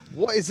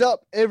What is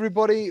up,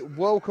 everybody?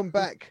 Welcome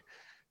back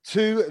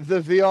to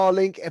the VR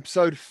Link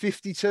episode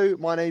 52.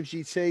 My name's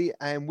GT,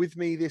 and with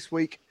me this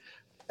week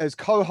as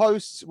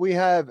co-hosts, we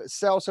have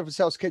Salsa for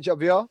Salsa Ketchup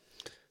VR.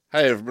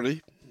 Hey,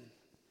 everybody.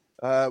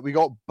 We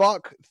got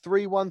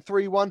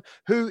Buck3131,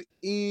 who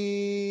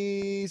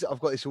is... I've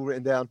got this all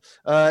written down.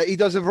 He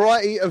does a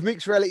variety of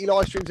mixed reality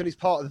live streams, and he's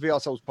part of the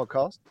VR Souls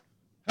podcast.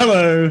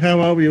 Hello, how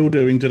are we all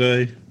doing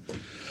today?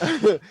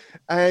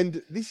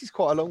 And this is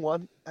quite a long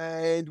one.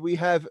 And we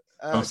have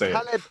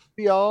Caleb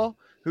VR,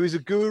 who is a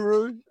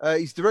guru.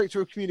 He's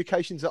director of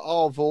communications at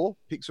Arvor,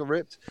 Pixel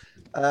Ripped.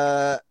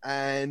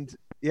 And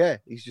yeah,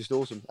 he's just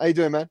awesome. How you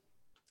doing, man?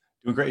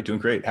 Doing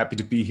great. Happy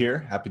to be here,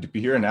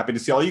 and happy to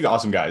see all you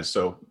awesome guys.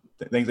 So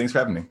thanks for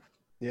having me.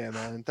 Yeah,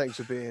 man. Thanks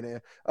for being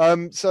here.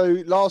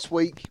 So last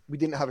week we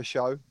didn't have a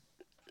show.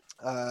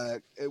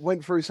 It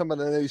went through some of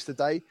the news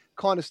today.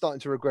 Kind of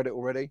starting to regret it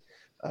already.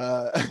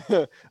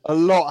 A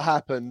lot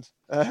happened.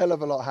 A hell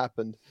of a lot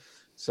happened.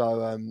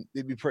 So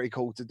it'd be pretty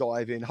cool to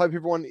dive in. Hope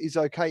everyone is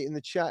okay in the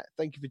chat.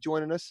 Thank you for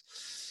joining us.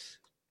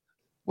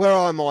 Where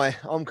am I?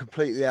 I'm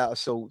completely out of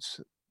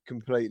sorts.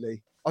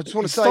 Completely. I just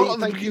want to say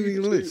thank you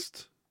to the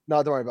list.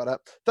 No, don't worry about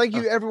that. Thank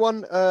you,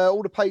 everyone,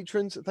 all the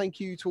patrons. Thank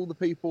you to all the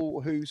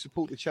people who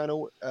support the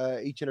channel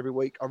each and every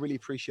week. I really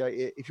appreciate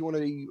it. If you want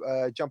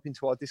to jump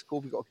into our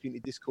Discord, we've got a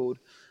community Discord.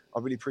 I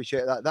really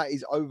appreciate that. That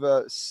is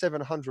over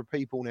 700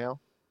 people now,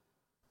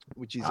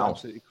 which is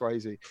absolutely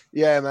crazy.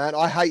 Yeah, man.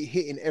 I hate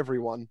hitting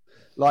everyone.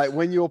 Like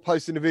when you're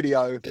posting a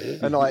video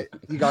and like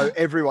you go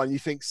everyone, you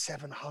think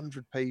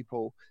 700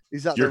 people.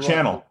 Is that your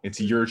channel?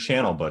 It's your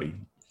channel, buddy.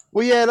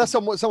 Well, yeah, that's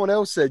what someone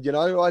else said, you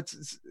know. But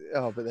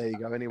there you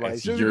go. Anyway,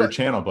 it's your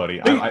channel,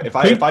 buddy. If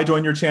I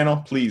join your channel,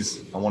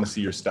 please, I want to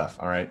see your stuff.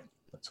 All right.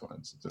 That's what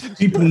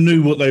people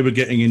knew what they were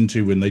getting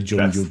into when they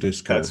joined your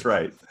Discord. That's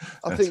right.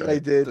 I think they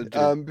did.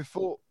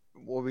 Before,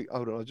 hold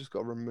on, I just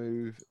got to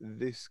remove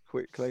this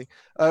quickly.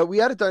 We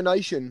had a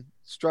donation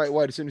straight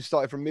away as soon as we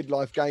started from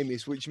Midlife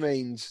Gamers, which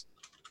means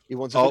he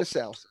wants a bit of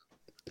South.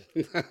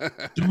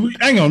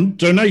 Hang on,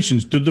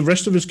 donations. Did the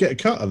rest of us get a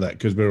cut of that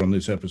because we're on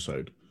this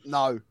episode?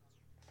 No.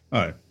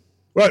 Oh,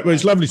 right. Well,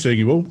 it's lovely seeing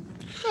you all.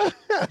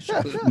 Why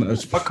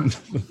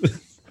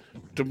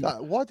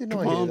didn't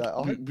I hear that?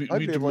 I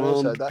hope everyone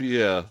else heard that.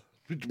 Beer.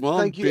 We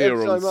demand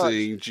beer on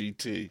seeing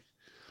GT.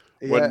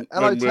 Yeah.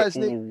 Hello,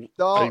 Tesnick,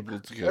 Dark,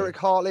 Eric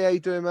Hartley. How you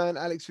doing, man?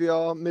 Alex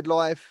VR,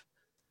 Midlife,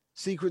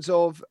 Secrets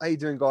of. How you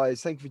doing,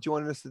 guys? Thank you for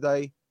joining us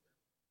today.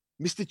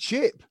 Mr.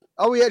 Chip.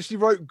 Oh, he actually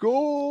wrote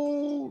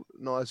goal.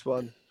 Nice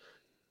one.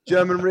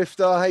 German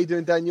Rifter. How you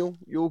doing, Daniel?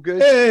 You all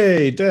good?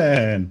 Hey,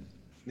 Dan.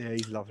 Yeah,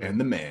 he's lovely. Dan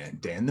the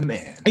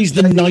man. He's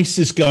the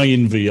nicest guy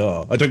in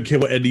VR. I don't care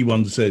what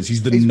anyone says.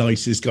 He's the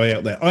nicest guy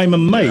out there. I'm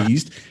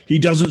amazed he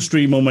doesn't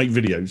stream or make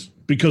videos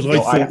because I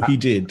thought he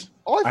did.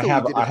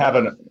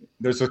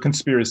 There's a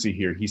conspiracy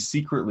here. He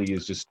secretly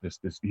is just this.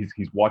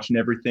 He's watching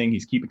everything.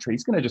 He's keeping track.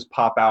 He's going to just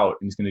pop out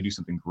and he's going to do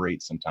something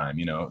great sometime.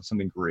 You know,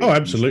 something great. Oh,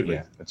 absolutely.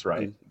 Yeah, that's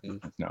right.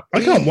 No,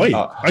 I can't wait.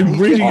 I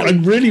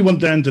really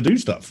want Dan to do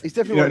stuff. He's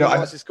definitely one of the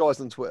nicest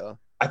guys on Twitter.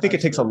 I think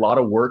it takes a lot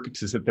of work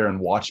to sit there and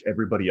watch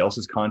everybody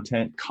else's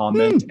content,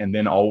 comment, and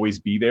then always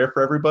be there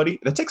for everybody.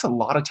 That takes a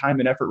lot of time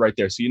and effort right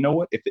there. So you know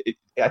what?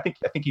 I think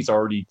he's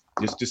already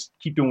just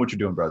keep doing what you're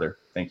doing, brother.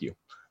 Thank you.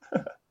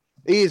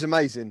 He is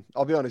amazing.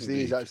 I'll be honest.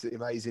 He is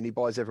absolutely amazing. He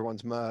buys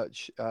everyone's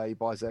merch. He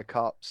buys their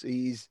cups.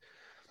 He's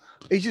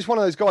just one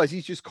of those guys.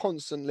 He's just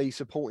constantly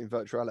supporting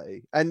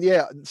virtuality. And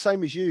yeah,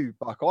 same as you,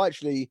 Buck. I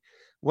actually,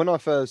 when I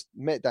first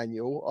met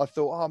Daniel, I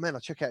thought, oh man,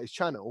 I'll check out his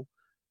channel.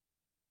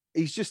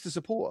 He's just a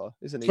supporter,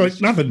 isn't he?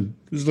 It's like nothing.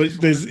 It's like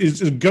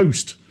it's a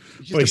ghost,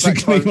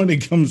 basically, when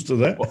it comes to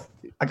that. Well,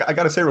 I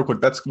got to say real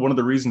quick, that's one of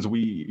the reasons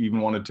we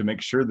even wanted to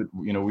make sure that,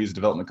 you know, we as a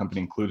development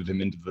company included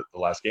him into the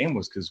last game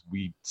was because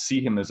we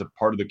see him as a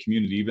part of the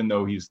community, even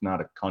though he's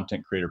not a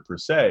content creator per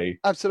se.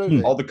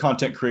 Absolutely. All the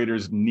content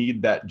creators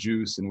need that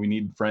juice, and we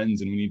need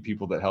friends, and we need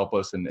people that help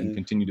us and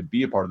continue to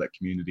be a part of that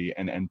community.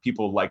 And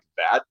people like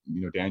that,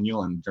 you know,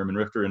 Daniel and German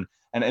Rifter and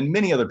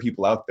many other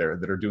people out there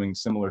that are doing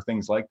similar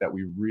things like that.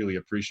 We really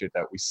appreciate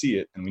that. We see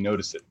it and we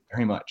notice it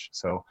very much.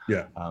 So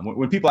yeah,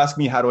 when people ask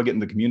me, how do I get in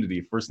the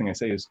community? First thing I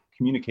say is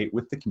communicate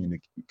with the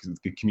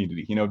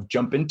community, you know,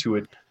 jump into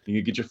it.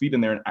 You get your feet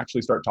in there and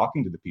actually start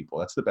talking to the people.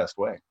 That's the best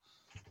way.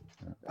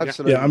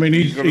 Absolutely. Yeah. I mean,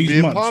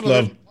 he's much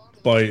loved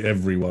by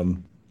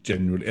everyone.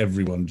 Genuinely,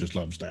 everyone just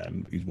loves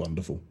Dan. He's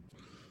wonderful.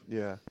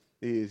 Yeah,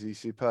 he is. He's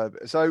superb.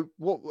 So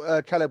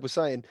what Caleb was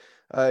saying,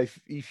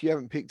 if you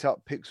haven't picked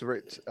up Pixel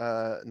Ripped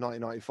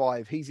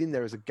 1995, he's in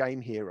there as a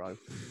game hero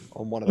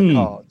on one of the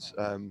cards,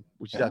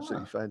 which is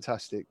absolutely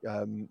fantastic.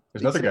 There's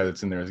another guy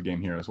that's in there as a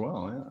game hero as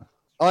well. Yeah,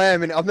 I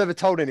am, and I've never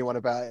told anyone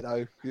about it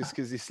though, just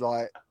because it's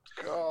like.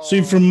 God.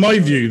 See, from my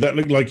view, that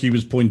looked like he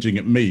was pointing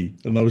at me,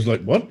 and I was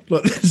like, "What?"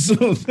 Like this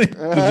sort of thing.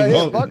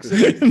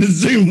 In the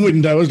Zoom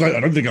window, I was like, "I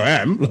don't think I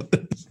am."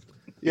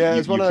 Yeah,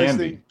 it's one of those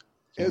things.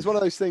 It was one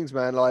of those things,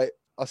 man. Like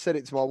I said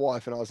it to my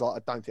wife, and I was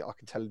like, I don't think I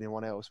can tell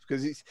anyone else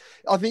because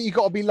I think you've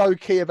got to be low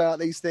key about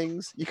these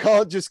things. You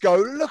can't just go,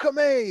 look at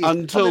me.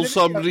 Until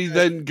somebody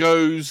then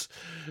goes,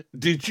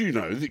 did you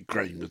know that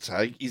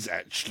Gamertag is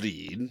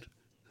actually in?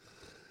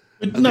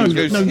 No,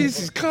 goes, here's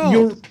his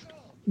card.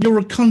 You're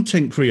a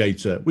content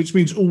creator, which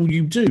means all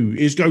you do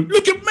is go,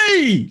 look at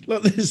me,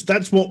 like this.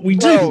 That's what we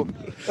do. Well,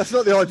 that's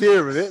not the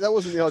idea of it. That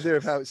wasn't the idea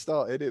of how it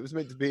started. It was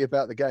meant to be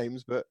about the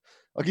games, but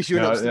I guess you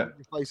end up sticking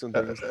your face on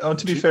things.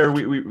 To be fair,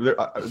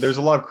 there's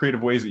a lot of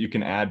creative ways that you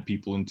can add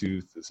people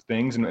into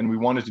things, and we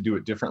wanted to do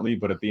it differently,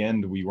 but at the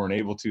end we weren't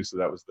able to. So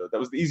that was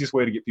the easiest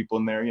way to get people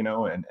in there, you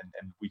know, and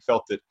we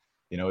felt that,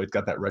 you know, it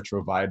got that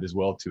retro vibe as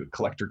well to it.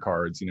 Collector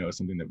cards, you know,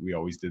 something that we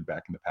always did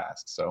back in the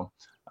past. So,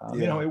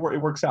 you know, it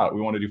works out.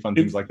 We want to do fun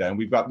things like that. And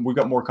we've got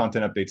more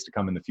content updates to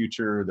come in the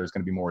future. There's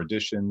going to be more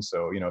additions.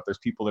 So, you know, if there's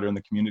people that are in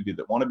the community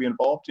that want to be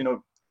involved, you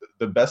know,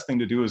 the best thing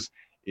to do is,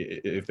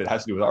 if it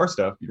has to do with our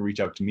stuff, you can reach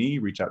out to me,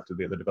 reach out to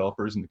the other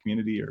developers in the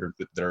community or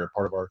that are a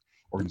part of our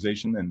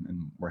organization.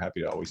 And we're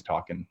happy to always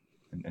talk and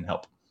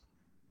help.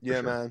 Yeah,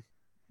 sure. Man.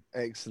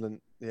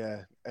 Excellent.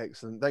 Yeah,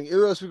 excellent. Thank you.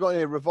 Who else we got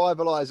here?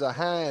 Revivalizer,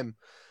 Ham.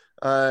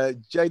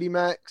 JD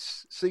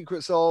Max,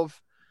 Secrets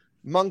of,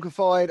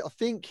 Monkified. I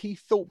think he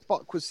thought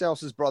Buck was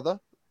Sousa's brother.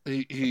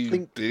 He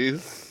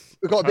did.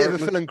 We've got a bit of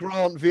a Phil and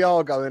Grant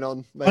VR going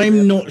on. Maybe.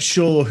 I'm not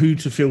sure who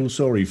to feel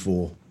sorry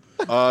for.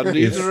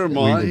 Neither am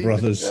I.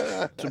 Brothers.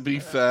 To be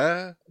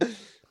fair,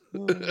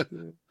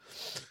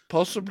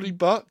 possibly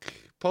Buck,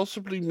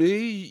 possibly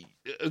me.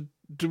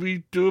 Do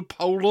we do a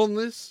poll on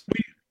this?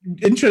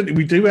 Interesting.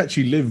 We do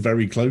actually live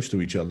very close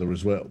to each other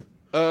as well.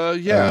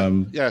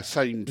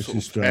 Same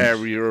sort of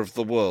area of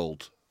the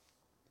world.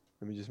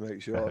 Let me just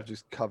make sure I've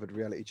just covered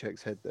Reality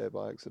Check's head there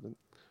by accident.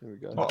 Here we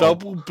go.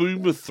 Double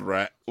boomer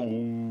threat.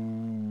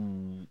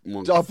 Ooh,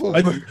 double.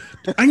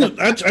 Hang on.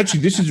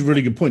 Actually, this is a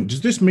really good point.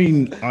 Does this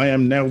mean I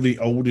am now the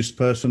oldest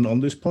person on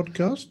this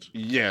podcast?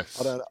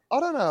 Yes. I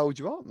don't know how old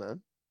you are,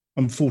 man.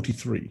 I'm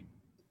 43.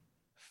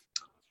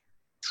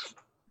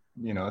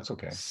 You know, it's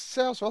okay.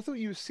 So I thought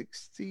you were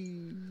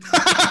 60.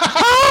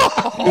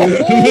 I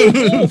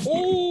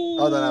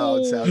don't know how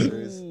old Salsa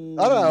is.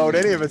 I don't know how old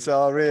any of us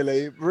are,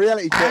 really.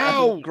 Reality Check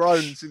hasn't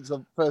grown since I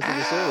first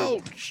ever saw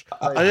it.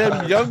 I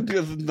am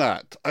younger than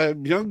that. I'm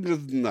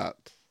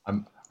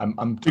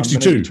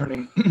 62.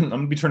 I'm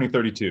gonna be turning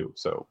 32.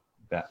 So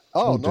that.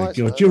 Oh, nice.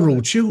 God, you're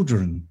all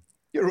children.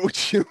 You're all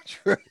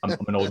children. I'm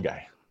an old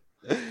guy.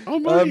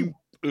 I'm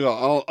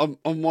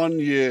 1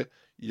 year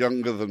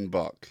younger than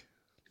Buck.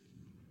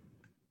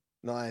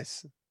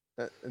 Nice.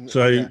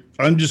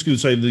 I'm just going to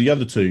say the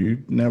other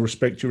two now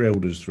respect your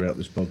elders throughout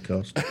this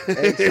podcast.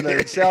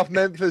 Excellent. South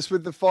Memphis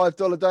with the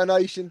 $5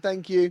 donation.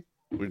 Thank you.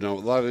 We know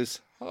what that is.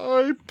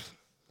 Hype.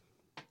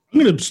 I'm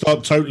going to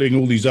start totaling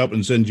all these up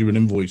and send you an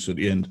invoice at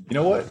the end. You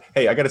know what?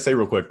 Hey, I got to say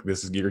real quick,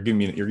 you're giving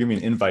me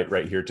an invite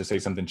right here to say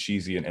something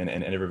cheesy, and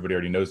everybody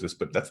already knows this,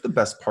 but that's the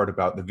best part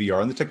about the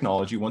VR and the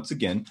technology. Once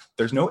again,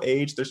 there's no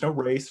age, there's no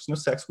race, there's no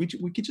sex. We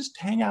could just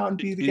hang out and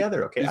be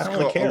together. Okay, I don't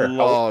really care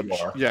how old you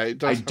are. Yeah, it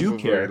does. I do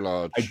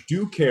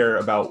care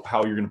about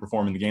how you're going to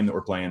perform in the game that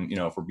we're playing. You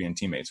know, if we're being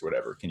teammates or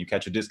whatever. Can you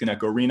catch a disc in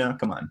Echo Arena?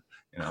 Come on.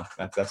 You know,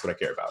 that's what I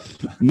care about.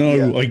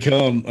 No, I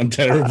can't. I'm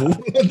terrible.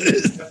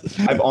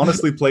 I've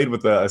honestly played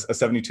with a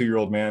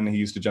 72-year-old man. He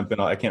used to jump in.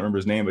 I can't remember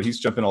his name, but he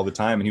used to jump in all the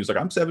time. And he was like,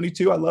 I'm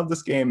 72. I love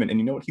this game. And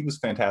you know what? He was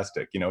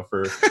fantastic, you know,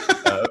 for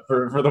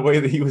the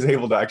way that he was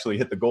able to actually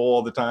hit the goal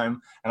all the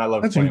time. And I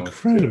love playing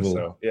incredible. With him.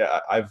 So,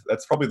 yeah,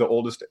 that's probably the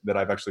oldest that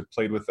I've actually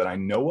played with that I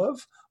know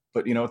of.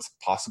 But, you know, it's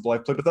possible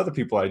I've played with other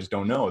people I just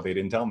don't know. They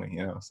didn't tell me,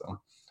 you know, so.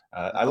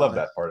 I love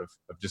that part of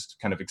just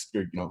kind of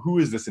experience, you know, who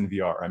is this in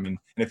VR? I mean,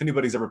 and if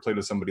anybody's ever played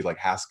with somebody like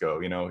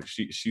Hasko, you know,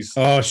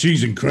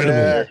 she's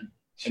incredible.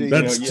 Yeah.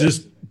 That's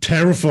just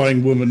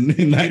terrifying woman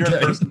in that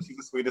game. She's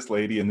the sweetest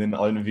lady. And then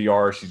in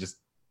VR, she just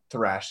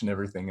thrashing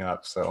everything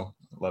up. So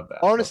I love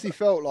that. I honestly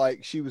felt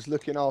like she was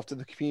looking after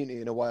the community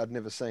in a way I'd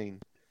never seen.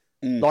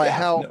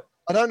 I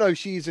don't know if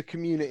she's a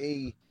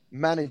community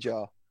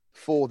manager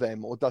for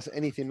them or does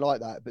anything like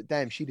that, but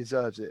damn, she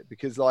deserves it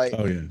because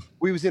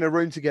we was in a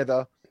room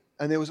together.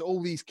 And there was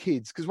all these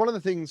kids, because one of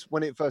the things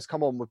when it first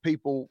come on with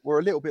people were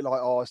a little bit like,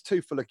 oh, it's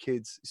too full of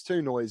kids, it's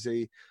too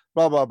noisy,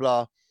 blah, blah,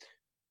 blah.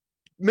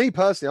 Me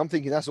personally, I'm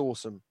thinking that's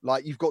awesome.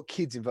 Like, you've got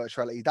kids in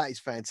virtuality. That is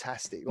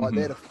fantastic. Like,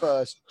 they're the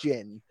first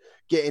gen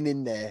getting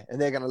in there and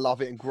they're going to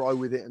love it and grow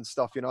with it and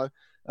stuff, you know?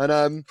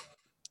 And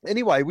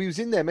anyway, we was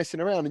in there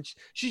messing around and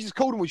she just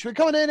called them. She went,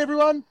 come on in,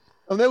 everyone.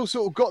 And they all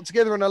sort of got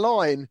together in a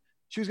line.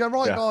 She was going,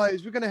 right,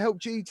 guys, we're going to help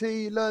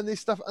GT learn this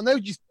stuff. And they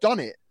just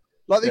done it.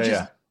 Like, they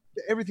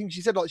everything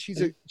she said, like she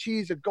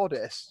is a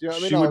goddess. You know what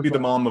I mean? She would be the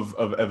mom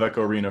of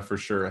Echo Arena for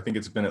sure. I think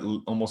it's been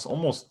almost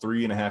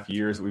 3.5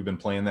 years that we've been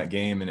playing that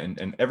game,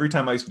 and every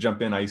time I used to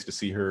jump in, I used to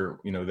see her,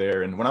 you know,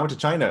 there. And when I went to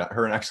China,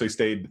 her and actually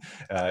stayed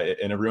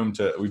in a room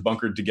we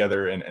bunkered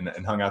together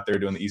and hung out there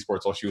doing the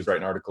esports while she was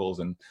writing articles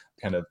and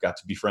kind of got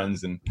to be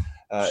friends. And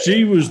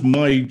she was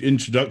my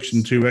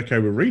introduction to Echo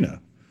Arena.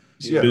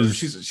 Yeah, Because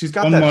she's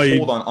got on that my-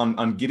 hold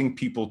on getting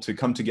people to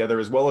come together,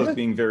 as well as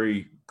being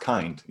very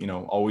kind. You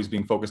know, always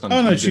being focused on. Oh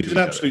no, being good she's to an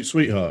each absolute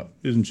sweetheart,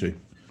 isn't she?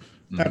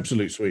 Mhm.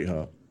 Absolute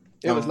sweetheart.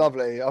 It was Um,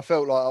 lovely. I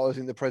felt like I was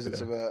in the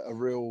presence of a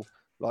real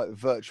like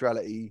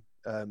virtuality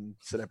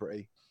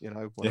celebrity. You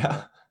know. one of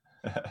other.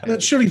 Yeah,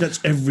 surely that's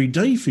every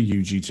day for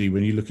you, GT,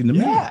 when you look in the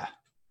mirror. Yeah.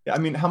 Yeah, I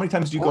mean, how many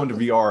times do you go into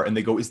VR and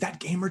they go, "Is that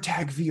gamer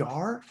tag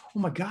VR? Oh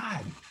my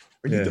god,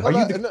 are you Yeah.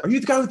 are you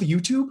the guy with the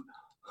YouTube?"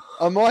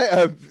 I might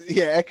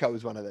yeah, Echo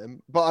was one of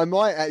them, but I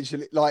might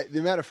actually like the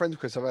amount of friends,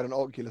 Chris, I've had on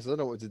Oculus. I don't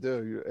know what to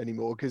do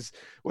anymore because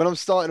when I'm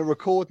starting to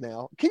record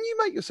now, can you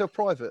make yourself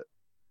private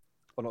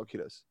on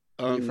Oculus?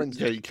 Your friends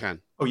Yeah, do? you can.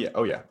 Oh yeah.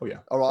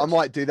 All right, I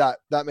might do that.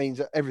 That means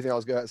that everything I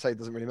was going to say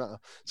doesn't really matter.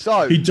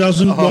 So He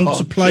doesn't want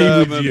to play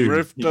with German you. He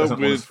Rifter doesn't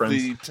want his with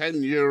friends. the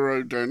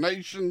 €10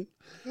 donation.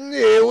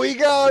 here we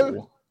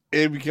go.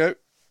 Here we go.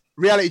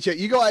 Reality check.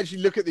 You got to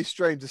actually look at this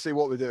stream to see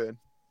what we're doing.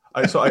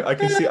 I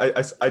can see.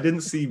 I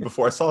didn't see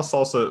before. I saw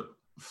Salsa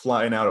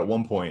flying out at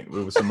one point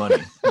with some money,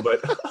 but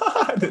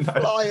I didn't.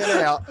 Flying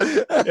out.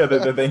 Yeah,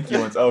 the thank you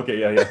ones. Okay,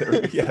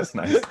 yeah. Yes,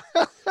 nice.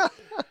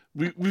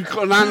 We've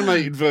got an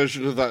animated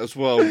version of that as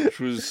well, which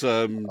was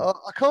I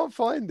can't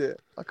find it.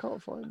 I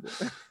can't find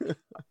it.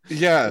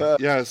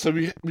 yeah. So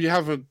we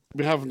have an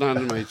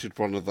animated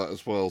one of that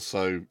as well.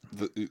 So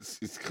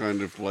it's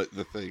kind of like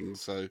the thing.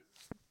 So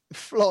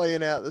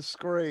Flying out the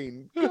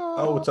screen.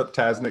 Oh, what's up,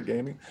 Tasnik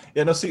Gaming?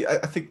 Yeah, no, see, I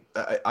think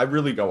I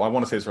really go. I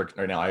want to say this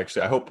right now. I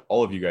hope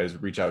all of you guys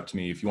reach out to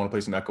me if you want to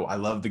play some Echo. I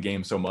love the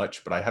game so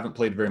much, but I haven't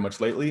played very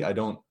much lately. I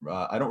don't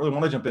really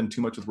want to jump in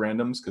too much with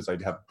randoms because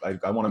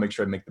I want to make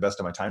sure I make the best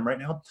of my time right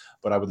now.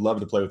 But I would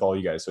love to play with all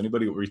you guys. So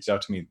anybody who reaches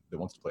out to me that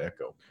wants to play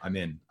Echo, I'm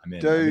in.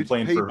 Dude, I've been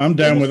playing for I'm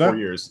down almost with that. 4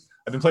 years.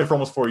 I've been playing for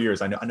almost 4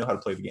 years. I know how to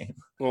play the game.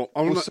 well,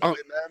 We'll sort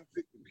it,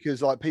 man,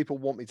 because like people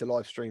want me to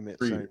live stream it.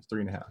 Three So years,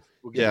 3.5.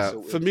 we'll get it yeah.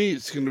 sorted. For me,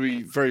 it's going to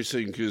be very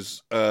soon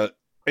because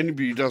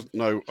anybody who doesn't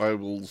know, I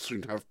will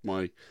soon have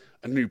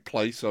a new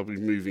place. I'll be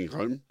moving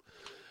home.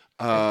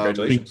 Being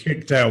Congratulations.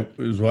 kicked out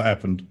is what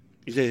happened.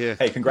 Yeah.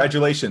 Hey,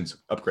 congratulations.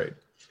 Upgrade.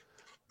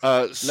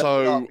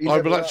 So you I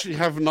level will up. actually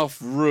have enough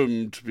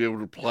room to be able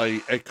to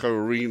play Echo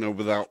Arena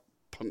without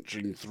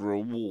punching through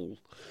a wall,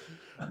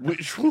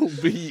 which will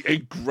be a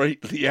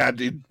greatly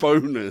added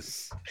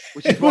bonus.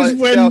 Which is It was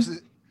why when-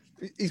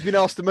 he's been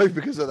asked to move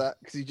because of that,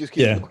 because he just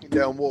keeps Yeah. knocking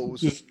down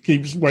walls. Just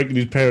keeps waking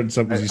his parents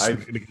up as he's I've-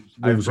 smacking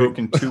against the I've walls.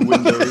 broken 2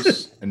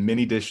 windows and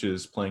mini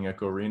dishes playing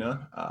Echo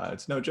Arena.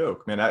 It's no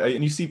joke, man.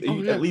 And you see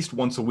Oh, yeah. at least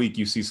once a week,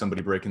 you see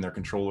somebody breaking their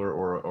controller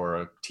or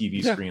a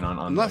TV Yeah, screen on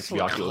and like that's the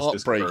like Oculus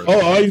Discord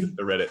heartbreaking. or Oh,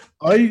 the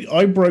Reddit.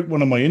 I broke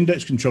one of my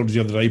index controllers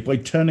the other day by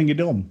turning it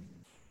on.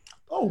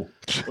 Oh,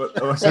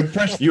 I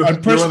pressed, you're I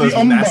one pressed of those the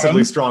on massively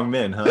button. strong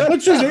men, huh?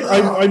 That's just it.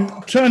 I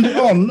turned it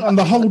on, and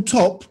the whole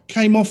top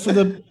came off of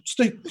the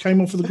stick,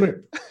 came off of the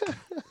grip.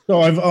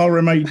 So I've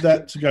RMA'd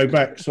that to go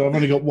back. So I've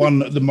only got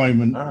one at the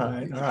moment. All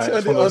right. Turned That's it one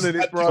of on those, and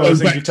it's one of broke. those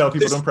things Back you tell to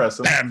people to this impress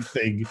them. Damn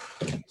thing.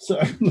 So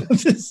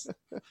just,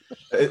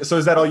 So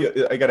is that all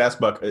you? I got to ask,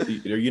 Buck.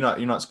 You're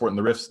not sporting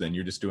the Rifts then?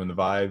 You're just doing the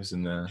Vives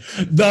and the.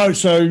 no.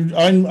 So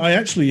I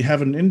actually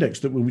have an index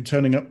that will be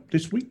turning up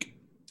this week.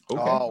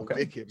 Okay.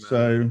 Wicked, man.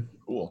 So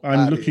Cool. I'm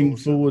That'd be looking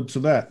awesome. forward to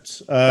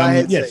that. That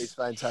headset Yes. is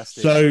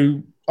fantastic.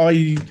 So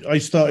I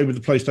started with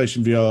the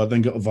PlayStation VR,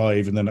 then got a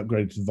Vive, and then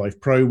upgraded to the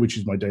Vive Pro, which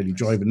is my daily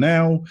driver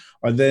now.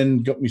 I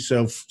then got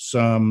myself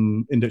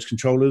some index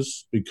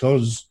controllers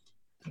because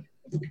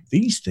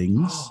these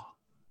things.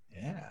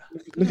 Yeah.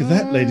 Look at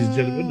that, ladies and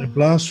gentlemen, a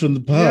blast from the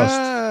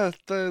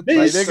past. Yeah,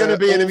 Mate, they're going to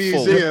be in a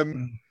awful.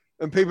 museum,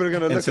 and people are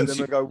going to And look at since them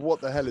you- and go,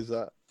 "What the hell is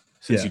that?"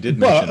 Since Yeah. you did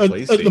But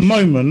mention at the PlayStation.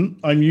 moment,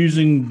 I'm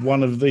using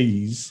one of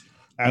these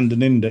and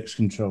an index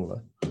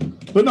controller.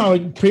 But no,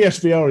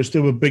 PSVR is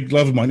still a big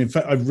love of mine. In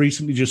fact, I've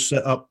recently just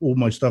set up all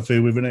my stuff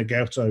here with an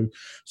Elgato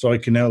so I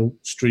can now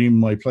stream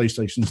my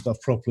PlayStation stuff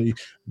properly.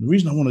 And the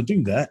reason I want to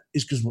do that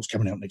is because what's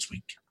coming out next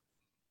week.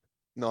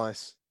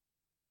 Nice.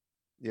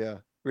 Yeah.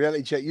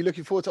 Reality check. You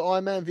looking forward to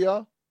Iron Man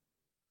VR?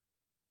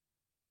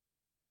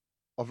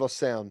 I've lost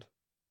sound.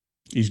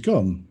 He's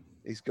gone.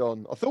 He's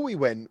gone. I thought he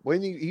went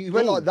when he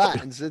went like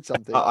that and said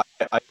something. I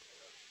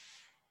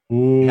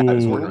Ooh. yeah,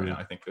 it's working right now,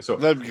 I think. So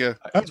There we go.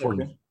 it's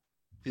working.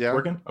 Yeah.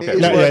 Working. It Okay. is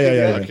Yeah, working,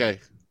 yeah. Okay.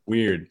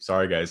 Weird.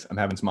 Sorry, guys. I'm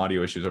having some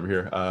audio issues over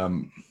here.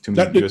 Too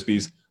That- many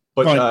USBs.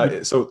 But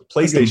Fine. so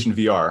PlayStation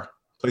VR.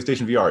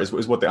 PlayStation VR is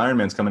what the Iron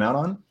Man's coming out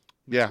on,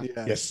 Yeah.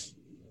 Yeah. Yes.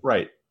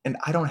 right? And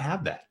I don't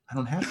have that.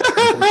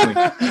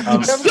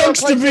 Unfortunately.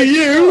 Sucks to be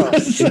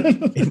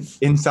you.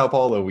 in Sao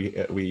Paulo,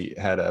 we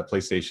had a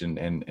PlayStation,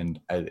 and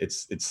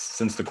it's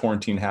since the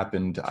quarantine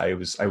happened. I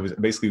was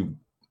basically,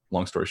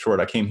 long story short,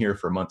 I came here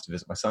for a month to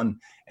visit my son,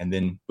 and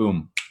then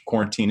boom,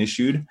 quarantine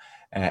issued,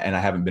 and I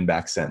haven't been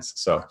back since.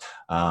 So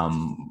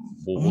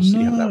we'll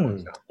see how that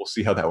works out. We'll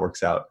see how that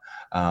works out.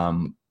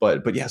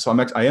 But yeah, so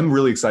I am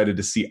really excited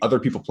to see other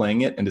people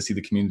playing it and to see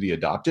the community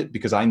adopt it,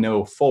 because I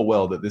know full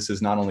well that this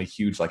is not only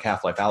huge, like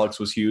Half-Life Alyx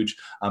was huge,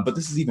 but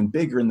this is even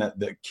bigger in that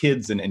the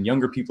kids and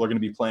younger people are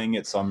going to be playing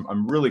it. So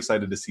I'm really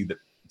excited to see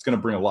it's going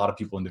to bring a lot of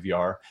people into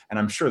VR, and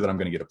I'm sure that I'm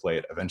going to get to play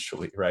it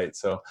eventually, right?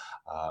 So,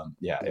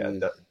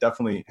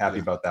 definitely happy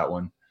about that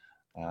one.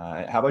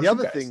 How about you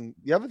guys?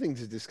 The other thing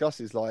to discuss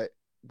is like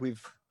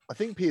I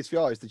think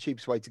PSVR is the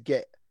cheapest way to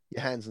get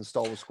your hands on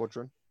Star Wars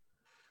Squadron.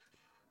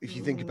 If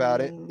you think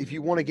about it, if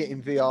you want to get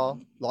in VR,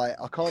 like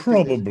I can't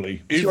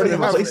probably. If you have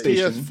a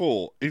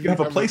PS4, if you have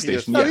a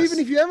PlayStation, no, even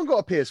if you haven't got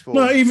a PS4,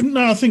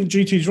 no, I think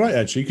GT's right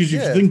actually, because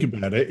if you think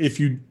about it,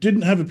 if you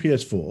didn't have a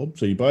PS4,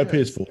 so you buy a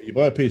PS4, you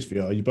buy a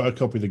PSVR, you buy a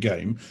copy of the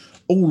game,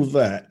 all of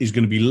that is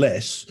going to be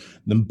less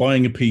than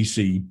buying a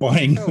PC,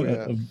 buying.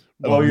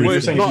 Well, you're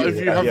saying if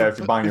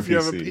you're buying a PC, you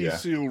have a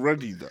PC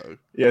already, though.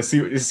 Yeah, see,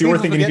 we're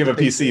thinking if you have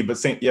a PC, but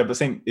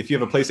same. If you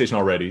have a PlayStation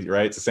already,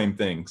 right? It's the same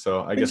thing.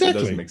 So I guess it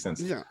doesn't make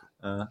sense. Yeah.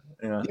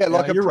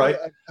 You're right.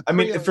 I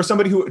mean, for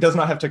somebody who does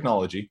not have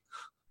technology,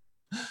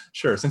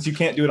 sure. Since you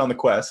can't do it on the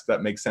Quest,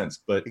 that makes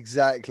sense. But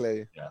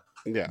exactly. Yeah.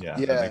 I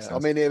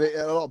mean, a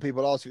lot of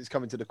people ask if it's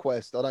coming to the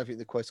Quest. I don't think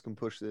the Quest can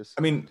push this.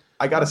 I mean,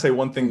 I got to say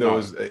one thing though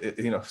is,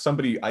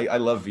 somebody I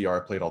love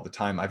VR. I play it all the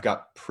time. I've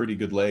got pretty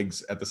good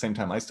legs. At the same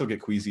time, I still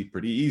get queasy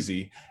pretty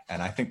easy.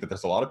 And I think that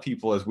there's a lot of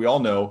people, as we all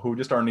know, who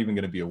just aren't even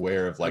going to be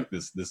aware of like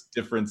this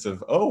difference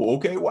of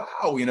wow,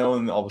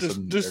 and all of a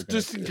sudden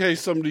just in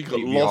case somebody got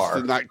lost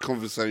in that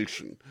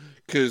conversation,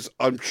 because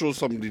I'm sure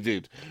somebody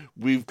did.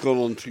 We've gone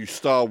on to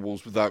Star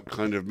Wars without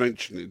kind of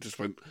mentioning it. Just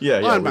went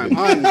Iron Man,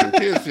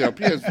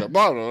 PSVR,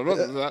 blah, blah,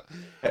 blah, blah,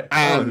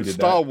 and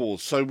Star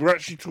Wars. So we're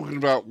actually talking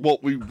about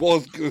what we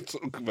was going to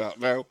talk about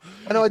now,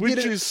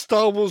 which is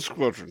Star Wars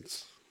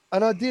Squadrons.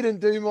 And I didn't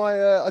do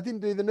my I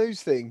didn't do the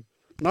news thing.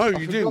 No,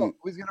 you didn't.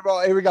 We was gonna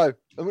write. Here we go.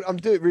 I'm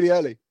doing it really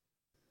early,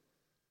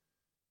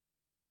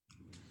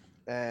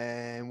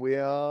 and we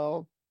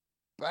are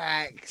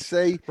back.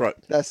 See, right?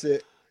 That's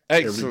it.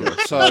 Excellent.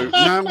 So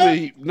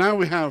now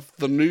we have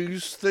the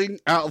news thing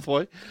out of the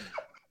way,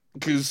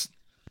 because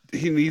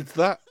he needs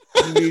that.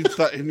 He needs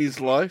that in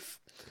his life.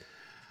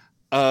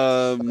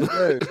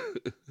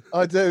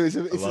 I do. It's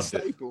a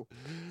staple.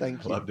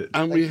 Thank you. Loved it.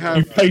 And we have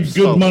you paid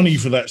good money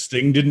for that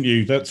sting, didn't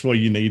you? That's why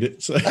you need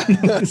it. So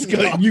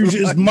use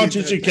it as much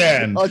as you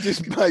can. I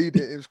just made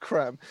it. It was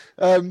crap.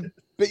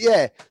 But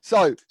yeah.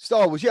 So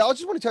Star Wars. Yeah, I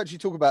just wanted to actually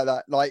talk about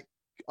that. Like,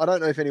 I don't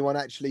know if anyone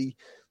actually.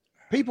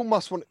 People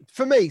must want.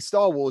 For me,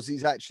 Star Wars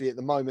is actually at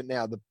the moment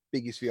now the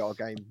biggest VR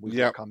game we've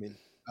got coming.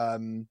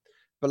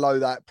 Below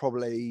that,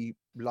 probably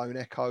Lone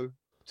Echo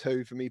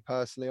 2 for me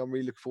personally. I'm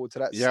really looking forward to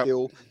that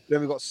still. Then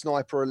we've got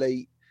Sniper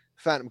Elite,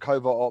 Phantom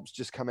Covert Ops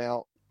just come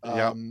out. See,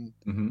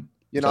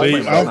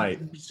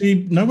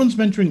 no one's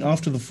mentoring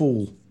After the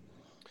Fall.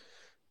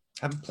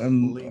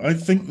 I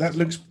think that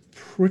looks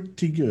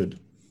pretty good.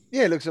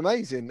 Yeah, it looks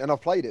amazing, and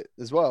I've played it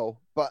as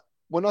well. But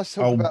when I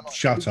talk about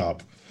shut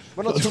up.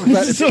 When I talk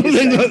about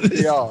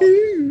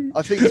VR,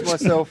 I think to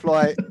myself,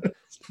 like,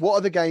 what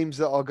are the games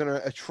that are going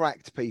to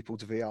attract people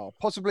to VR?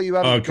 Possibly you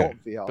haven't got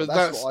VR.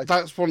 But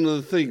that's one of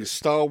the things.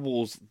 Star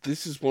Wars,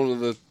 this is one of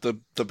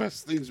the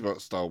best things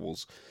about Star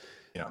Wars.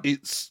 Yeah.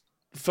 It's,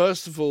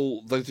 first of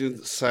all, they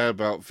didn't say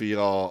about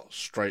VR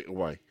straight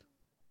away.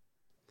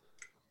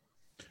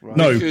 Right.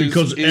 No,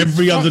 because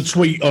every other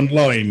tweet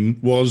online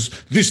was,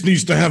 this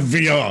needs to have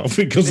VR,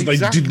 because they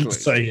didn't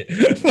say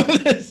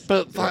it.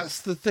 But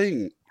that's the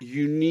thing.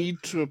 You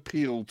need to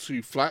appeal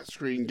to flat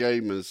screen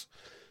gamers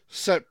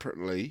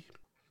separately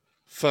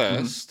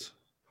first,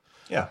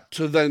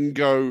 to then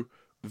go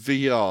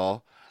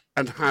VR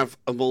and have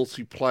a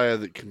multiplayer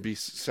that can be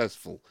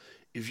successful.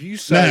 If you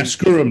say...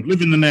 screw them,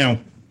 live in the now.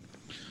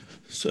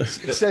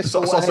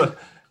 Successful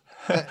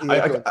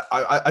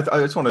I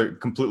just want to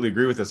completely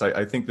agree with this.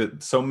 I think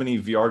that so many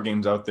VR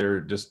games out there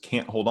just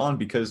can't hold on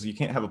because you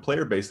can't have a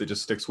player base that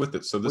just sticks with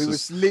it. So this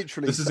is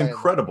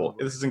incredible.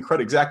 This is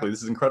incredible. Exactly.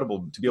 This is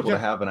incredible to be able to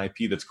have an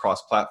IP that's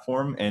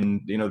cross-platform,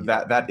 and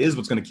that is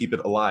what's going to keep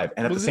it alive.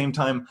 And at the same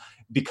time,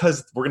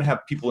 because we're going to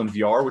have people in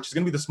VR, which is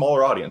going to be the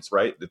smaller audience,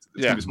 right? It's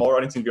going to be a smaller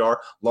audience in VR,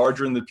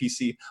 larger in the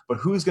PC. But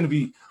who's going to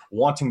be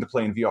wanting to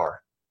play in VR?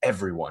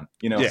 Everyone.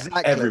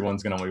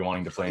 Everyone's going to be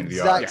wanting to play in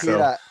VR. Exactly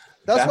that.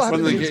 That's what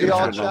happens in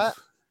VR chat,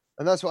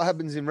 and that's what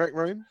happens in Rec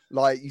Room.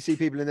 Like, you see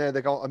people in there,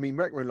 they go, I mean,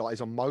 Rec Room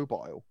is on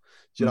mobile.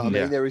 Do you know what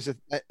I mean? There is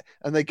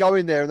and they go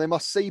in there and they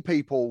must see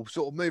people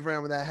sort of move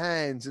around with their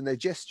hands and they're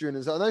gesturing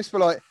and so. And they just feel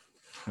like,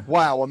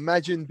 wow,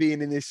 imagine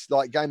being in this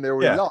like game they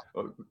already love.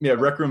 Yeah,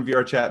 Rec Room,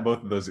 VR chat,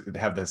 both of those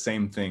have the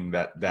same thing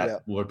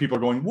that where people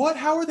are going, what?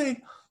 How are they?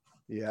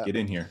 Yeah, get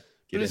in here.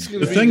 It's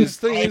going to be this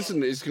thing,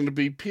 isn't it? It's going to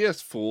be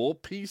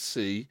PS4,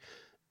 PC,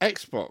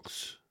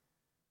 Xbox.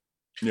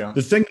 Yeah.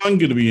 The thing I'm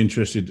going to be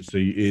interested to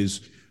see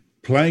is,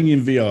 playing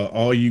in VR,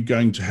 are you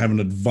going to have an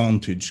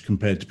advantage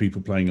compared to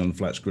people playing on a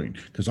flat screen?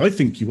 Because I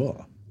think you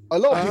are. A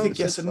lot of people think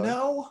yes and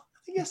no.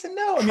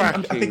 I mean,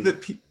 I think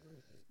that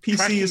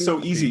PC is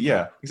so easy.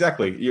 Yeah,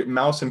 exactly. Your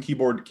mouse and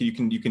keyboard, you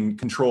can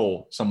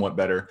control somewhat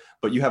better,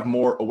 but you have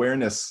more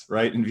awareness,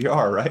 right, in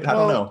VR, right? I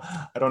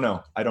don't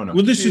know.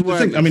 Well, this is the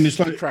thing. I mean, it's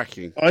like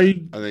tracking.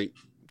 I think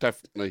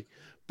definitely,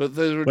 but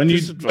there's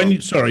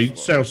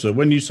Salsa,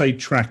 when you say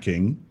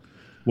tracking,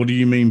 What do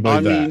you mean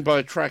by that? I mean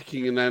by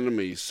tracking an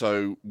enemy.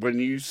 So when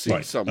you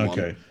see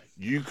someone,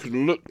 you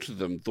can look to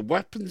them. The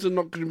weapons are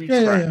not going to be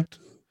tracked.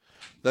 Yeah.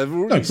 They've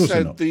already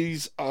said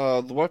these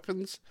are the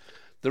weapons.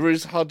 There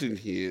is HUD in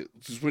here.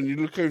 Just when you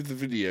look over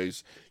the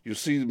videos, you'll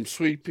see them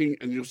sweeping,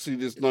 and you'll see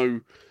there's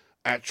no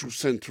actual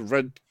center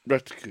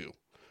reticule.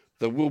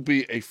 There will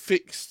be a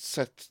fixed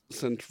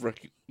center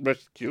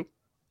reticule,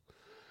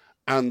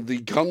 and the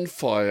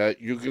gunfire,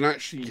 you're going to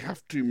actually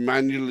have to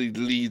manually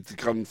lead the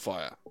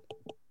gunfire.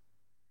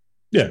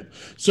 Yeah.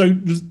 So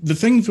the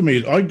thing for me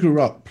is I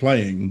grew up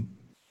playing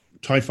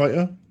TIE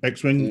Fighter,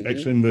 X-Wing,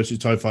 X-Wing versus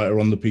TIE Fighter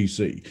on the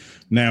PC.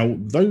 Now,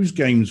 those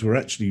games were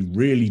actually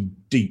really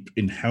deep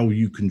in how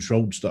you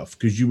controlled stuff,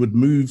 because you would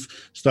move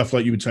stuff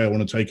like you would say, I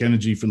want to take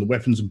energy from the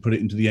weapons and put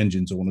it into the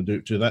engines. I want to do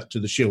it to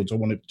the shields. I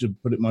want it to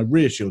put it in my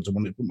rear shields. I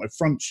want it to put my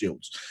front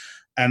shields.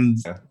 And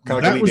kind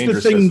of like that was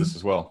the thing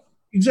as well.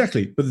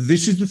 Exactly. But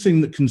this is the thing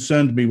that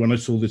concerned me when I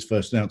saw this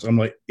first announced. I'm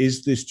like,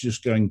 is this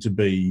just going to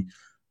be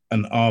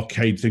an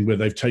arcade thing where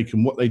they've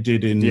taken what they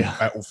did in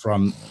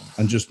Battlefront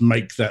and just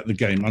make that the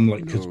game? I'm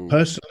like, because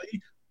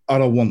personally, I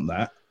don't want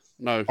that.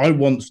 No. I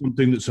want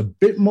something that's a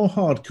bit more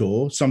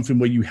hardcore, something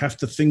where you have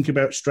to think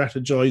about,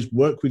 strategize,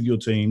 work with your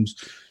teams,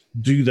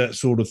 do that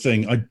sort of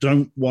thing. I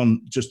don't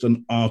want just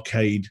an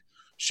arcade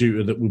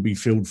shooter that will be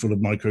filled full of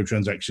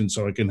microtransactions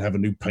so I can have a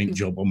new paint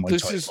job on my TIE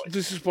Fighter.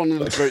 This is one of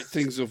the great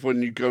things of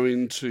when you go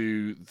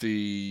into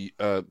the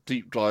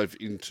deep dive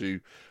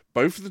into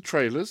both of the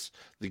trailers,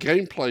 the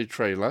gameplay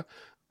trailer,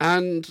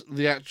 and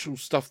the actual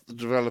stuff the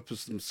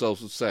developers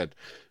themselves have said.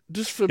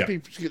 Just for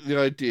people to get the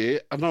idea,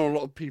 I know a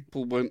lot of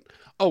people went,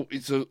 oh,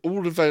 it's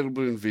all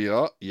available in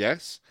VR.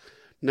 Yes.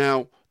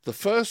 Now, the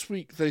first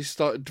week they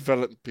started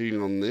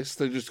developing on this,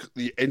 they just got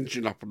the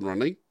engine up and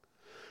running.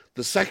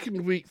 The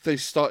second week they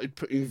started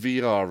putting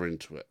VR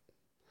into it.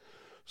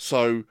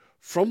 So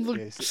from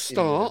the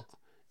start,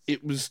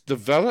 it was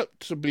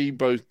developed to be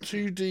both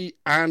 2D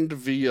and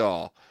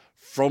VR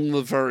from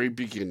the very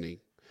beginning.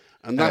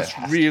 And that's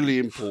really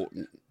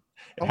important.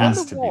 I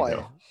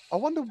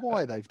wonder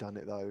why they've done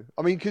it, though.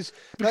 I mean, because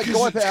that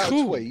guy put out a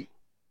tweet.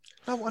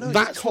 No, I know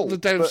that's what the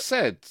dev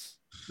said.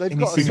 They've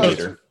got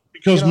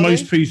because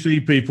most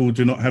PC people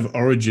do not have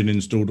Origin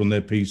installed on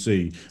their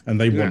PC,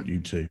 and they want you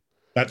to.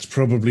 That's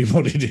probably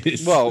what it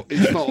is. Well,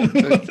 it's not.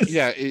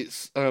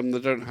 It's they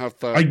don't have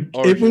that.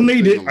 It will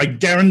need it. I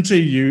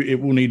guarantee you,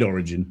 it will need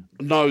Origin.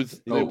 No,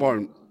 it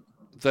won't.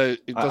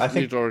 It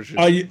doesn't need Origin.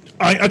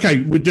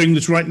 Okay, we're doing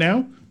this right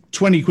now.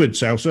 20 quid,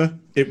 Salsa.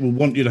 It will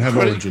want you to have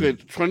Origin.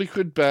 20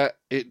 quid bet.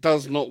 It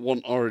does not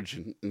want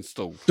Origin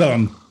installed.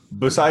 Done.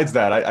 Besides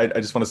that, I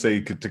just want to say,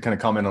 to kind of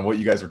comment on what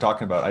you guys were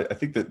talking about, I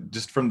think that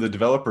just from the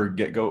developer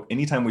get-go,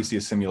 anytime we see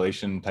a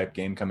simulation type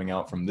game coming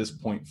out from this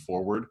point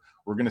forward,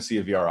 we're going to see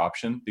a VR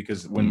option,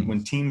 because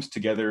when teams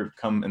together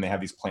come and they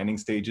have these planning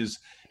stages,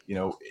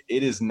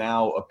 it is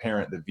now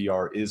apparent that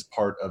VR is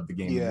part of the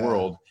gaming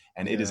world,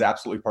 and it is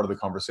absolutely part of the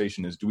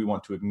conversation. Is, do we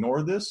want to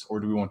ignore this or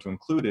do we want to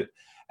include it?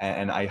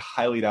 And I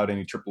highly doubt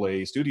any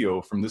AAA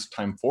studio from this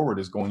time forward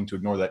is going to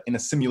ignore that in a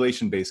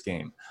simulation-based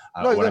game.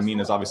 What I mean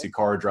is obviously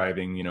car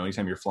driving,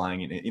 anytime you're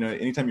flying,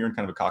 anytime you're in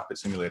kind of a cockpit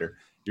simulator,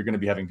 you're going to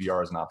be having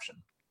VR as an option.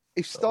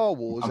 If Star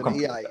Wars and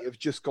EA have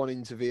just gone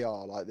into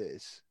VR like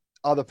this,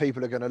 other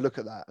people are going to look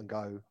at that and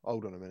go,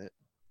 hold on a minute,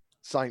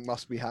 something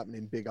must be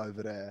happening big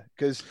over there.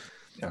 Because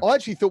I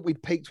actually thought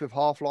we'd peaked with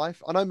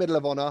Half-Life. I know Medal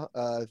of Honor,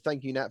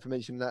 thank you, Nat, for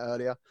mentioning that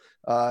earlier.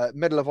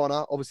 Medal of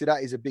Honor, obviously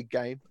that is a big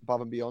game,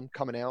 Above and Beyond,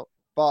 coming out.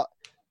 But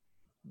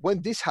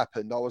when this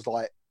happened, I was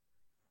like,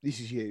 this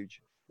is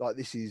huge. Like,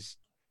 this is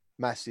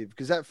massive.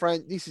 Because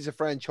this is a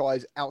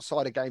franchise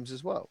outside of games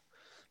as well.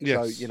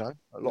 Yes. So,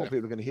 a lot of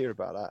people are going to hear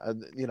about that.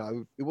 And,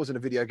 it wasn't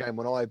a video game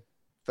when I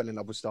fell in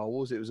love with Star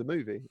Wars. It was a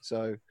movie.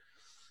 So.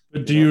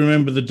 But do you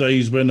remember the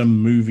days when a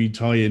movie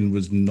tie-in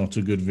was not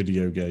a good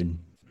video game?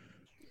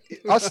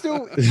 I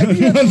still. Have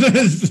you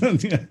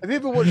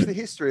ever watched the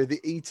history of the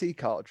ET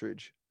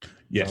cartridge?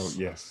 Yes.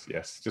 Oh, yes.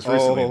 Just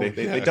recently,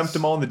 they dumped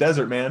them all in the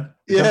desert, man.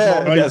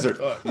 Desert.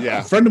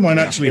 A friend of mine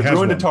actually has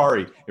ruined one.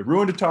 Atari. It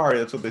ruined Atari.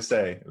 That's what they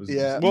say. It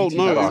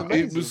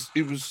was,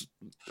 it was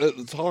at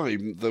the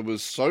time there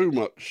was so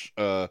much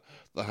that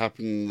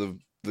happened in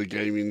the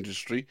game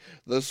industry.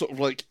 They're sort of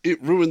like,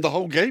 it ruined the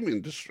whole game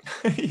industry.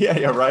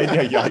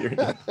 Right.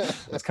 Yeah.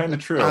 That's kind of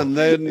true. And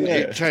then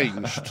it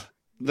changed.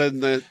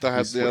 Then they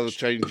had the other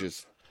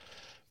changes.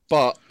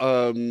 But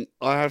I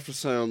have to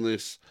say on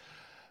this,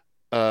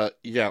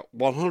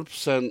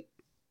 100%,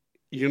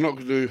 you're not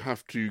going to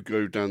have to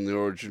go down the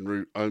Origin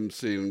route. I'm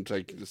seeing them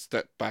taking a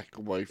step back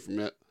away from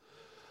it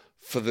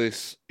for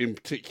this in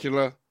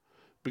particular,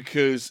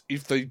 because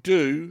if they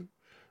do,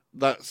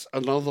 that's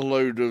another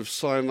load of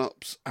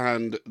sign-ups,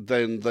 and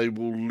then they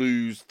will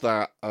lose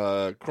that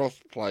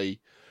cross-play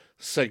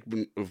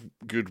segment of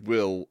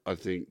goodwill, I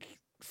think,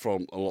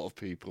 from a lot of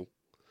people.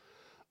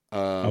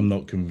 I'm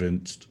not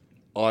convinced.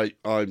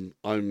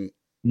 I'm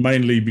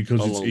mainly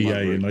because it's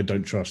EA and I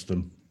don't trust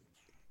them.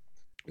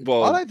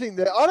 Well, I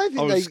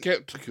was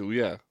skeptical.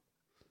 Yeah,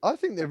 I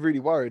think they're really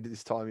worried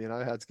this time.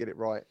 How to get it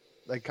right.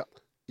 They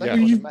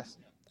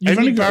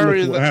any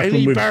barrier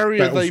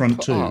they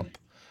put up,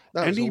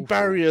 any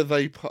barrier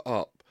they put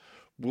up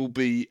will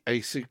be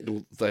a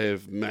signal they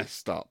have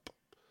messed up.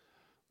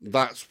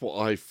 That's what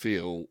I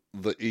feel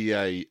that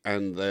EA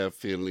and they're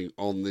feeling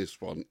on this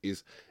one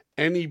is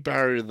any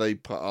barrier they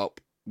put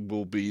up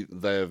will be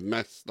they have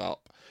messed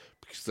up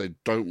because they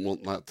don't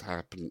want that to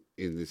happen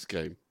in this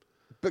game.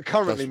 But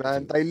currently,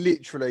 man, they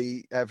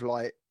literally have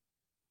like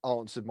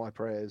answered my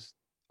prayers.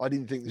 I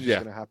didn't think this was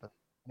going to happen.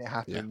 It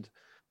happened. Yeah.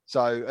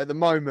 So at the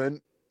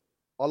moment,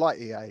 I like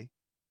EA.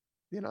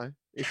 You know,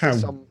 how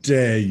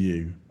dare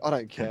you? I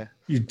don't care.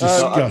 You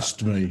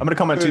disgust me. I'm going to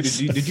comment too.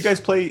 Did you guys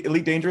play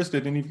Elite Dangerous?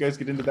 Did any of you guys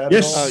get into that?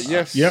 Yes. At all?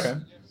 Yes. Yep. Okay.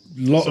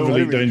 Lot of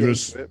Elite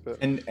Dangerous.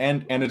 And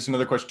it's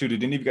another question too.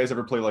 Did any of you guys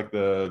ever play like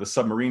the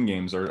submarine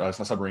games, or it's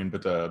not submarine,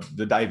 but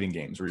the diving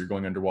games where you're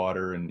going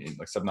underwater and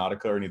like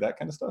Subnautica or any of that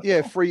kind of stuff?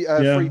 Yeah, free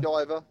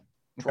diver.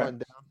 Trying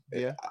down.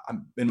 Yeah.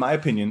 In my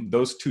opinion,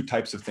 those two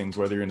types of things,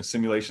 whether you're in a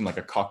simulation like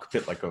a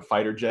cockpit, like a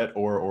fighter jet,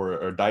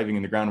 or diving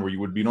in the ground where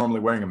you would be normally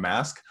wearing a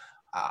mask,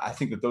 I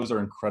think that those are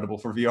incredible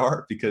for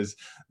VR because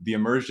the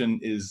immersion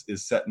is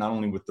set not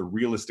only with the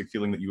realistic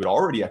feeling that you would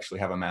already actually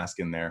have a mask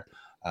in there,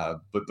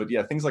 but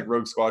yeah, things like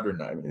Rogue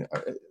Squadron. I mean,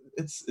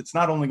 it's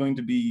not only going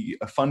to be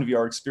a fun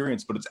VR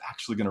experience, but it's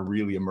actually going to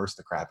really immerse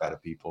the crap out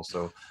of people.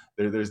 So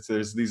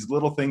there's these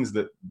little things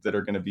that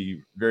are going to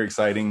be very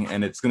exciting,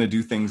 and it's going to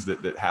do things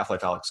that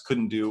Half-Life Alyx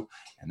couldn't do.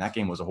 And that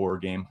game was a horror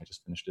game. I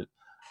just finished it.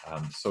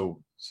 So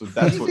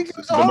that's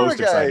what's the most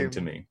exciting to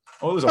me.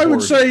 Oh, it was a I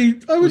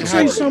would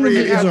say some of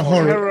it is a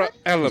horror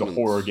element. It was a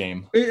horror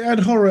game. It had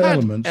horror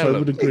elements. I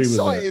would agree with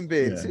that.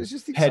 Bits. Yeah. It was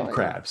just exciting.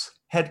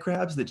 Head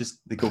crabs that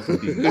they go from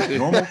being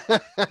normal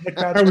head crabs.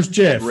 That was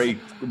Jeff.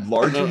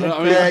 Larger head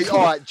crabs. All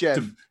right,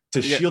 Jeff.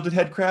 To shielded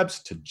head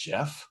crabs to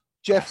Jeff.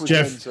 Jeff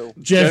is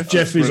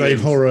a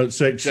horror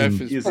section.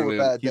 He's a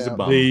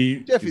bum.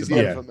 Jeff is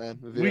the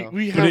elephant man.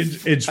 We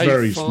have it's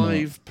very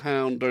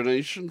 £5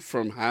 donation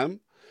from Ham,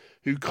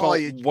 who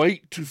can't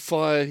wait to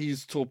fire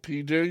his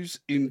torpedoes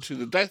into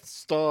the Death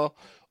Star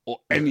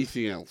or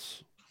anything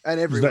else. And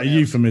everyone is that a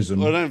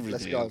euphemism? Or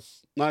everything else.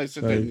 No, I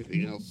said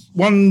anything else.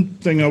 One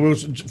thing I will,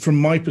 from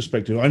my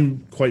perspective,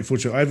 I'm quite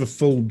fortunate. I have a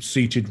full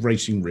seated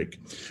racing rig,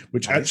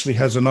 which actually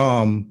has an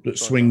arm that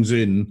swings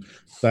in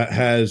that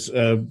has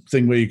a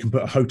thing where you can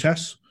put a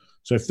HOTAS.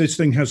 So if this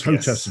thing has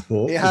HOTAS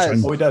support,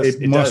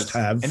 it must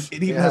have. And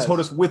it even has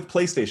HOTAS with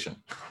PlayStation.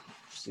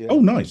 Yeah. Oh,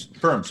 nice.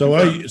 Confirmed.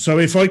 So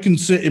if I can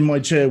sit in my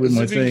chair with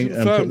my thing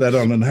and put that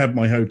on and have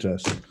my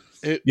HOTAS.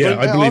 I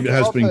believe it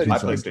has been confirmed. My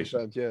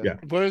PlayStation. Yeah.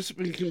 Where has it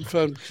been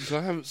confirmed? Because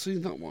I haven't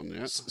seen that one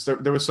yet. So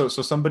there was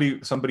somebody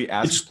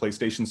asked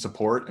PlayStation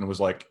support and was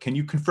like, "Can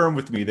you confirm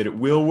with me that it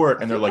will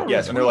work?" And they're like,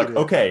 "Yes." And they're like,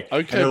 "Okay."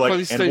 And they're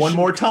like, "And one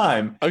more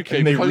time." Okay.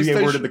 And they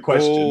re-worded the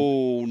question.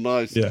 Oh,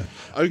 nice. Yeah.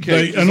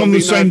 Okay. And on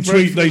the same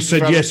tweet, they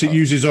said yes, it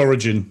uses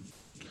Origin.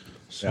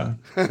 Yeah,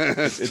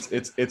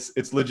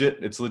 it's legit.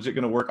 It's legit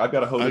going to work. I've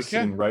got a HOTAS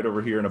sitting right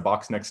over here in a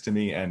box next to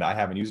me, and I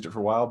haven't used it for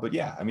a while. But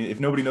yeah, I mean, if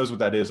nobody knows what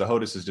that is, a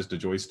HOTAS is just a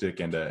joystick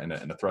and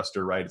a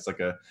thruster, right? It's like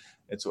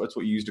it's what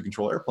you use to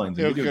control airplanes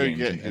and video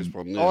games.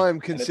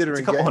 I'm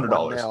considering getting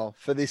 $100 now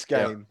for this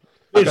game.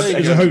 Yeah.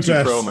 It's a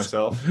HOTAS Pro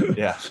myself.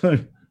 Yeah.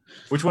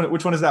 Which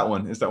one is that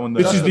one? Is that one?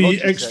 This is the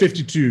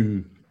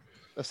X52.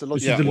 That's the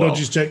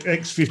Logitech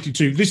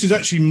X52. This is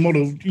actually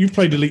modeled. You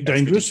played Elite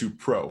Dangerous. X52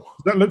 Pro. Does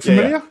that look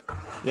familiar?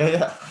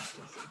 Yeah.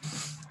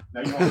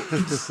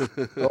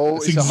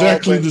 It's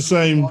exactly the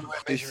same.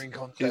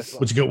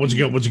 What's he got? Look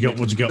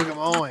at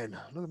mine.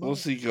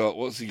 What's he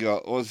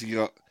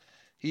got?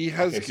 He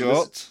has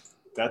got.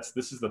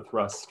 This is the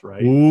thrust,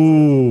 right?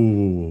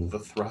 Ooh. The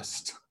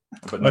thrust.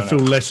 But I feel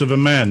less of a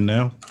man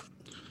now.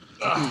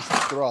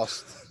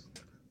 Thrust.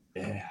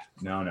 Yeah.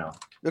 No.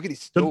 Look at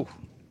his stool.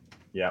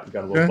 Yeah, we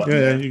got a little button.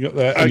 Yeah, you got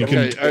that.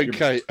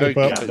 Okay.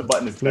 Yeah, the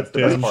button is the best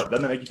part.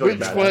 Doesn't it make you feel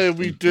Which way are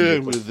we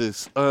doing with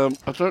this? I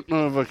don't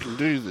know if I can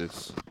do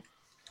this.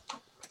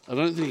 I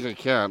don't think I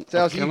can.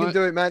 So you can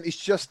do it, man. It's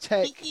just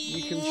tech.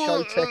 You can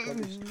show tech on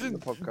the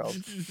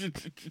podcast.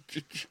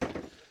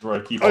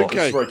 Right, keep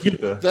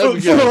the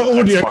for our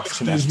audio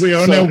listeners, we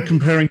are now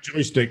comparing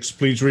joysticks.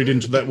 Please read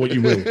into that what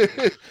you will.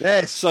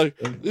 Yes. So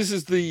this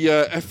is the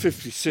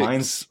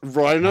F56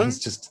 Rhino. Mine's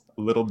just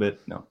a little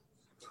bit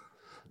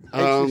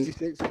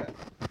X56.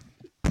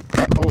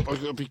 I've got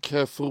to be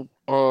careful.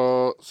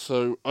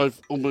 So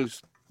I've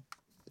almost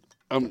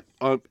I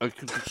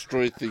could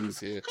destroy things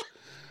here.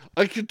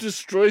 I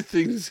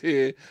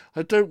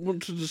don't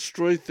want to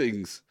destroy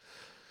things.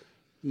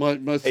 My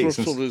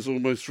throttle is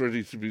almost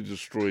ready to be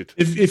destroyed.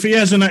 If he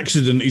has an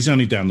accident, he's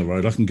only down the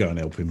road. I can go and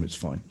help him. It's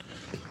fine.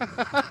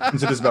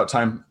 Since it is about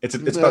time. It's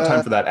about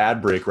time for that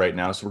ad break right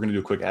now. So we're going to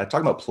do a quick ad.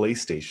 Talking about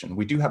PlayStation.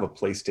 We do have a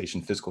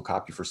PlayStation physical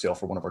copy for sale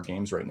for one of our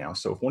games right now.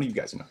 So if one of you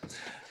guys know,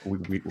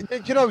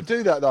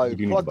 do that though.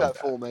 Plug that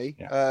for me.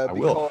 Yeah, I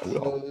will.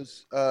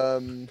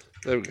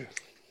 There we go.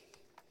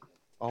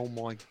 Oh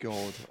my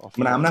god!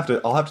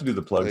 I'll have to do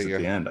the plugs at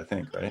the end. I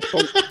think, right?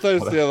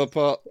 There's the other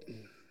part.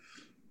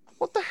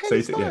 What the heck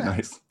is that? Yeah,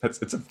 nice.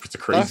 It's a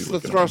crazy. That's the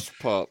thrust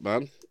part,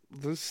 man.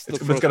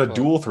 It's got a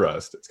dual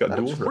thrust. It's got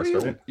dual thrust,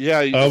 right? Yeah.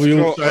 Are we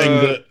all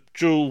saying that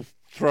dual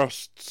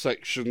thrust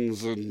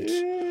sections and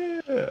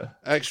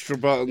extra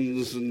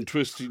buttons and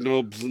twisty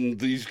knobs, and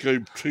these go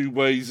 2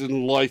 ways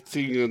and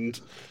lighting and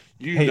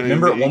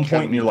remember at one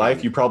point in your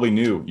life you probably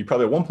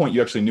at one point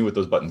you actually knew what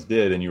those buttons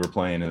did, and you were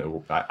playing,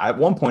 and at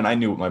one point I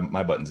knew what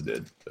my buttons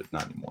did, but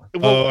not anymore.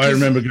 I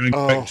remember going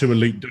back to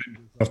Elite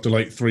Dangerous after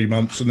like 3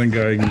 months and then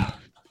going,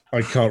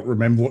 I can't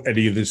remember what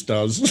any of this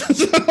does.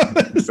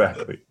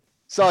 Exactly.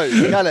 So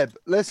Caleb,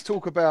 let's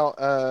talk about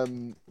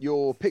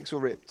your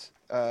Pixel Ripped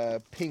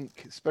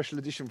pink special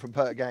edition from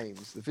Pert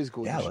Games, the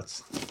physical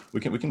edition. We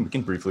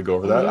can briefly go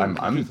over that.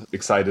 I'm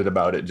excited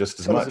about it just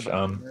as much.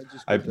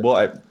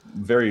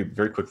 Very,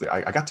 very quickly,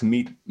 I got to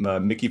meet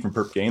Mickey from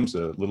Pert Games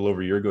a little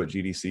over a year ago at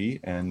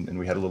GDC, and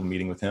we had a little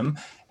meeting with him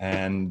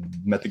and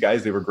met the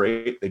guys. They were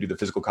great. They do the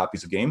physical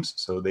copies of games,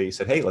 so they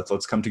said, hey,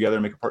 let's come together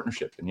and make a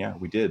partnership. And yeah,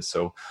 we did.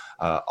 So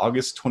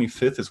August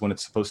 25th is when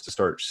it's supposed to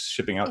start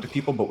shipping out to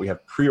people, but we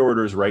have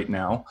pre-orders right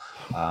now.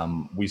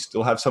 We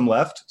still have some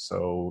left,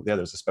 so yeah,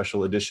 there's a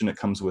special edition. It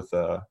comes with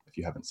if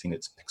you haven't seen it,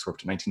 it's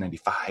Pixelripped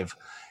 1995,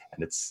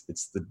 and it's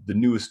the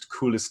newest,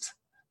 coolest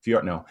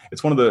VR. No,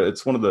 it's one of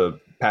the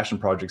passion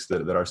projects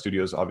that our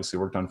studios obviously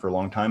worked on for a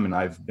long time, and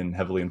I've been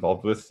heavily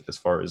involved with as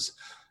far as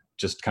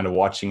just kind of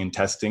watching and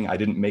testing. I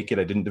didn't make it,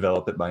 I didn't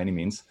develop it by any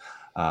means.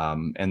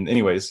 And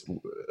anyways,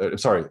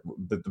 sorry,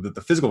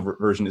 the physical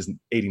version is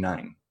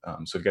 89.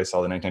 So if you guys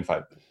saw the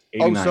 1995.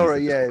 Oh,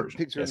 sorry, yeah,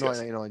 picture of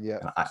 1989, yeah.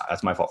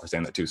 That's my fault for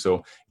saying that too.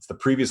 So it's the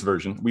previous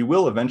version. We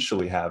will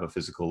eventually have a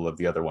physical of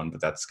the other one,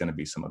 but that's going to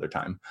be some other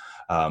time.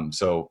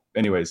 So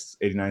anyways,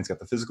 89's got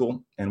the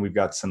physical, and we've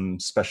got some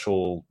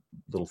special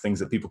little things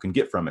that people can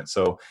get from it.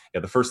 So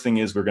yeah, the first thing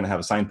is we're going to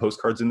have signed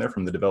postcards in there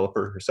from the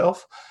developer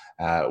herself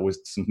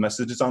with some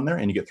messages on there,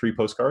 and you get 3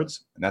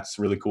 postcards, and that's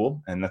really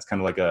cool. And that's kind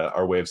of like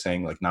our way of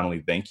saying, like, not only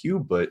thank you,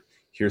 but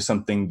here's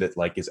something that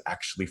like is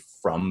actually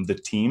from the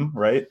team,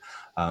 right?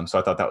 So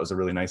I thought that was a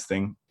really nice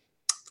thing.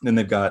 Then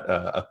they've got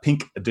a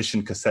pink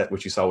edition cassette,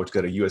 which you saw, which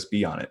got a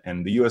USB on it.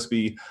 And the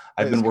USB,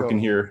 I've been working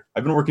here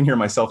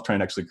myself, trying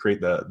to actually create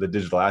the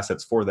digital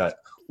assets for that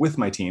with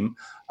my team.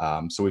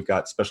 So we've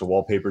got special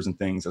wallpapers and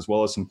things, as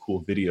well as some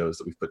cool videos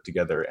that we've put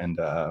together. And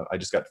I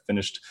just got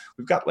finished.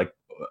 We've got like,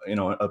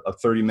 a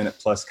 30-minute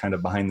plus kind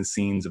of behind the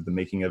scenes of the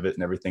making of it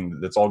and everything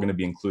that's all going to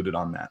be included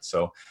on that.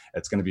 So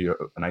it's going to be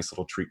a nice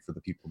little treat for the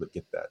people that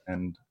get that.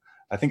 And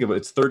I think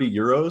it's 30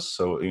 euros.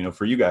 So,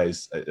 for you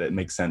guys, it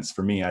makes sense.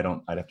 For me, I'd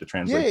have to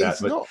translate that.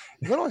 But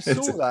when I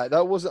saw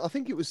that was, I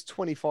think it was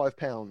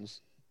 £25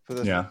 for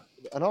the, yeah.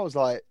 And I was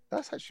like,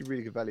 that's actually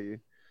really good value.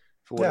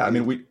 Yeah, I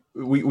mean,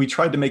 we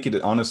tried to make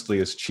it honestly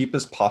as cheap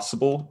as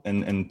possible,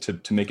 and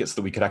to make it so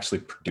that we could actually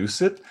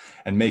produce it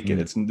and make it.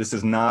 This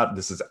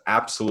is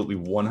absolutely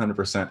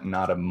 100%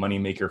 not a money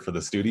maker for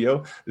the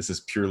studio. This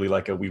is purely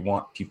like we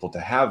want people to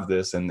have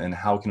this, and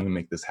how can we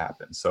make this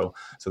happen? So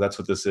that's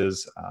what this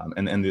is.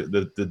 And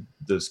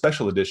the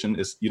special edition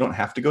is, you don't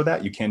have to go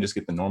that. You can just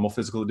get the normal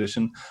physical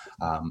edition,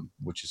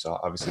 which is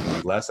obviously going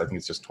to be less. I think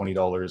it's just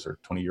 $20 or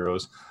 20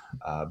 euros.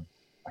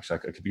 Actually,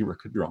 I could be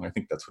wrong. I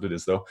think that's what it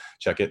is, though.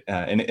 Check it.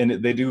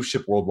 And they do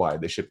ship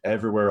worldwide. They ship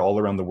everywhere, all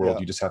around the world.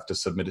 Yeah. You just have to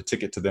submit a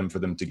ticket to them for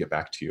them to get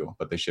back to you.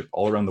 But they ship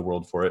all around the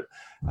world for it.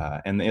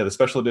 The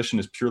special edition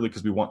is purely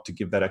because we want to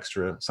give that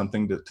extra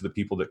something to the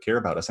people that care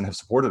about us and have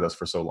supported us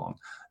for so long.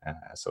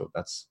 So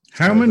that's...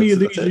 How many of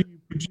these are you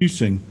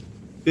producing?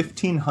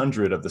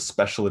 1,500 of the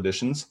special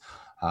editions.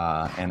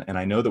 And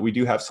I know that we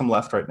do have some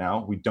left right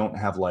now. We don't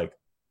have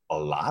a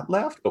lot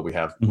left, but we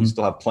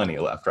still have plenty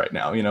left right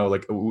now.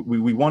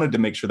 We wanted to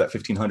make sure that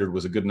 1,500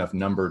 was a good enough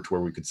number to where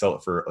we could sell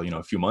it for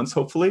a few months,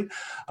 hopefully.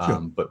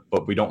 Sure.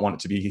 But we don't want it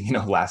to be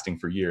lasting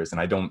for years.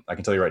 And I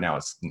can tell you right now,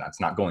 it's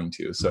not going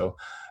to. So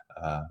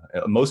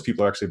most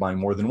people are actually buying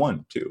more than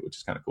one too, which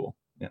is kind of cool.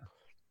 Yeah.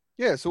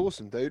 Yeah, it's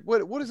awesome, dude.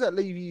 What does that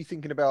leave you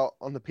thinking about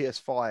on the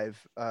PS5?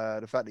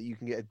 The fact that you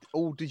can get an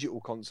all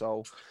digital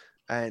console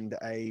and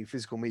a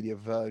physical media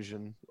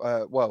version.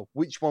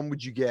 Which one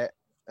would you get?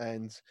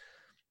 And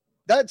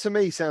that to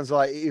me sounds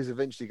like it is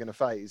eventually going to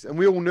phase, and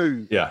we all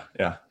knew. Yeah.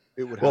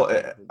 It would. Well,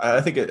 I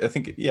think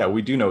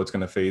we do know it's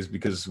going to phase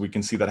because we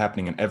can see that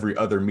happening in every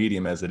other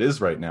medium as it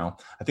is right now.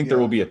 I think there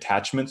will be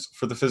attachments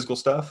for the physical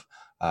stuff,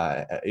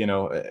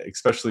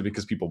 especially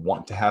because people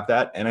want to have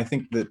that. And I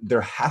think that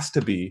there has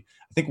to be.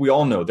 I think we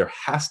all know there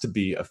has to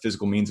be a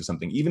physical means of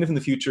something, even if in the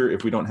future,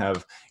 if we don't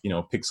have,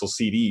 Pixel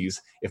CDs,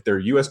 if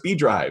they're USB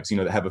drives,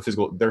 that have a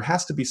physical, there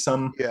has to be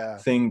some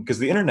thing, because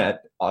the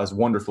internet, as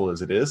wonderful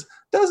as it is,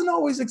 doesn't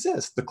always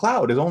exist. The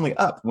cloud is only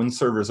up when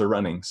servers are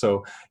running.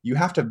 So you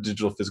have to have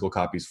digital physical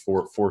copies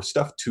for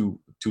stuff to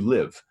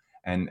live.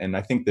 And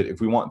I think that if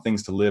we want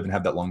things to live and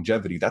have that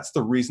longevity, that's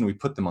the reason we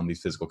put them on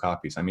these physical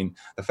copies. I mean,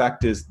 the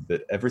fact is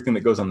that everything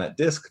that goes on that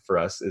disc for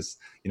us is,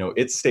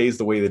 it stays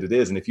the way that it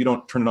is. And if you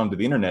don't turn it onto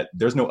the internet,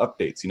 there's no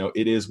updates.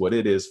 It is what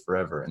it is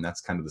forever. And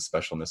that's kind of the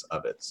specialness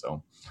of it.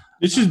 So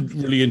this is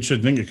really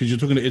interesting because you're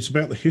talking, it's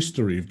about the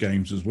history of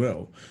games as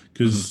well.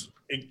 Because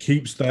it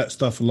keeps that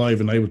stuff alive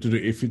and able to do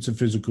it if it's a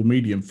physical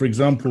medium. For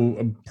example,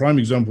 a prime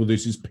example of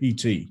this is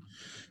PT.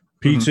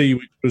 PT,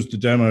 which was the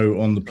demo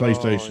on the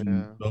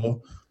PlayStation store,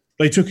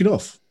 they took it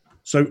off.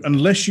 So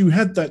unless you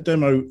had that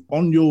demo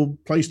on your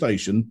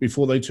PlayStation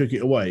before they took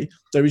it away,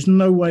 there is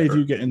no way of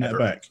you getting that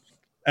back.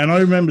 And I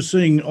remember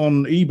seeing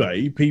on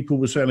eBay, people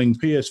were selling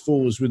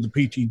PS4s with the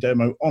PT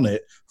demo on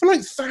it for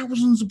like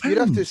thousands of pounds.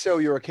 You'd have to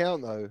sell your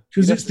account though,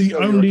 because it's the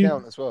only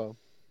account as well.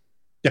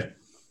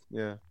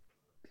 Yeah.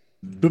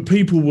 But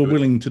people were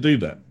willing to do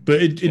that.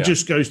 But it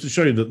just goes to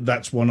show that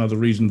that's one other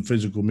reason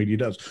physical media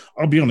does.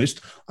 I'll be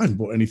honest, I haven't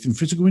bought anything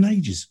physical in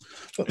ages.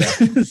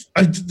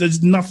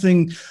 There's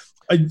nothing.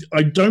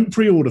 I don't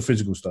pre-order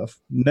physical stuff.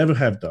 Never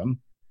have done.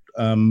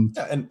 And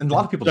a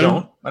lot of people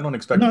don't. I don't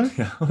expect. No.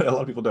 A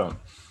lot of people don't.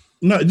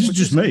 No, this is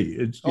just me.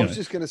 I was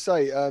just going to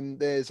say,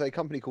 there's a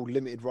company called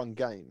Limited Run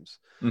Games.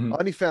 I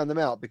only found them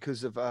out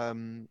because of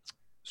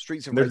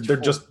Streets of Rage 4.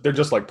 They're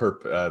just like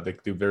Perp. They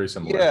do very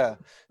similar. Yeah,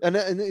 and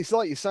it's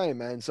like you're saying,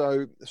 man.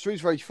 So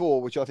Streets of Rage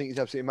 4, which I think is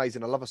absolutely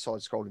amazing. I love a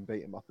side-scrolling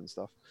beat 'em up and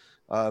stuff.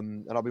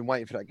 And I've been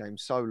waiting for that game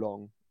so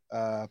long.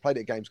 Played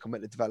it at Gamescom,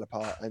 met the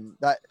developer, and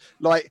that,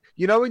 like,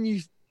 you know,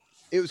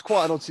 it was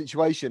quite an odd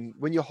situation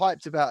when you're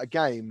hyped about a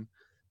game.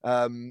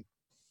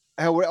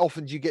 How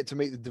often do you get to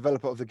meet the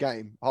developer of the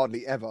game?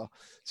 Hardly ever.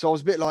 So I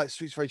was a bit like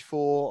Streets of Rage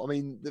 4. I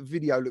mean, the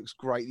video looks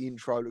great. The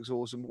intro looks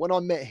awesome. When I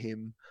met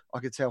him, I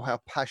could tell how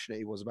passionate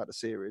he was about the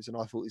series. And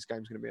I thought this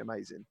game's going to be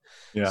amazing.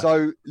 Yeah.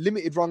 So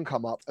Limited Run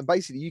come up. And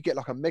basically you get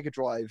like a Mega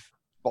Drive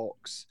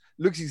box.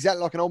 Looks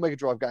exactly like an old Mega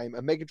Drive game.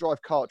 A Mega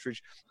Drive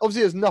cartridge.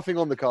 Obviously there's nothing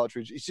on the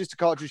cartridge. It's just a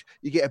cartridge.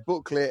 You get a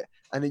booklet.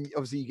 And then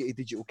obviously you get your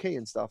digital key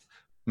and stuff.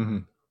 Mm-hmm.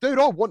 Dude,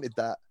 I wanted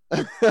that.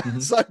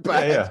 So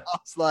bad. Yeah. I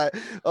was like,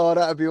 oh,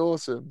 that'd be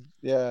awesome.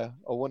 Yeah,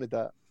 I wanted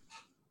that.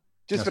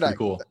 Just for that.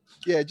 Cool.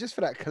 Yeah, just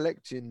for that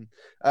collection.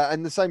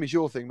 And the same as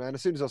your thing, man.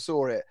 As soon as I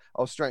saw it,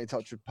 I was straight in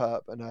touch with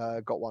Perp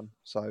and got one.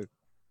 So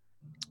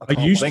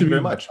I used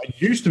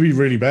to be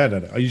really bad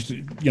at it. I used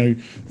to,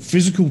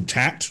 physical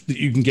tat that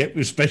you can get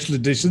with special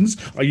editions.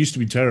 I used to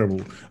be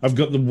terrible. I've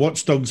got the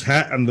Watch Dogs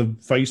hat and the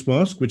face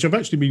mask, which I've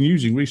actually been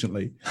using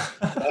recently.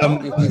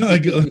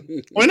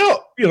 Why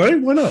not?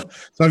 Why not?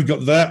 So I've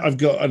got that. I've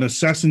got an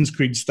Assassin's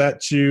Creed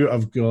statue.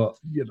 I've got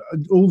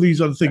all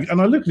these other things.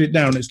 And I look at it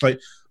now and it's like,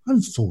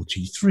 I'm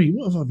 43.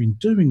 What have I been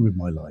doing with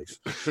my life?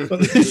 But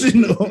this is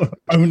not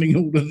owning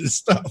all of this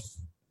stuff.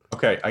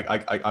 Okay,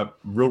 I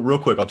real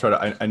quick, I'll try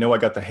to. I know I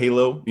got the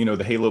Halo,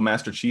 the Halo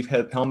Master Chief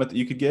helmet that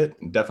you could get.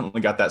 Definitely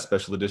got that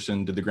special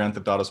edition. Did the Grand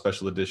Theft Auto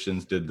special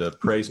editions? Did the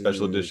Prey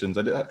special editions?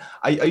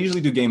 I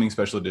usually do gaming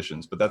special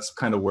editions, but that's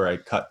kind of where I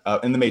cut.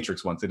 In the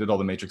Matrix ones, they did all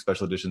the Matrix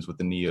special editions with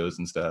the Neos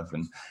and stuff,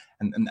 and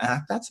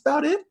that's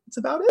about it. It's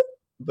about it.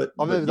 But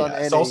I've never done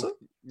any.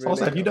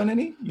 Salsa, have you done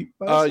any?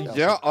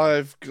 Yeah,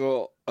 I've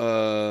got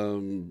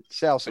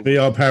Salsa.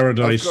 VR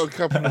Paradise. I've got a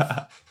couple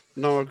of.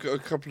 No, I've got a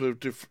couple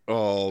of different.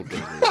 Oh,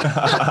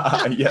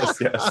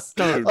 yes.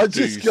 I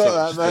just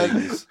got that,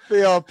 man.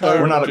 VR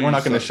Paradise. We're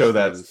not going to show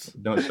that.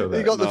 Don't show that.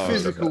 You got the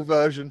physical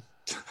version.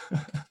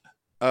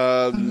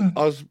 I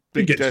was a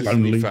big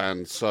Destiny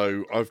fan,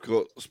 so I've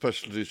got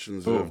special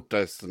editions of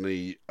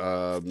Destiny.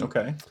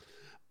 Okay.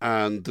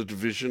 And the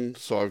Division,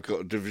 so I've got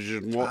a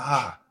Division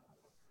watch.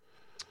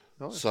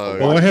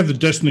 So I have the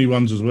Destiny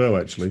ones as well,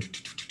 actually.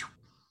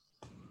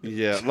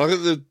 Yeah, like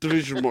the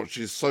Division watch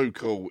is so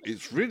cool.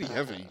 It's really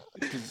heavy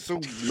because it's all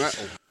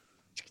metal.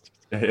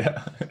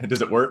 Yeah,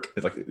 does it work?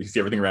 It's like you see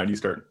everything around you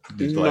start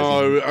digitalizing.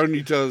 No, it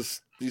only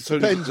does. It's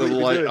only the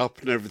light up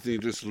and everything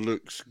just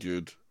looks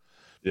good.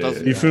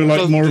 You feel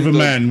like more of a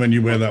man when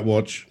you wear that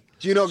watch.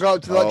 Do you not go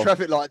up to like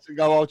traffic lights and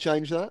go, "I'll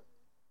change that"?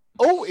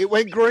 Oh, it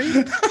went green.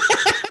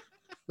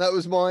 That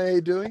was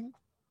my doing.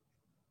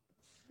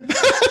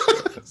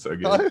 So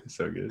good,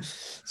 so good.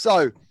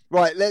 So.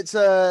 Right, let's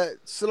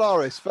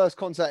Solaris, First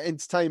Contact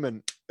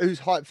Entertainment. Who's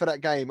hyped for that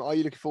game? Are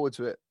you looking forward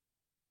to it?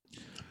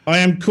 I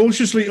am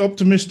cautiously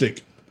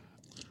optimistic.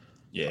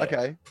 Yeah.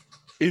 Okay.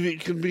 If it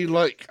can be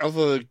like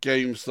other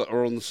games that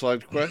are on the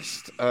side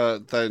quest,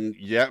 then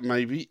yeah,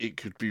 maybe it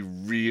could be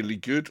really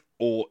good,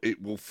 or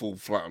it will fall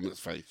flat on its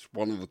face.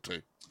 One of the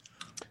two.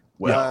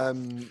 Well,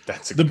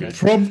 that's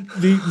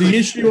the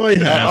issue I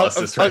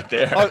have. Right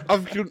there.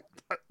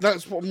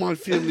 That's what my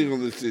feeling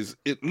on this is.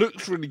 It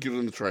looks really good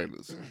in the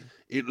trailers.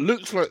 It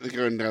looks like they're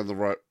going down the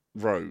right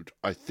road,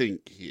 I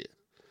think, here.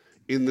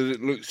 In that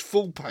it looks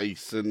full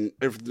pace and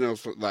everything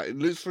else like that. It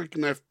looks like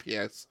an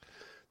FPS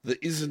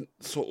that isn't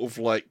sort of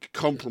like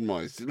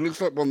compromised. It looks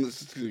like one that's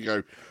just going to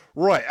go,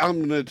 right,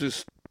 I'm going to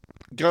just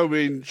go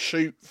in,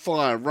 shoot,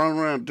 fire, run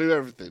around, do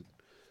everything.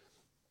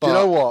 But, do you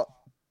know what?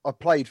 I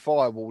played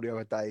Firewall the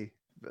other day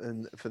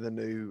for the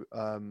new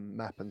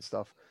map and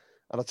stuff.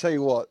 And I'll tell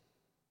you what,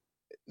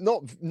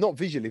 not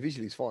visually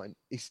it's fine.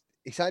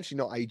 It's actually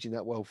not aging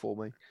that well for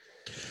me.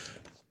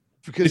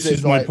 Because this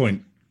is my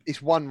point.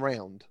 It's one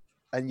round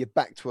and you're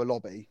back to a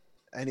lobby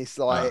and it's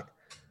like,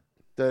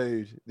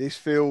 dude, this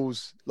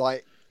feels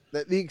like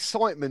the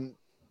excitement,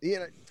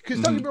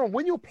 because don't get me wrong,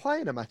 when you're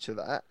playing a match of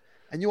that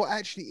and you're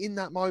actually in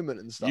that moment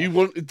and stuff. You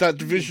wanted that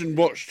Division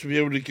watch to be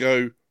able to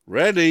go,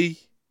 ready,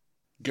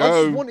 go.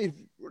 I just wanted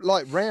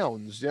like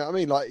rounds, you know what I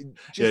mean? Like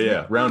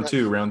round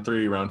 2, round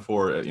 3, round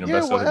 4,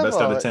 best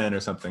out of 10 or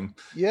something.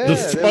 Yeah, the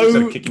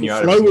flow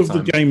of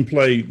the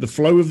gameplay, the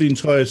flow of the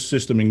entire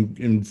system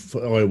in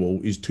Firewall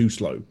is too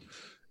slow.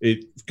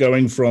 It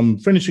going from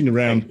finishing a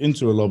round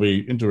into a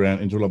lobby, into a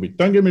round, into a lobby.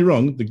 Don't get me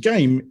wrong, the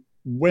game,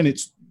 when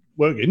it's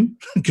working,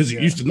 because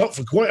it used to not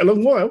for quite a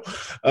long while,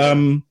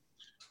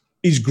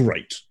 is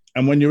great.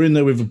 And when you're in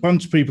there with a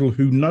bunch of people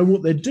who know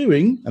what they're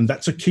doing, and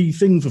that's a key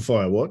thing for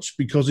Firewatch,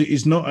 because it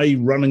is not a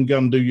run and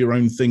gun, do your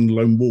own thing,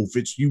 lone wolf.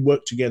 It's you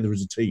work together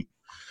as a team.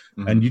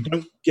 Mm-hmm. And you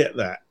don't get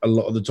that a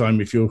lot of the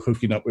time if you're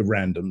hooking up with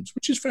randoms,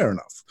 which is fair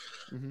enough.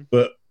 Mm-hmm.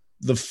 But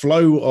the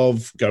flow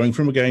of going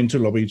from a game to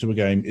lobby to a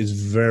game is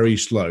very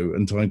slow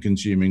and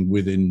time-consuming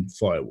within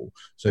Firewall.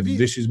 So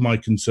this is my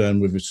concern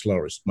with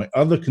Solaris. My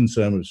other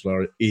concern with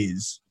Solaris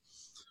is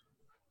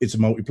it's a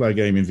multiplayer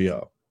game in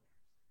VR.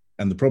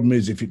 And the problem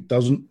is if it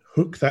doesn't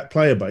hook that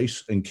player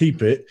base and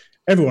keep it,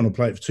 everyone will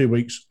play it for 2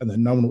 weeks and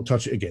then no one will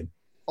touch it again.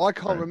 I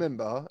can't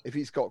remember if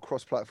it's got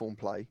cross-platform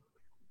play.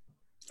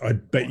 I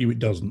bet you it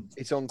doesn't.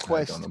 It's on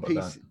Quest,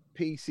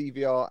 PC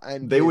VR,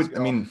 and they PSVR. Would. I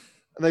mean,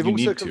 and they've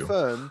also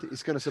confirmed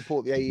it's going to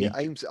support the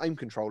aim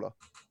controller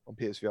on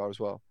PSVR as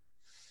well.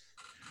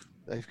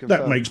 They've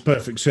confirmed. That makes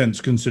perfect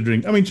sense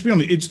considering. I mean, to be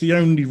honest, it's the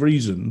only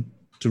reason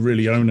to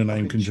really own an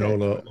aim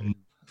controller on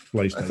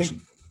PlayStation. I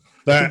think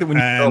that when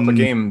you develop a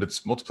game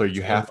that's multiplayer,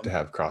 you have to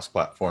have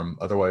cross-platform.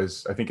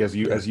 Otherwise, I think as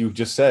you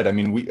just said, I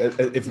mean,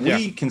 if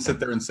we can sit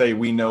there and say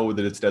we know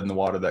that it's dead in the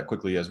water that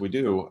quickly as we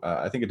do,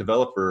 I think a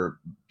developer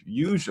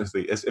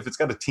usually, if it's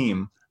got a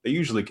team, they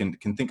usually can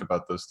think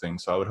about those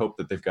things. So I would hope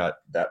that they've got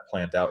that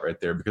planned out right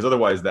there, because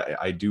otherwise,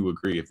 that I do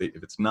agree. If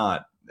it's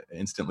not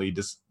instantly,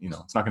 just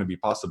it's not going to be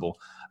possible.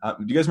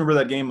 Do you guys remember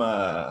that game?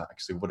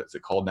 Actually, what is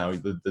it called now?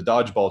 The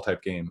dodgeball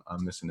type game.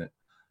 I'm missing it.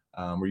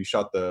 Where you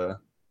shot the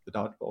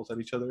dodgeballs at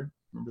each other.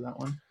 Remember that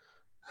one?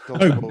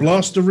 Oh,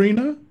 Blast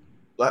Arena?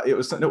 It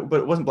was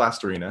but it wasn't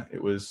Blast Arena.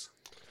 It was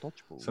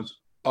dodgeballs.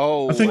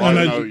 I think I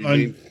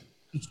know.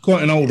 It's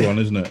quite an old one,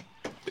 isn't it?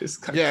 It's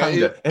kind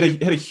of.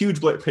 It had a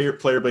huge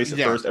player base at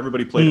first.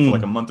 Everybody played it for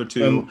like a month or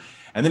two,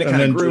 and then it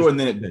kind of grew, and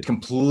then it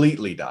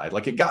completely died.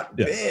 Like it got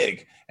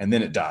big, and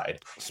then it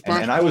died.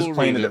 And I was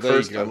playing it at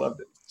first. I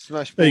loved it.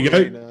 Smash Ball.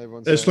 There you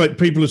go. It's like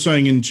people are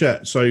saying in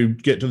chat. So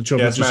get to the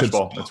chopper. Yeah, Smash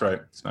Ball. That's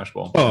right. Smash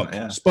Ball.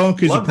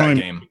 Spark is a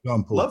prime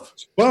example.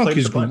 Spark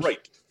is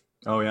great.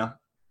 Oh yeah.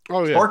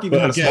 Oh yeah. Spark even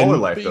had a smaller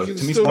life though.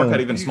 To me, Spark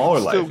had even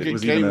smaller life. It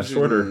was even a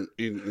shorter.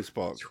 In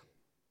Spark.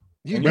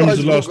 When was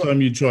the last time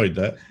you tried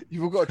that?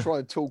 You've all got to try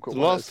and talk. The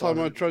last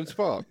time I tried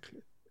Spark.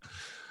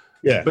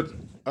 Yeah, but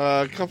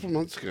a couple of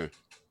months ago.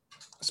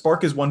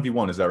 Spark is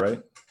 1v1. Is that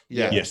right?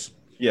 Yeah. Yes.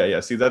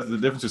 Yeah. See, that's the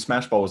difference with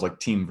Smash Ball was like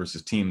team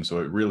versus team, so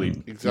it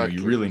really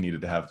you really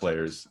needed to have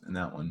players in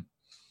that one.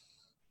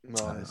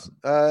 Nice.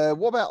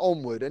 What about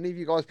Onward? Any of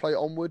you guys play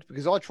Onward?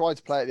 Because I tried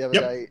to play it the other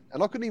day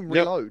and I couldn't even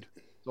reload,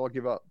 so I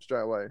give up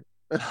straight away.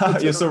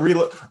 Yeah, so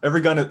reload.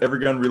 Every gun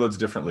reloads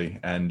differently,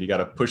 and you got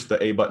to push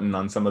the A button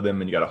on some of them,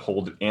 and you got to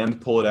hold it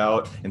and pull it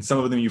out. And some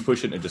of them you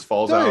push it and it just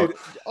falls out.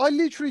 I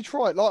literally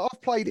tried. Like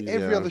I've played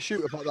every other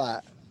shooter like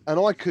that, and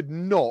I could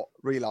not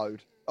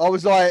reload. I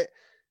was like,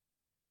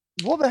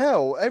 what the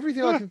hell?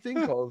 Everything I can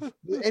think of,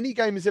 any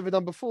game has ever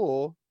done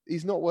before,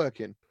 is not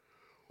working.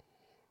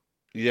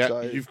 Yeah,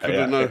 so, you've got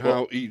to know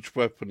how each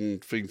weapon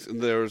thinks,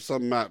 and there are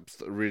some maps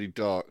that are really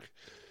dark.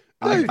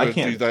 I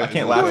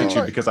can't laugh at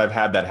you because I've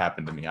had that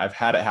happen to me. I've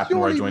had it happen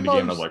where I joined a game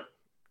and I was like,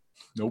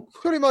 nope.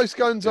 Surely most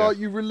guns are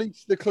you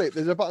release the clip.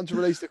 There's a button to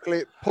release the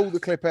clip, pull the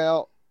clip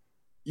out.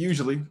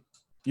 Usually.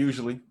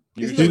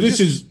 This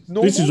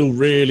is all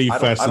really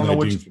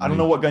fascinating. I don't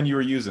know what gun you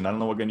were using.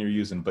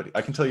 But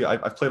I can tell you,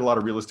 I've played a lot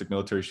of realistic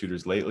military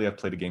shooters lately. I've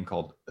played a game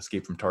called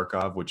Escape from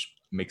Tarkov, which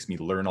makes me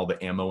learn all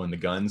the ammo and the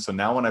guns. So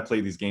now when I play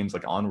these games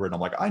like Onward,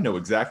 I'm like, I know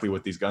exactly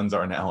what these guns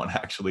are now, and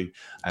actually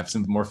I have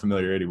some more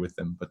familiarity with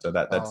them. But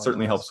that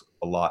certainly helps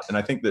a lot. And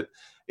I think that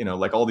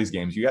like all these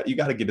games, you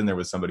got to get in there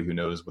with somebody who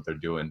knows what they're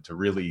doing to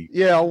really.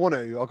 Yeah, I want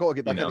to. I've got to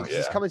get back in because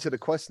it's coming to the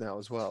Quest now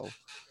as well.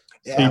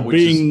 Yeah,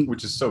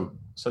 which is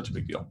such a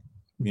big deal.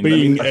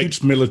 Being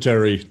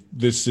ex-military,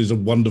 this is a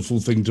wonderful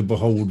thing to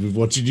behold with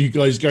watching you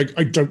guys go,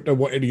 I don't know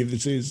what any of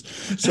this is.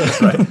 So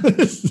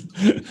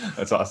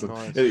That's awesome.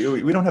 Nice.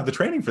 We don't have the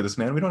training for this,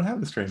 man. We don't have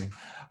this training.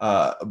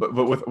 But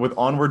with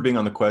Onward being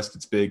on the Quest,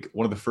 it's big.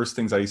 One of the first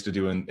things I used to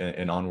do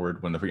in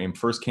Onward when the game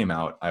first came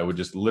out, I would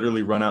just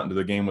literally run out into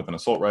the game with an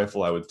assault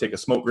rifle. I would take a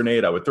smoke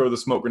grenade. I would throw the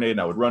smoke grenade,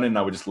 and I would run in, and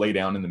I would just lay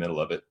down in the middle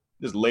of it.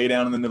 Just lay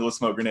down in the middle of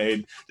smoke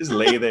grenade, just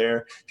lay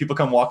there. People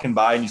come walking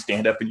by and you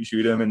stand up and you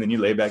shoot them and then you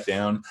lay back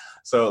down.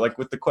 So like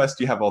with the Quest,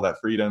 you have all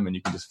that freedom and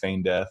you can just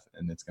feign death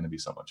and it's going to be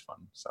so much fun.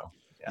 So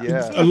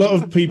yeah. A lot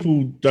of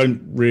people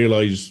don't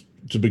realize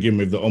to begin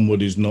with that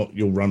Onward is not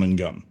your run and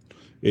gun.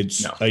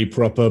 It's a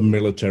proper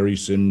military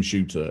sim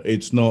shooter.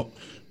 It's not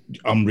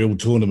Unreal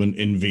Tournament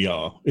in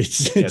VR.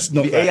 It's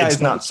not. The AI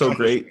is not so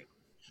great,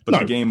 but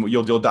the game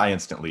you'll die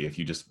instantly if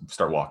you just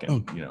start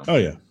walking. Oh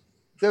yeah.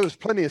 There was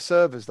plenty of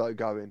servers though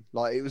going.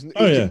 Like it was.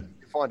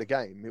 Find a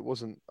game. It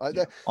wasn't.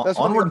 That's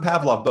Onward and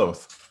Pavlov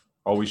both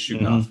always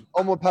shooting off.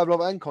 Onward,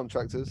 Pavlov, and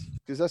Contractors,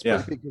 because that's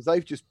pretty big. Because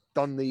they've just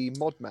done the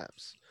mod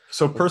maps.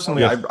 So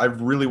personally, I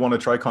really want to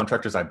try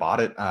Contractors. I bought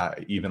it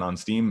even on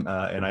Steam,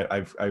 and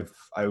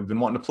I've been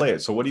wanting to play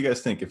it. So what do you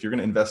guys think? If you're going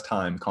to invest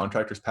time,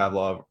 Contractors,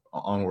 Pavlov,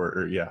 Onward,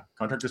 or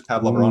Contractors,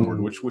 Pavlov, or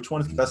Onward, which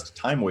one is the best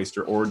time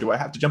waster, or do I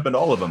have to jump into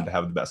all of them to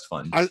have the best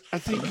fun? I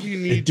think you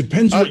need. It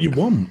depends what you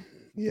want.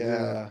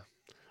 Yeah.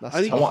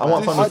 I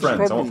want fun with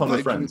friends. I want fun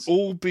with friends.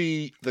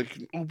 They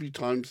can all be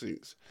time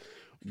sinks.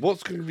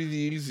 What's going to be the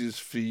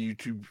easiest for you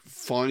to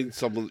find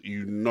someone that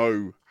you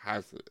know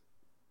has it?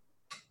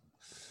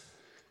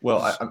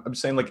 Well, I'm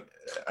saying like,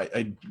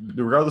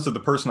 regardless of the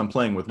person I'm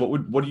playing with,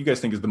 what do you guys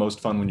think is the most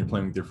fun when you're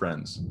playing with your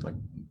friends? Like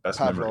best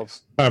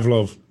memories.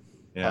 Pavlov.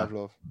 Yeah.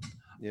 Pavlov.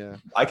 Yeah.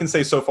 I can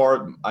say so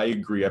far, I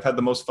agree. I've had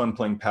the most fun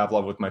playing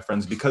Pavlov with my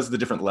friends because of the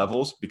different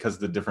levels, because of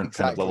the different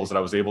kind of levels that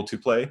I was able to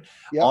play.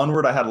 Yep.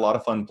 Onward, I had a lot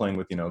of fun playing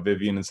with,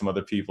 Vivian and some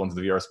other people and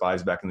the VR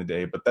Spies back in the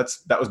day. But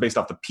that was based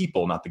off the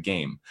people, not the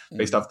game.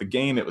 Based off the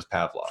game, it was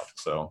Pavlov.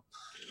 So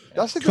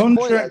that's a good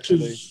point,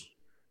 actually.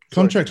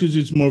 Contractors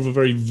is more of a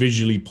very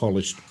visually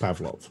polished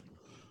Pavlov,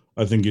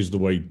 I think is the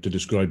way to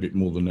describe it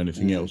more than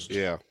anything else.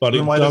 Yeah. But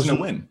why doesn't it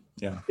win?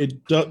 Yeah.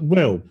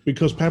 Well,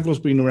 because Pavlov's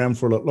been around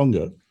for a lot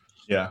longer.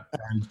 Yeah.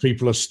 And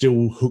people are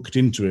still hooked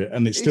into it.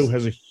 And it still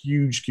has a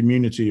huge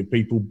community of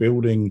people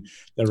building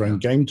their own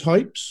game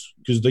types,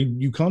 because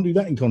you can't do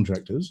that in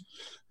Contractors.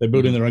 They're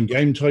building their own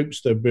game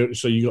types.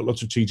 So you got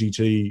lots of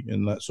TTT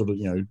and that sort of,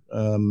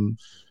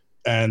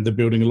 and they're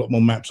building a lot more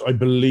maps. I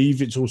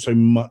believe it's also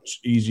much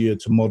easier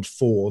to mod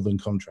for than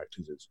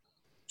Contractors is.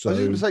 So, I was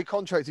just going to say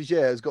Contractors,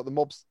 has got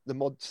the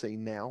mod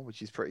scene now,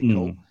 which is pretty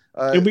cool.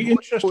 It'll be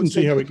interesting to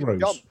see how it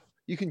grows.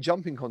 You can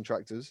jump in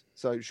Contractors,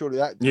 so surely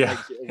that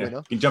makes it a winner.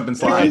 You can jump and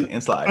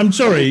slide I'm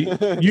sorry,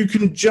 you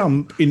can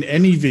jump in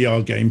any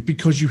VR game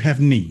because you have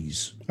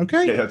knees.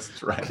 Okay? Yeah,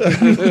 that's right.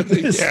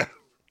 Yeah.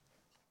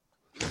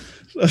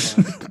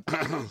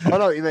 I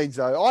know what you mean,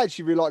 though. I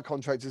actually really like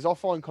Contractors. I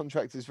find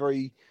Contractors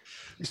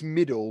it's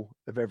middle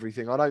of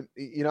everything. I don't,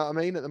 you know what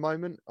I mean? At the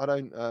moment, I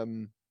don't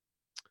know.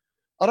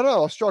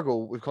 I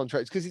struggle with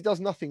Contractors because it does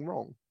nothing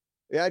wrong.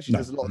 It actually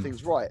does a lot of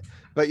things right.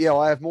 But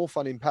I have more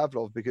fun in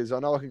Pavlov because I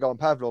know I can go on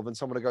Pavlov and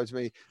someone will go to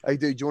me, "Hey,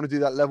 dude, do you want to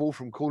do that level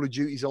from Call of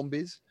Duty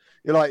Zombies?"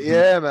 You're like,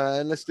 "Yeah,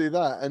 man, let's do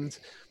that." And,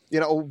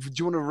 or do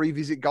you want to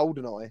revisit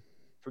GoldenEye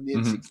from the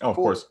N64? Oh, of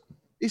course.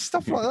 It's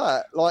stuff like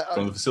that. Like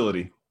from the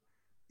facility.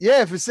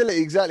 Yeah, facility,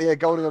 exactly. Yeah,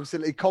 GoldenEye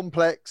facility.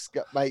 Complex,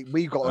 mate,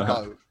 we got to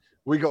go.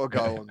 We got to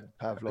go on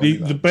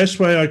Pavlov. The best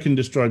way I can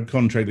describe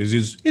Contractors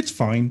is it's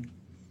fine.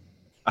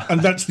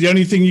 And that's the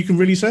only thing you can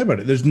really say about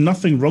it. There's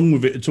nothing wrong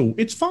with it at all.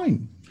 It's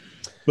fine.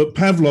 But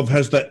Pavlov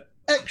has that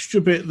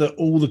extra bit that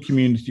all the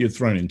community have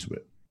thrown into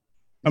it.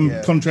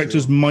 And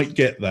Contractors might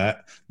get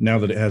that now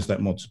that it has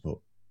that mod support.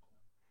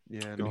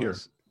 Yeah, good here.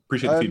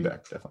 Appreciate the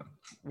feedback, definitely.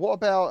 What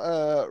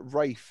about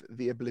Wraith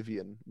the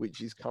Oblivion,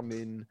 which is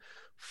coming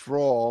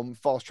from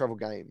Fast Travel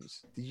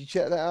Games? Did you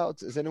check that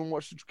out? Has anyone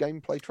watched the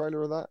gameplay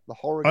trailer of that? The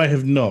horror I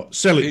have not.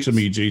 Sell it to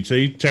me,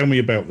 GT. Tell me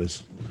about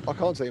this. I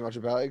can't tell you much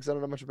about it because I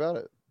don't know much about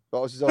it. But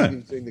I was just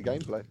asking seeing the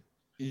gameplay.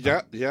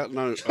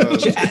 No.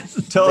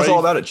 Tell us all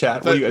about it,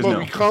 chat. What do you guys know?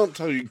 We can't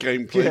tell you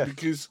gameplay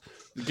because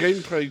the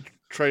gameplay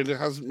trailer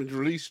hasn't been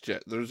released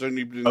yet. There's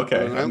only been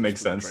that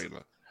makes sense.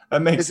 Trailer.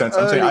 That makes sense.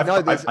 I'm saying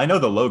I know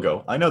the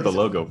logo. I know the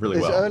logo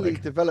really well. There's early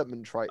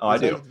development trailer. Oh, I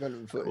do.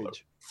 Development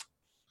footage.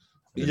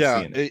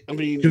 Yeah,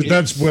 because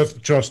that's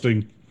worth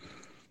trusting.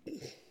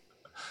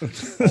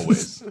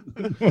 Always.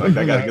 Like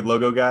that guy's a good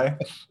logo guy.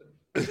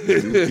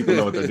 People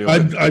know what they're doing.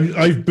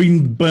 I've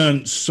been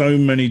burnt so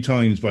many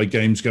times by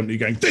games company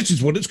going, "This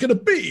is what it's going to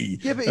be,"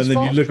 and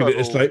then you look at it,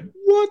 it's like,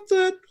 "What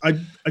the?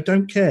 I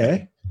don't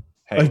care."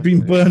 Hey, I've been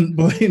burnt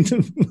by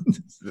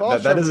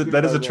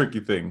that is a tricky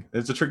thing.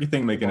 It's a tricky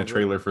thing making a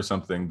trailer for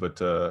something,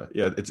 but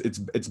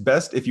it's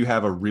best if you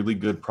have a really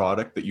good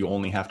product that you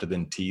only have to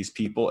then tease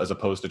people as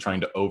opposed to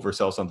trying to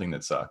oversell something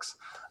that sucks.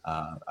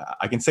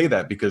 I can say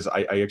that because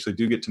I actually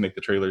do get to make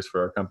the trailers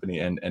for our company,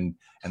 and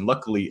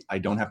luckily I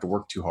don't have to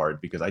work too hard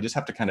because I just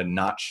have to kind of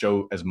not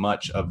show as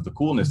much of the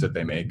coolness that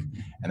they make,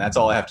 and that's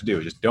all I have to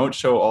do. Just don't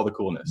show all the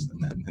coolness,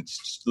 and then it's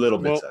just little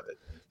bits of it.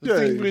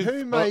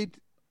 Who made?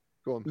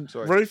 Go on,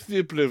 sorry. Wraith the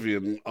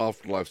Oblivion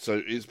Afterlife.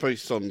 So it's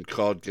based on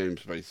card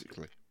games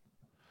basically,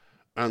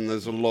 and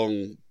there's a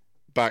long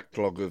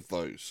backlog of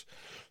those.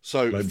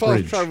 So like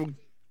Fast Travel.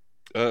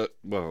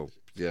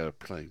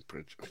 Playing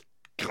Bridge.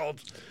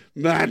 God,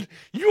 man,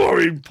 you are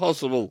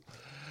impossible.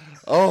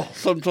 Oh,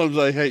 sometimes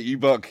I hate you,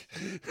 Buck.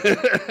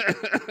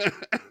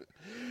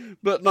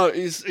 But no,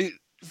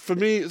 for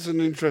me, it's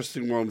an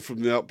interesting one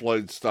from the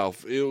upload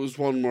stuff. It was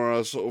one where I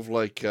was sort of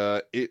like,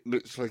 it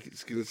looks like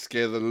it's going to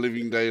scare the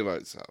living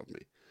daylights out of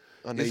me.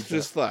 It's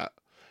just that.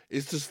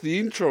 It's just the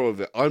intro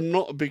of it. I'm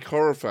not a big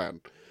horror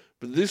fan,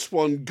 but this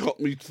one got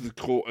me to the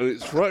core, and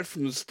it's right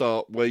from the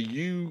start where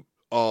you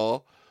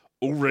are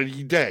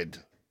already dead.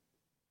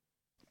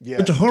 Yeah.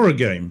 It's a horror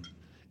game.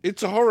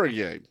 It's a horror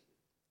game.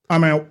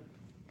 I'm out.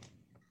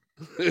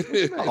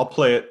 I'll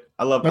play it.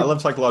 I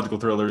love psychological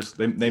thrillers.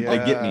 They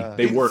get me.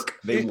 They work,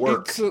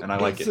 and I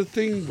like it. It's a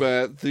thing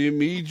where the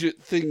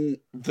immediate thing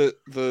that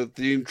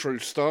the intro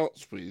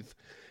starts with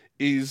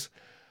is,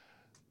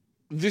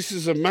 this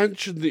is a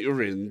mansion that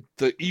you're in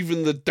that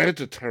even the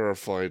dead are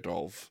terrified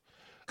of.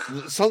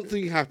 That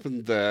something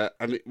happened there,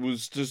 and it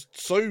was just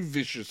so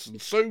vicious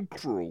and so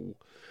cruel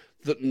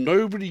that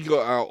nobody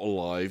got out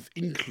alive,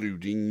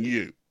 including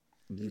you.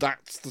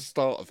 That's the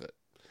start of it.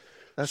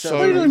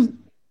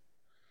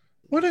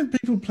 Why don't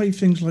people play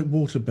things like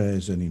Water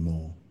Bears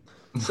anymore?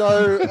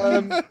 So,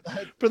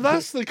 but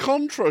that's the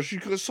contrast.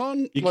 You've got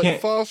some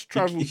fast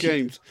travel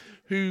games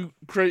who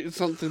created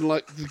something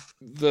like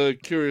the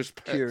Curious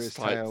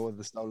Tale of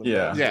the Stolen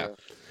Bears. Yeah.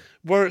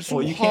 Where it's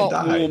all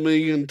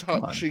heartwarming and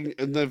touching,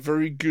 and they're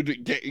very good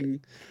at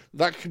getting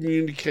that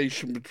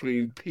communication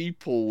between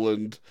people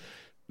and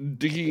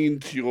digging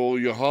into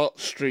your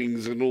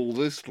heartstrings and all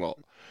this lot.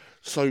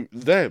 So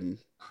them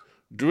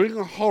doing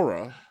a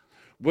horror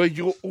where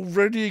you're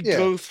already a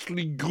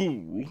ghostly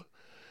ghoul,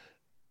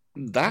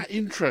 that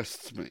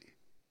interests me.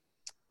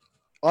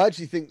 I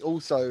actually think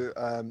also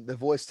the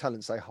voice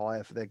talents they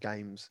hire for their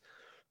games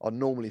are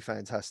normally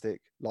fantastic.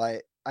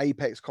 Like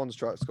Apex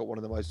Construct's got one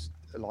of the most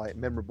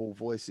memorable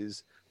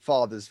voices.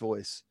 Father's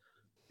voice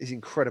is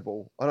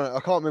incredible. I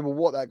can't remember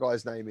what that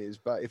guy's name is,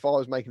 but if I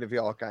was making a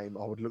VR game,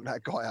 I would look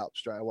that guy up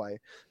straight away.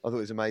 I thought it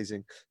was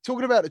amazing.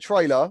 Talking about the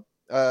trailer,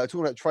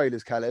 talking about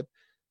trailers, Caleb.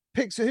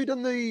 Who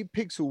done the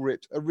Pixel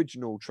Ripped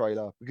original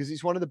trailer? Because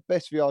it's one of the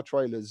best VR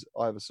trailers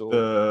I ever saw.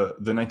 The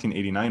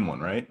 1989 one,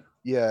 right?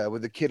 Yeah,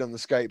 with the kid on the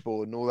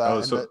skateboard and all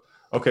that.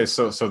 Okay,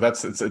 so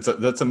that's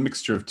a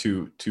mixture of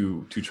two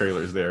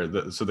trailers there.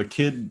 The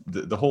kid,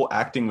 the whole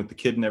acting with the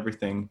kid and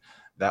everything,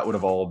 that would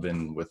have all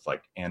been with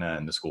like Anna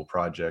and the School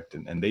Project,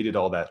 and they did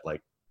all that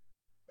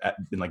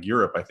in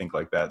Europe, I think,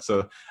 like that.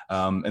 So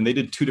and they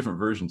did two different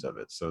versions of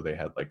it. So they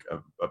had like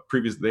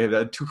they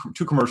had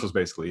two commercials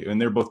basically, and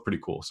they're both pretty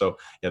cool. So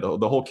yeah,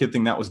 the whole kid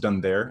thing that was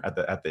done there at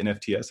the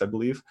NFTS, I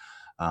believe.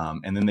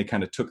 And then they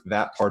kind of took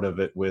that part of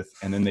it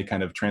and then they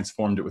kind of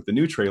transformed it with the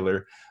new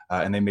trailer,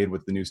 and they made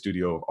with the new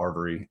studio of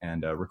Arvory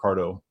and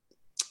Ricardo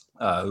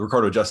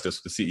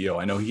Justice, the CEO.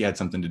 I know he had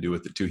something to do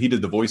with it too. He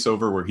did the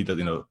voiceover where he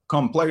does,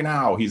 come play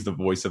now. He's the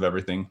voice of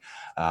everything.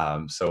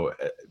 So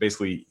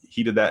basically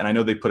he did that. And I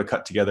know they put a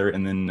cut together,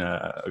 and then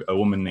a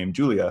woman named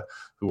Julia,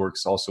 who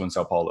works also in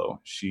Sao Paulo,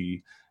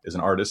 she is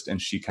an artist,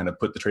 and she kind of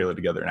put the trailer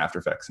together in After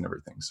Effects and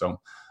everything. So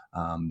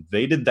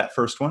they did that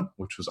first one,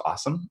 which was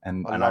awesome,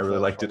 and I really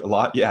liked it a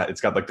lot. Yeah,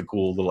 it's got like the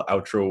cool little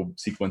outro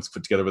sequence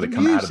put together where they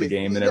come out of the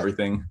game and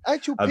everything.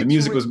 The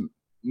music was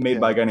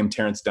made by a guy named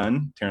Terrence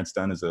Dunn. Terrence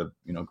Dunn is a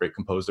great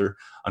composer.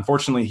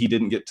 Unfortunately, he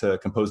didn't get to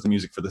compose the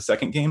music for the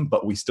second game,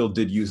 but we still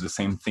did use the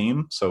same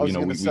theme. So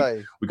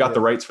we got the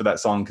rights for that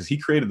song because he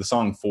created the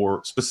song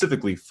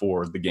specifically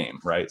for the game,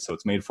 right? So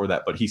it's made for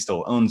that, but he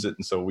still owns it.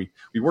 And so we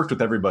worked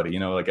with everybody.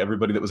 Like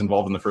everybody that was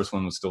involved in the first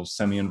one was still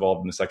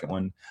semi-involved in the second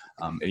one.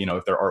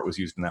 If their art was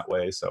used in that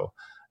way. So,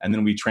 and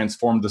then we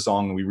transformed the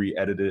song and we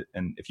re-edited it.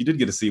 And if you did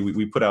get to see,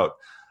 we put out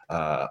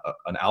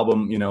an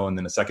album, and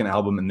then a second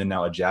album, and then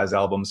now a jazz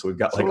album. So we've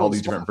got all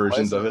these different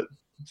versions of it.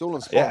 It's all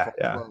on Spotify.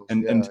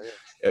 Yeah.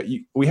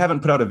 We haven't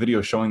put out a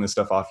video showing this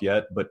stuff off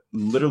yet, but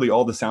literally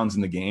all the sounds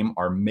in the game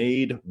are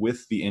made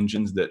with the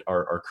engines that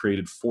are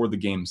created for the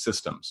game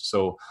systems.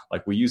 So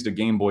like we used a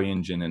Game Boy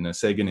engine and a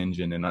Sega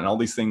engine and all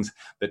these things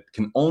that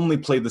can only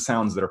play the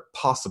sounds that are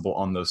possible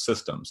on those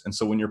systems. And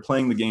so when you're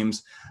playing the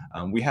games,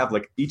 we have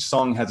each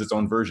song has its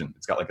own version.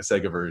 It's got like a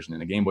Sega version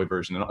and a Game Boy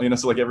version, and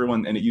so like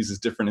everyone, and it uses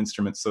different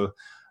instruments. So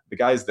the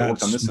guys that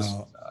worked on this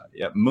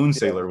Moon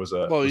Sailor was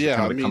a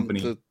kind of a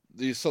company.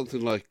 There's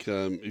something like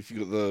if you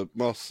got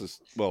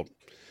the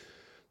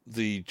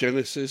the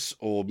Genesis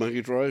or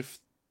Mega Drive,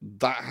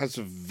 that has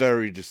a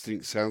very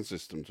distinct sound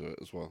system to it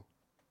as well.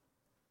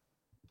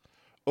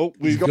 Oh,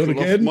 we've got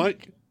again,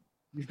 Mike.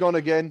 You've gone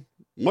again.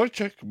 Mic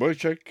check.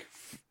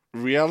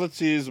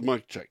 Reality is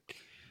mic check.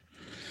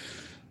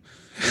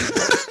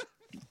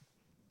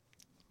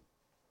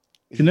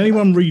 Can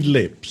anyone read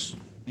lips?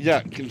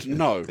 Yeah.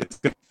 No.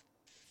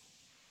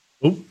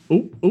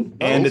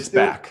 And it's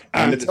back.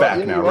 And it's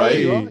back now, right?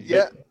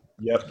 Yeah.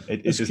 Yep.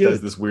 It just does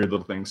this weird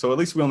little thing. So at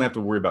least we only have to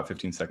worry about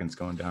 15 seconds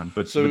going down.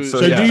 But so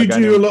do you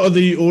do a lot of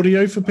the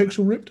audio for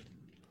Pixel Ripped?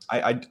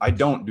 I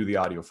don't do the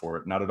audio for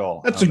it, not at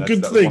all. That's a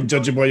good thing,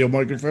 judging by your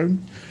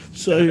microphone.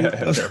 So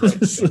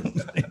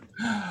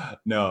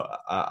no,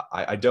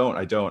 I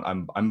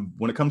don't. I'm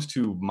when it comes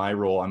to my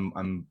role,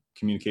 I'm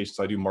communications.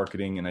 So I do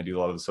marketing and I do a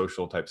lot of the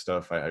social type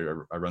stuff. I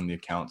run the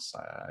accounts.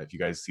 If you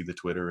guys see the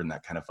Twitter and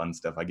that kind of fun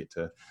stuff, I get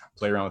to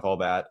play around with all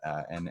that,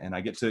 and I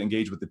get to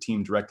engage with the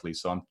team directly.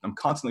 So I'm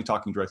constantly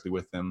talking directly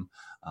with them.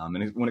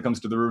 And when it comes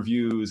to the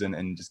reviews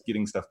and just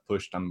getting stuff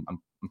pushed, I'm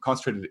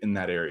concentrated in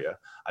that area.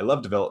 I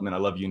love development. I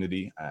love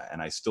Unity,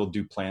 and I still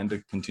do plan to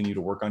continue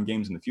to work on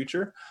games in the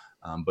future.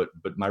 But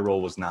my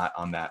role was not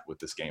on that with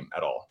this game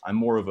at all. I'm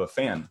more of a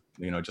fan,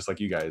 just like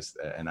you guys,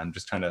 and I'm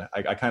just trying to.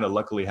 I kind of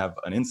luckily have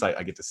an insight.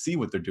 I get to see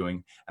what they're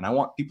doing, and I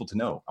want people to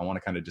know. I want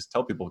to kind of just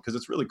tell people because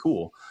it's really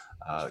cool,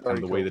 kind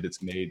of the way that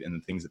it's made and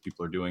the things that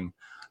people are doing.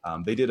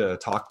 They did a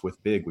talk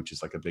with Big, which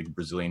is like a big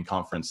Brazilian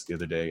conference the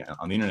other day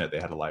on the internet. They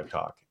had a live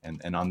talk,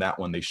 and on that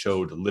one they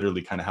showed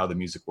literally kind of how the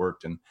music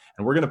worked, and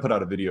we're going to put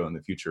out a video in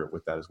the future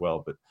with that as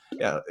well. But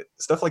yeah,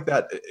 stuff like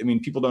that. I mean,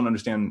 people don't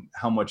understand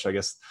how much, I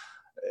guess.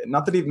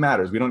 Not that it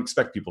matters. We don't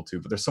expect people to,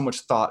 but there's so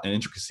much thought and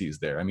intricacies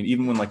there. I mean,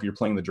 even when like you're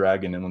playing the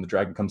dragon, and when the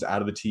dragon comes out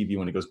of the TV,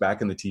 when it goes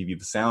back in the TV,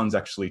 the sounds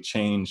actually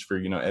change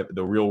for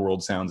the real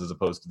world sounds as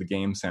opposed to the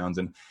game sounds.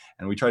 And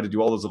we try to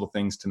do all those little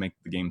things to make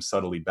the game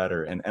subtly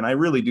better. And I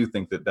really do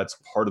think that that's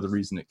part of the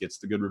reason it gets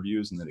the good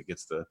reviews and that it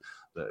gets the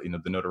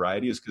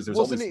notoriety is because there's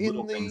all these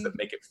little things that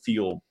make it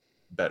feel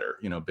better,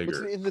 bigger.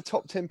 Wasn't it in the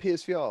top 10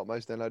 PSVR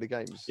most downloaded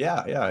games?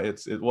 Yeah.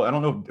 Well, I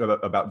don't know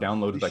about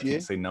downloaded. I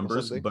can't say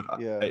numbers, but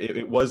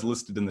it was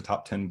listed in the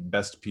top 10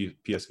 best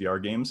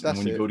PSVR games. And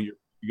when you go to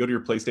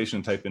your PlayStation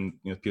and type in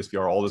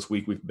PSVR all this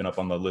week, we've been up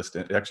on the list.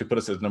 And it actually put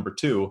us as number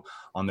 2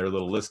 on their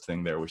little list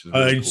thing there, which is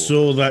really cool.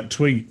 Saw that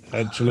tweet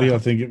actually. I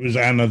think it was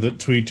Anna that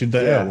tweeted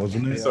that out,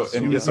 wasn't it?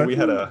 So we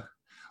had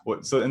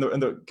and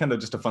the kind of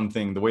just a fun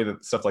thing, the way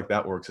that stuff like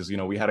that works is,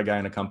 we had a guy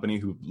in a company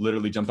who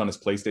literally jumped on his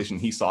PlayStation,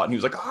 he saw it and he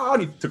was like,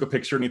 and he took a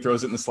picture and he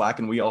throws it in the Slack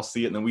and we all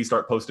see it. And then we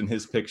start posting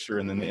his picture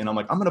and I'm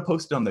like, I'm going to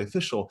post it on the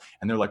official.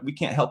 And they're like, we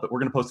can't help it. We're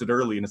going to post it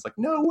early. And it's like,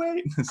 no,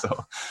 wait.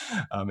 So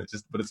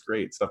but it's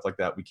great stuff like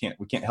that. We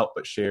can't help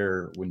but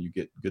share when you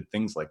get good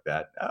things like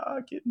that.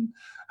 Kidding.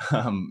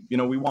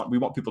 We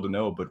want people to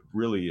know, but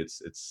really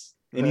it's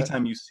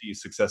anytime you see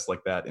success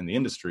like that in the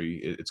industry,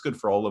 it's good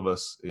for all of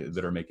us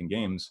that are making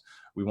games.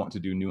 We want to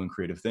do new and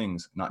creative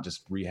things, not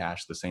just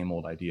rehash the same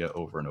old idea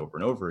over and over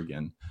and over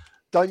again.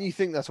 Don't you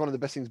think that's one of the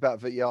best things about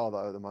VR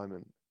though at the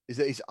moment? Is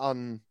that it's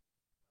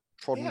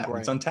untrodden ground.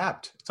 It's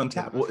untapped.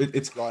 Well,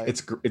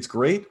 it's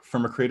great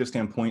from a creative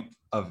standpoint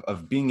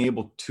of being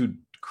able to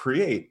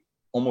create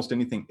almost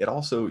anything. It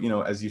also,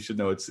 as you should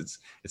know, it's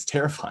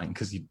terrifying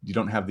because you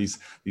don't have these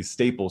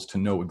staples to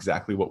know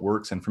exactly what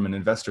works. And from an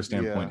investor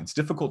standpoint, it's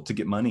difficult to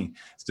get money.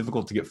 It's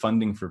difficult to get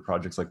funding for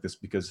projects like this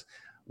because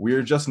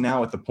we're just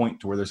now at the point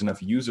to where there's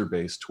enough user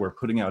base to where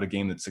putting out a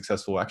game that's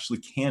successful actually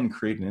can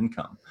create an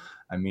income.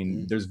 I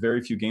mean, there's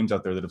very few games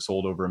out there that have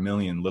sold over 1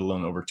 million, let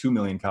alone over 2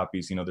 million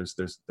copies.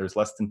 There's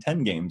less than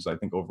 10 games, I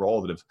think,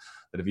 overall that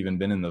have even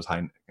been in those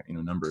high,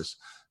 numbers.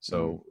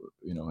 So,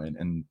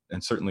 and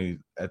certainly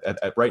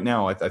at right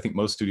now, I think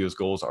most studios'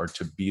 goals are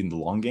to be in the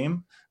long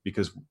game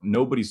because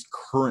nobody's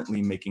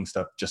currently making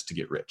stuff just to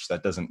get rich.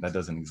 That doesn't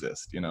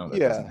exist. That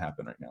doesn't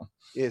happen right now.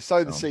 Yeah.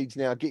 Sow the seeds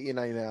now. Get your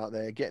name out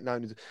there. Get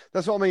known.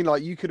 That's what I mean.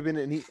 Like you could have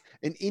been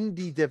an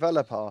indie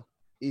developer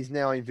is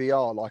now in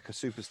VR like a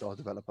superstar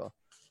developer.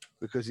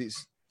 Because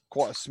it's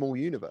quite a small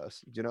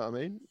universe. Do you know what I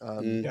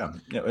mean? Yeah.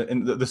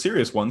 And the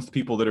serious ones, the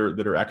people that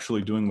are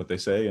actually doing what they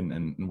say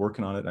and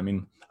working on it. I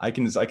mean, I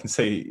can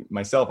say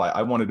myself,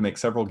 I wanted to make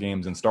several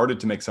games and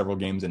started to make several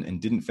games and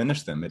didn't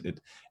finish them.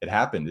 It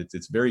happened.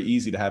 It's very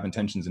easy to have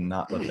intentions and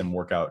not let them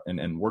work out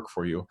and work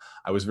for you.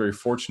 I was very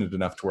fortunate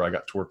enough to where I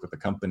got to work with the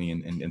company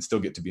and still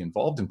get to be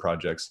involved in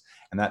projects.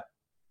 And that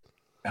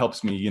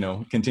helps me,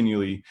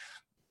 continually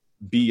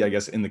be, I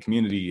guess, in the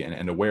community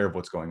and aware of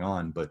what's going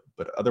on. But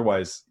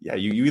otherwise,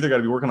 you either got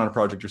to be working on a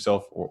project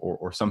yourself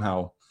or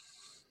somehow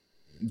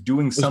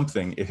doing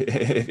something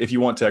if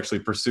you want to actually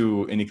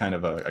pursue any kind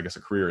of a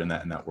career in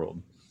that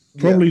world.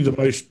 Probably the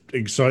most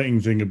exciting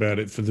thing about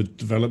it for the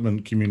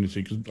development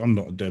community, because I'm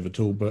not a dev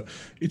at all, but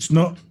it's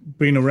not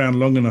been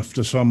around long enough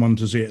for someone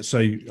to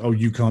say, oh,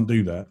 you can't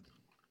do that.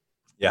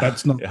 Yeah.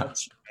 That's not,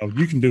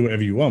 you can do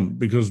whatever you want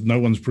because no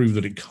one's proved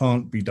that it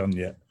can't be done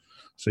yet.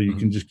 So you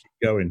can just keep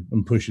going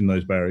and pushing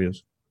those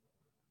barriers.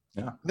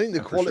 Yeah, I think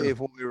the quality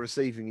of what we're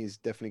receiving is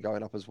definitely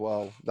going up as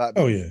well.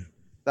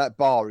 That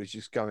bar is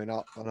just going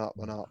up and up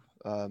and up.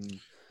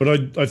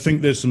 But I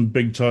think there's some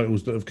big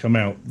titles that have come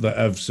out that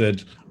have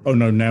said, "Oh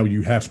no, now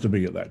you have to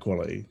be at that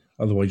quality,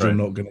 otherwise you're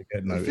not going to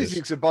get noticed." The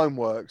physics of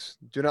Boneworks.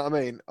 Do you know what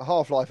I mean?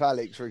 Half-Life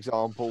Alyx, for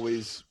example,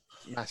 is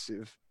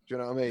massive. Do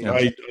you know what I mean?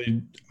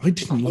 I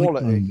didn't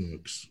like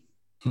Boneworks.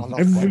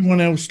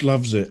 Everyone else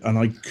loves it, and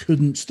I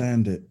couldn't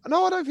stand it.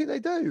 No, I don't think they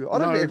do. I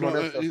don't think everyone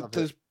else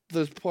does.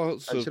 There's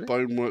parts of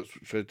Boneworks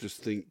which I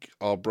just think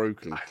are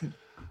broken.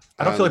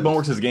 I don't feel like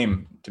Boneworks is a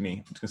game to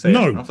me. I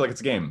don't feel like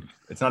it's a game.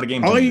 It's not a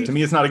game to me. To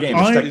me, it's not a game.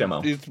 It's a tech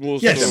demo. It's more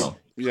demo.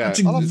 Yeah, that's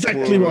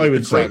exactly what I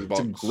would say. It's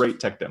a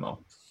great tech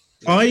demo.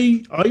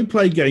 I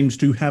play games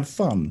to have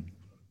fun.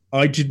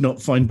 I did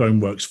not find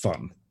Boneworks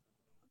fun.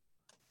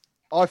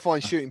 I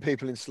find shooting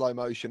people in slow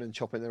motion and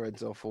chopping their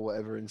heads off or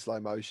whatever in slow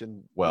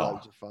motion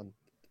loads of fun.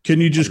 Can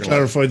you just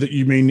clarify that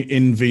you mean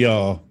in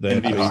VR?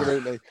 Then,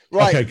 absolutely.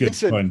 Right. Okay, good.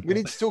 Listen, Fine. We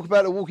need to talk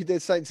about The Walking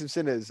Dead: Saints and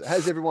Sinners.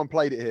 Has everyone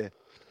played it here?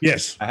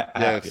 Yes.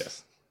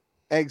 Yes.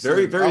 Excellent.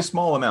 Very, very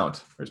small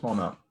amount. Very small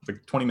amount.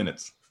 Like 20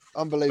 minutes.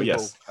 Unbelievable.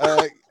 Yes.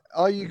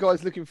 Are you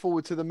guys looking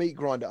forward to the Meat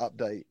Grinder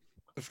update?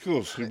 Of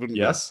course.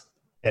 Yes.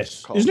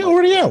 Isn't it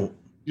already out?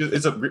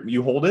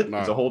 You hold it? No.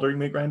 It's a holding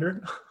meat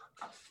grinder?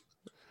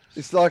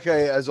 It's like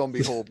a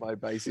zombie horde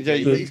mode,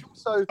 basically. Yeah,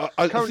 So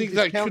I think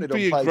that could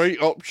be a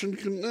great option,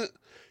 couldn't it?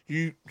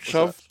 You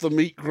shove the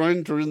meat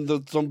grinder in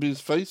the zombie's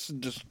face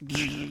and just...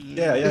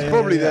 It's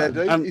probably there,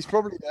 dude. It's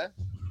probably there.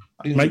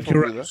 Make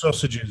your own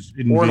sausages.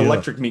 Or an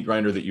electric meat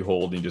grinder that you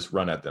hold and you just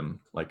run at them,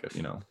 like,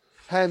 you know.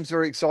 Ham's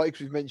very excited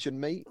because we've mentioned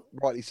meat,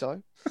 rightly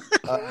so.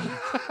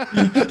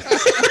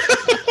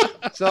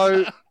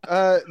 So,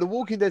 The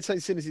Walking Dead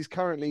Saints Sinners is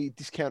currently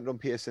discounted on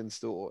PSN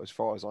Store, as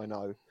far as I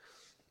know.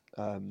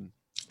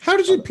 How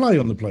does it play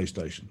on the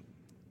PlayStation?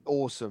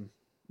 Awesome.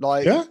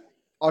 Like,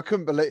 I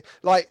couldn't believe,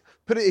 like,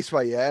 put it this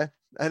way, yeah.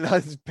 And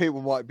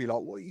people might be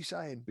like, what are you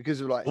saying?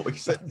 Because of like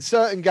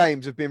certain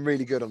games have been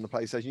really good on the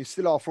PlayStation. You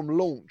still are from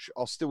launch,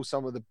 are still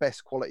some of the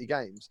best quality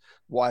games.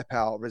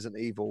 Wipeout, Resident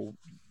Evil,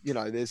 you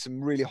know, there's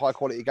some really high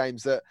quality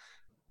games that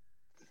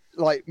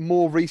like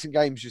more recent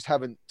games just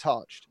haven't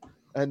touched.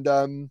 And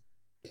I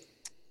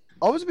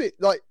was a bit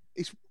like,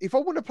 if I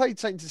would have played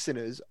Saints and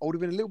Sinners, I would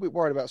have been a little bit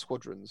worried about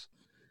Squadrons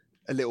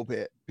a little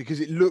bit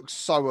because it looks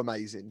so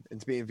amazing and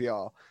to be in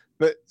VR.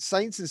 But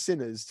Saints and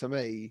Sinners to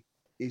me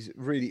is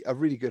really a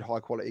really good high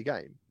quality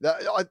game.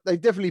 They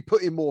definitely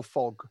put in more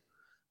fog.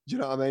 Do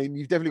you know what I mean?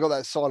 You've definitely got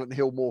that Silent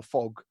Hill more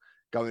fog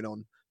going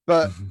on.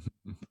 But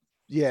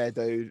yeah,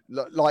 dude,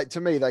 like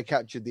to me, they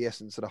captured the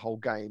essence of the whole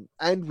game,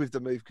 and with the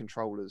Move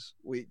controllers,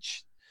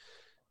 which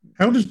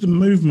how does the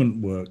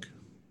movement work?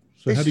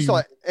 So it's just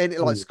like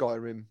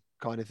Skyrim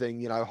kind of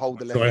thing, you know, hold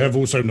the left. So I have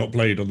also not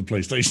played on the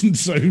PlayStation,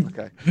 so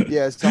okay,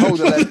 yeah, so hold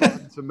the left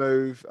button to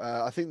move.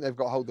 I think they've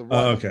got hold the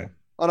right. Okay.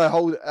 I know,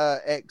 hold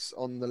X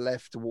on the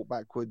left to walk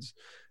backwards.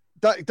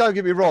 Don't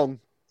get me wrong.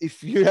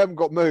 If you haven't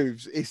got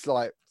moves, it's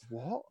like,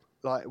 what?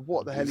 Like,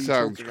 what the hell? It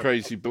sounds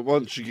crazy, but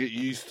once you get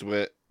used to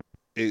it,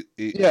 it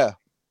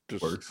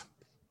just works.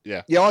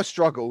 Yeah, I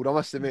struggled. I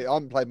must admit, I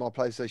haven't played my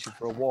PlayStation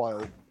for a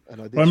while,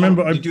 and I did. I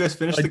remember. Did you guys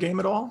finish the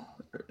game at all?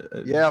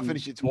 Yeah, I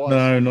finished it twice.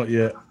 No, not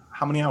yet.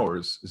 How many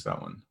hours is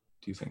that one?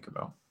 Do you think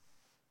about?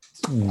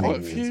 Quite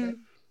a few.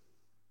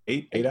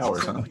 8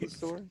 hours. Huh?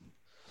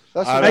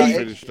 I haven't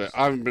finished it.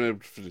 I haven't been able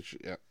to finish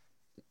it yet.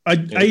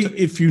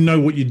 If you know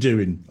what you're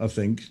doing, I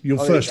think your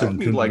first one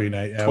could be 8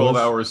 hours. 12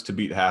 hours to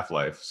beat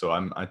Half-Life, so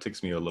it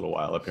takes me a little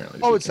while apparently.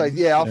 I would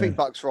say, I think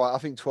Buck's right. I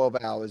think 12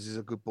 hours is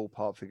a good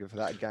ballpark figure for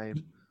that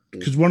game.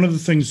 Because one of the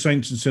things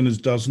Saints and Sinners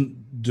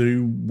doesn't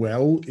do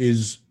well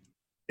is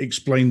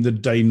explain the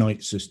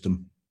day-night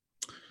system.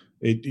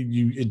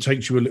 It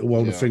takes you a little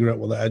while to figure out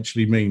what that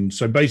actually means.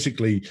 So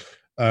basically,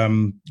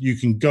 you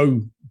can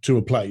go to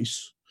a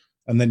place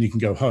and then you can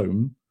go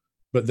home.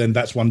 But then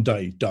that's one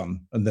day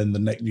done, and then the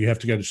next you have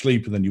to go to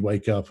sleep, and then you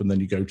wake up, and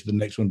then you go to the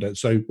next one.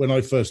 So when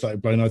I first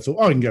started playing, I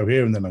thought, I can go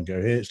here, and then I go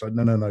here. It's like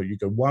no. You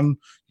go one,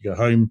 you go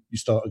home, you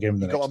start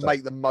again. You've got to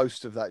make the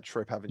most of that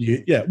trip, haven't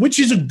you? Yeah, which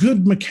is a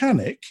good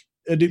mechanic,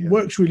 and it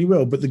works really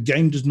well. But the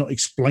game does not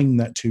explain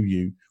that to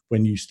you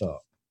when you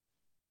start.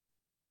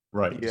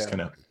 Right, just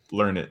kind of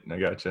learn it. I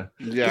gotcha.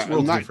 Yeah,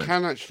 and that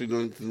can actually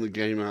lengthen the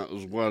game out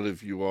as well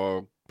if you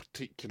are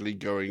particularly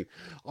going,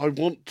 I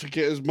want to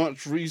get as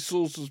much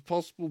resource as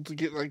possible to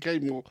get that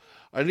game, or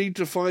I need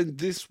to find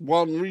this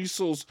one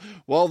resource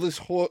while this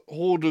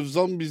horde of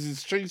zombies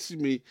is chasing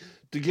me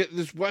to get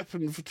this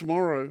weapon for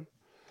tomorrow.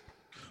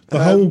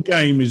 The whole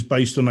game is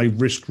based on a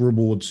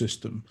risk-reward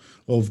system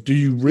of do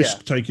you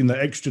risk taking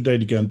that extra day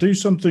to go and do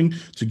something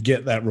to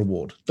get that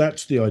reward?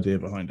 That's the idea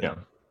behind it. Yeah,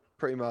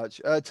 pretty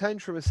much.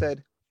 Tantrum has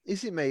said,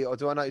 is it me, or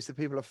do I notice that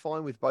people are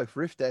fine with both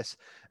Rift S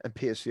and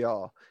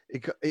PSVR?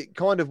 It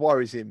kind of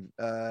worries him.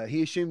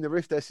 He assumed the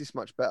Rift S is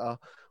much better.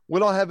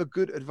 Will I have a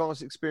good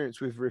advanced experience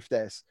with Rift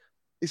S?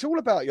 It's all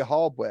about your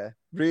hardware,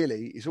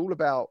 really. It's all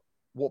about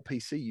what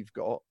PC you've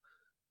got.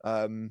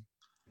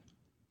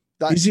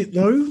 Is it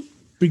though?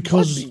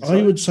 Because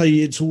I would say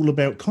it's all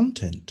about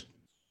content.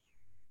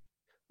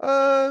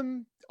 I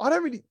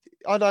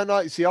don't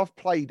know. See, I've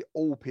played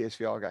all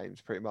PSVR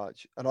games pretty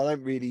much, and I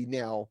don't really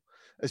now.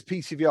 As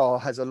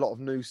PCVR has a lot of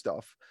new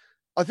stuff.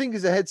 I think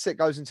as the headset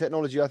goes in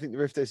technology, I think the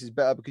Rift S is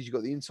better because you've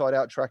got the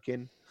inside-out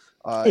tracking.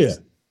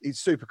 It's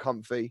super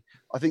comfy.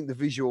 I think the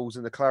visuals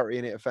and the clarity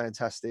in it are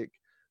fantastic.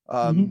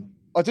 I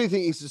do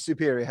think it's a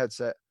superior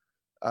headset.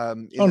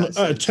 On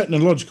a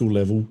technological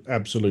level,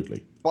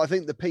 absolutely. But I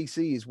think the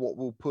PC is what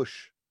will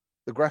push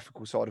the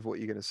graphical side of what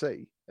you're going to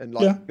see and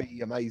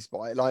be amazed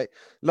by it. Like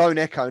Lone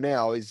Echo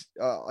now is,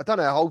 I don't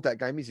know how old that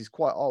game is. It's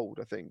quite old,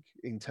 I think,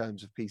 in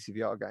terms of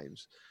PCVR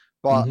games.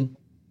 But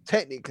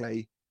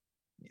technically,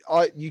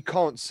 you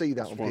can't see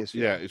that on PS4.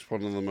 Yeah, it's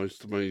one of the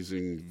most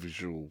amazing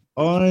visual.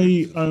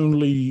 I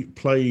only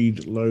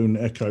played Lone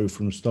Echo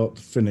from start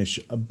to finish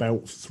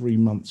about 3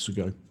 months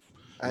ago,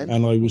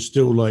 and I was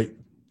still like,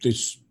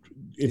 "This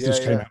if this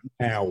came out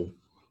now,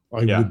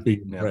 I would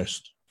be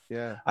impressed."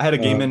 Yeah, I had a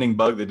game-ending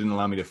bug that didn't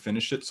allow me to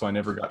finish it, so I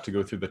never got to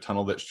go through the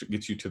tunnel that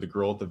gets you to the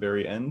girl at the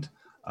very end.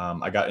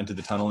 I got into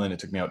the tunnel and it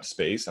took me out to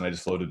space, and I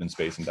just floated in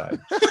space and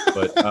died.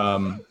 But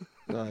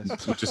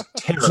nice. Which is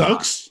terrifying.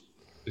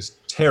 It's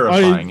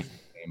terrifying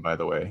game, by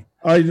the way.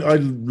 I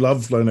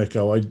love Lone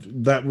Echo.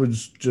 That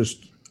was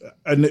just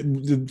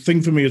the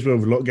thing for me as well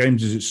with a lot of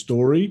games is its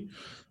story.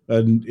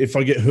 And if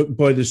I get hooked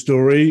by the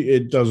story,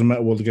 it doesn't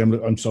matter what the game.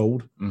 I'm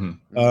sold.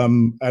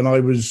 And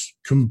I was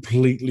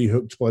completely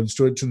hooked by the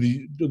story to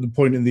the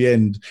point in the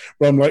end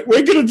where I'm like,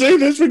 "We're going to do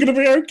this. We're going to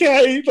be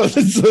okay."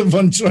 There's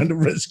someone trying to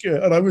rescue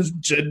it, and I was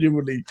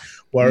genuinely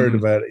worried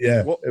about it.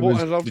 Yeah. What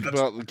I loved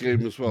about the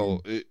game as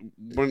well,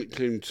 when it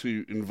came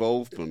to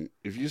involvement,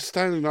 if you're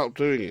standing up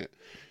doing it,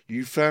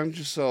 you found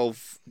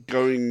yourself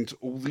going to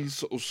all these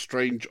sort of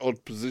strange,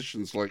 odd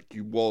positions like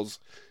you was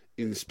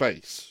in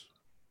space.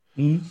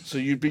 So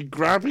you'd be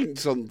grabbing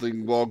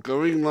something while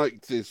going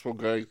like this, while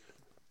going.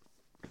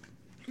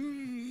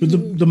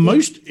 But the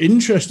most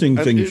interesting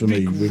thing for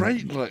me,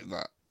 great like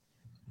that,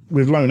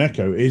 with Lone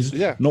Echo is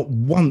not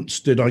once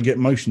did I get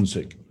motion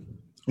sick.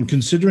 And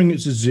considering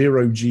it's a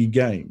 0G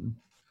game,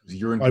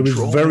 I was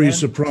very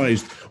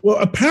surprised. Well,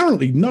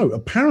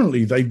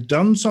 apparently they've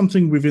done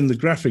something within the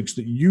graphics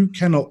that you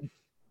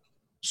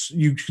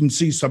can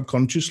see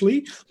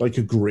subconsciously, like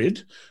a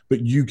grid,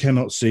 but you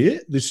cannot see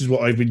it. This is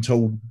what I've been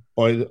told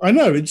by. I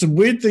know it's a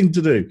weird thing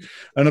to do,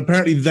 and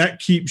apparently that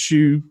keeps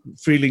you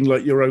feeling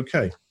like you're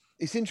okay.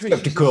 It's interesting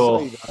to see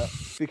that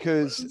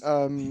because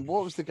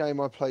what was the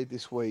game I played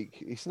this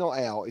week? It's not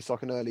out. It's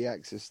like an early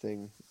access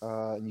thing,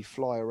 and you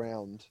fly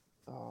around.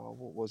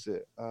 What was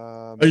it?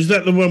 Is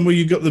that the one where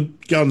you got the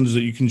guns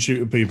that you can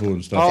shoot at people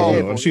and stuff?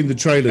 I've seen the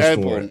trailers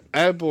for it.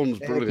 Airborne's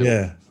brilliant.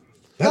 Yeah,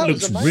 that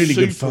looks really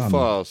good fun. Super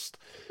fast.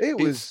 It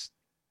was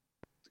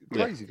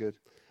crazy good.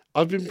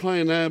 I've been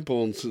playing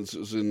Airborne since it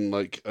was in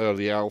like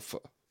early alpha,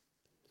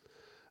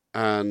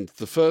 and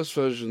the first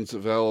versions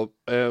of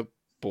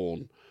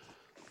Airborne,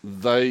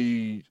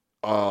 that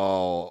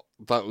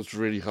was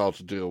really hard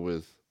to deal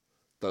with.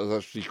 That was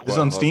actually quite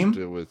hard to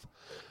deal with.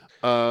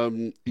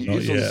 It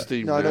is on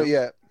Steam. No, not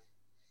yet.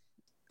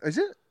 Is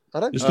it? I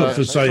don't. It's not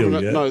for sale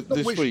yet. No,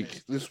 this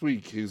week. This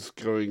week is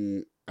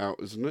going out,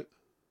 isn't it?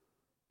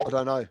 I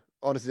don't know.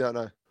 Honestly, don't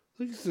know. I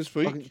think it's this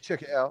week. I can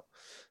check it out.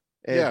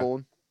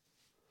 Airborne.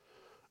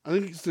 I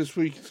think it's this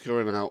week. It's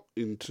going out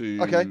into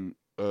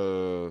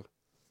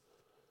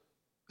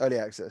early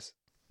access.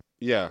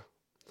 Yeah.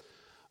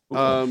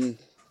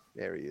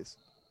 There he is.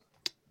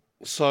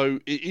 So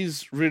it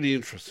is really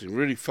interesting,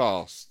 really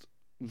fast,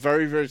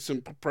 very, very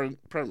simple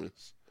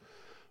premise,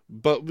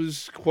 but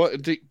was quite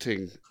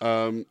addicting.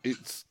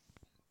 It's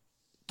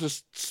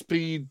just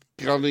speed,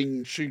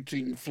 gunning,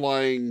 shooting,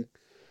 flying,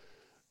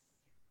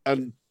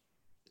 and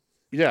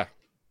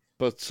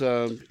but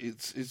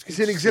it's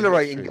an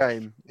exhilarating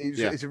game.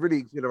 It's a really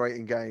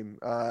exhilarating game.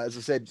 As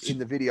I said in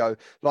the video,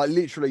 like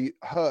literally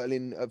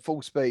hurtling at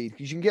full speed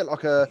because you can get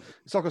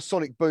it's like a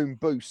sonic boom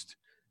boost.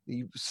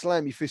 You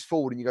slam your fist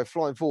forward and you go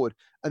flying forward,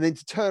 and then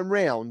to turn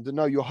round and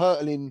know you're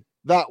hurtling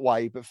that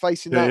way, but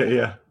facing that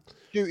way,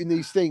 shooting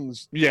these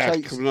things.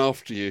 Coming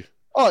after you.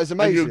 Oh, it's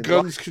amazing. And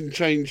your guns can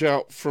change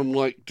out from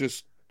like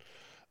just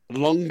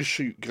long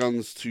shoot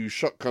guns to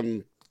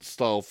shotgun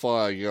style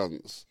fire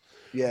guns.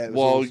 Yeah.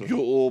 While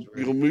your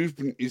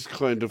movement is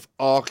kind of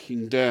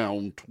arcing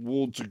down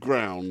towards the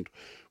ground,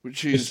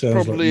 which is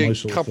probably a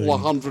couple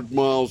of 100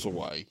 miles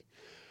away.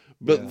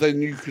 But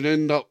then you can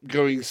end up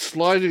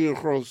sliding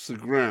across the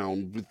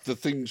ground with the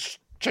things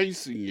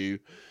chasing you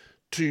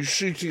to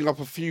shooting up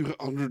a few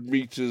hundred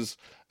meters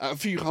at a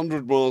few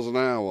hundred miles an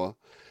hour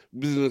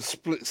within a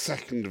split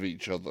second of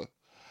each other.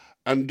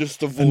 And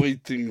just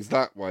avoid things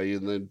that way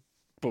and then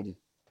boom.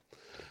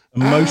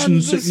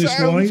 Motion sickness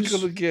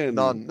wise?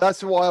 None.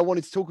 That's why I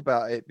wanted to talk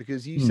about it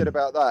because you said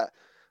about that.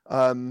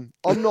 I'm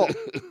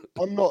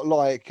not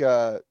like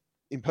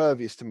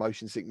impervious to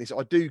motion sickness.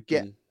 I do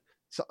get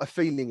a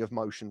feeling of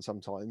motion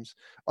sometimes.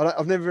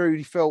 I've never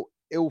really felt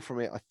ill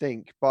from it, I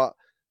think, but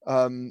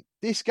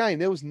this game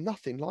there was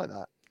nothing like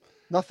that,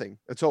 nothing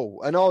at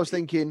all. And I was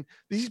thinking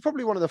this is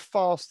probably one of the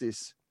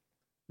fastest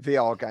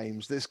VR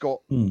games that's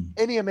got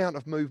any amount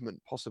of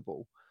movement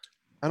possible,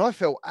 and I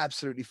felt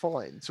absolutely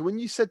fine. So when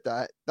you said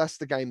that, that's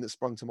the game that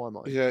sprung to my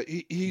mind. Yeah,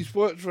 he's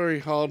worked very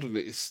hard on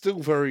it. It's still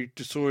very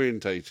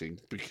disorientating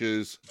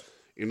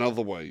in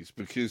other ways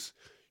because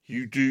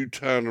you do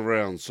turn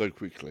around so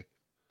quickly.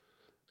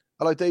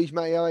 Hello, Deej,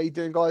 Matty, how are you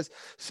doing, guys?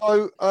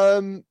 So,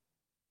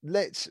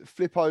 let's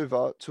flip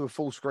over to a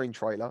full screen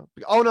trailer.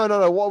 Oh, no.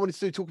 What I wanted to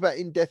do, talk about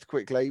In Death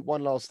quickly.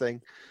 One last thing.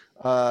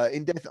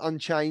 In Death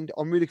Unchained.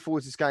 I'm really looking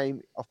forward to this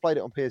game. I've played it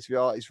on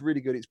PSVR. It's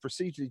really good. It's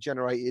procedurally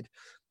generated.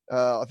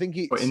 I think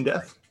it's... In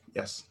Death?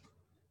 Yes.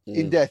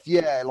 In Death,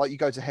 yeah. Like you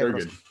go to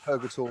heaven,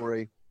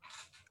 purgatory.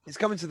 It's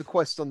coming to the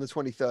Quest on the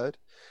 23rd.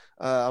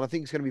 And I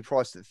think it's going to be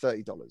priced at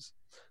 $30.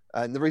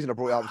 And the reason I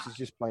brought it up is it's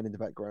just playing in the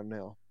background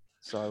now.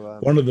 So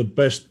one of the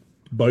best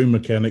bow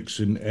mechanics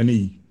in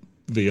any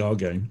VR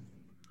game.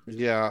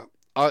 Yeah,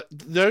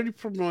 the only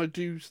problem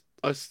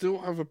I still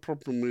have a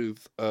problem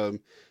with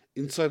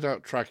inside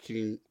out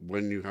tracking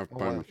when you have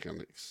bow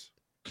mechanics.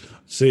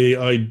 See,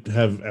 I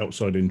have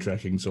outside in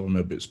tracking, so I'm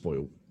a bit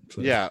spoiled.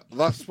 So. Yeah,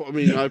 that's what I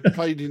mean. I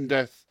played In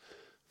Death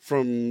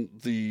from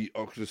the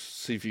Oculus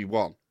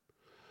CV1.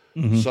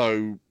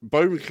 So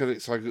bow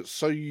mechanics, I got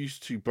so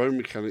used to bow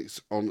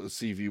mechanics on a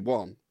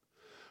CV1.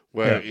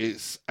 where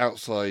it's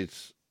outside,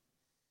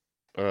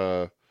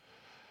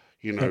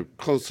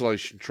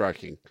 constellation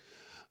tracking.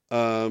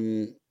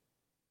 I'm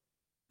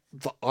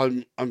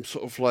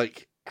sort of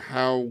like,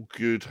 how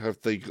good have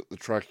they got the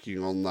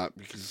tracking on that?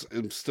 Because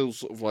I'm still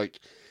sort of like,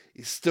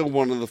 it's still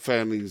one of the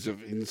failings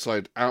of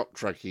inside out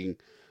tracking.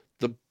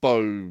 The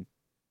bow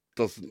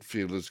doesn't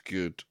feel as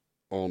good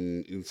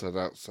on inside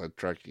outside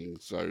tracking.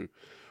 So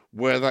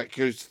where that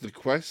goes to the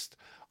Quest,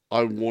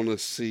 I want to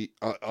see.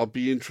 I'll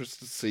be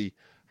interested to see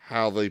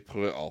how they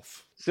pull it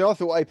off. See, I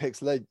thought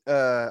Apex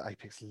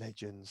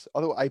Legends.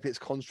 I thought Apex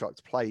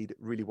Construct played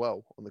really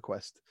well on the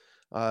Quest.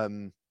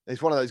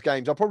 It's one of those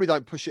games. I probably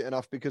don't push it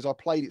enough because I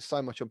played it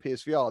so much on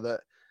PSVR that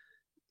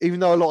even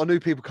though a lot of new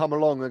people come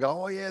along and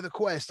go, "Oh yeah, the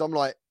Quest," I'm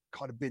like,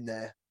 kind of been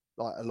there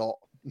like a lot.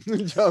 Do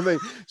you know what I mean?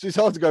 So it's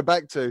hard to go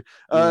back to.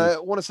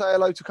 Want to say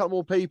hello to a couple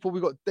more people.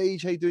 We've got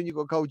DJ, how you doing? You've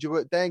got Gold. You've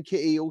got Dan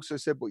Kitty also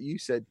said what you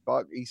said,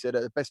 Buck. He said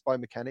Best Buy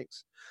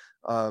Mechanics.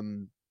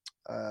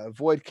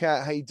 Void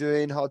Cat, how you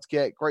doing? Hard to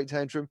get. Great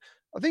Tantrum.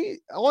 I think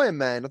Iron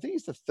Man, I think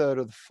it's the third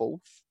or the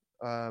fourth.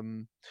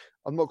 I'm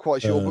not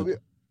quite sure, but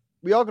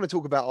we are going to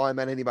talk about Iron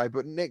Man anyway.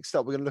 But next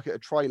up, we're going to look at a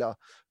trailer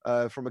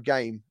from a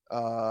game.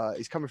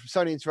 It's coming from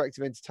Sony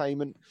Interactive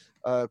Entertainment,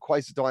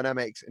 Quasar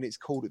Dynamics, and it's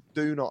called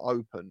Do Not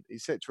Open.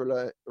 It's set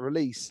to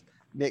release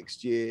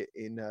next year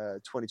in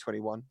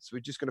 2021. So we're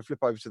just going to flip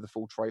over to the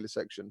full trailer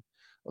section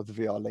of the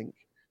VR link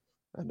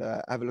and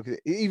have a look at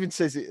it. It even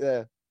says it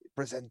there,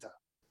 presenter.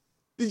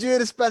 Did you hear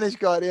the Spanish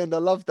guy at the end? I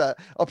love that.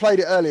 I played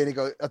it earlier and he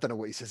goes, I don't know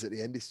what he says at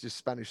the end. It's just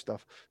Spanish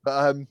stuff.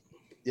 But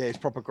yeah, it's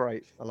proper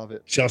great. I love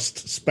it.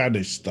 Just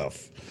Spanish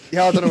stuff.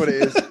 Yeah, I don't know what it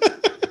is.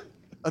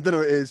 I don't know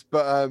what it is,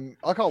 but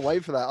I can't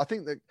wait for that. I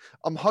think that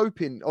I'm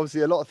hoping,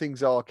 obviously, a lot of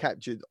things are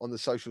captured on the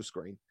social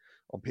screen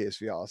on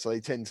PSVR. So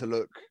they tend to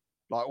look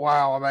like,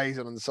 wow,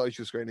 amazing on the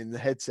social screen. In the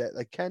headset,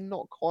 they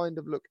cannot kind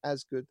of look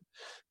as good.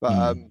 But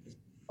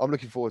I'm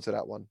looking forward to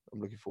that one.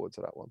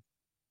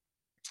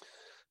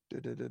 Yeah,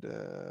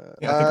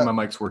 I think my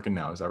mic's working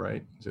now. Is that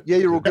right? Yeah,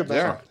 you're all good,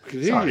 man.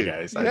 Sorry,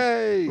 guys.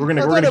 Yay. We're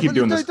gonna keep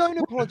doing this. Don't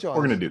apologize.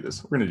 We're gonna do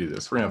this. We're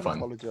gonna have fun.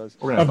 Apologize.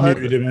 I've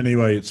muted him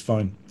anyway. It's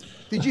fine.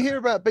 Did you hear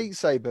about Beat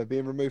Saber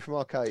being removed from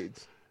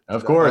arcades?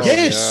 Of course.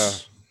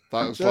 Yes. Yeah.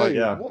 That was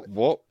like,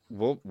 what?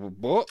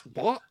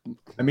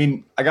 I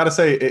mean, I gotta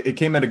say, it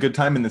came at a good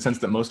time in the sense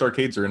that most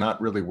arcades are not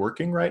really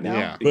working right now.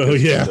 Yeah. Well,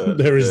 yeah,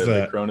 there is that.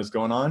 The Corona's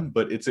going on,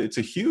 but it's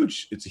a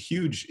huge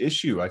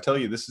issue. I tell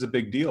you, this is a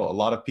big deal. A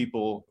lot of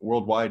people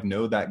worldwide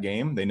know that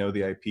game. They know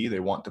the IP.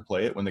 They want to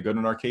play it. When they go to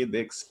an arcade, they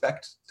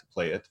expect to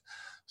play it.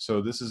 So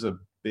this is a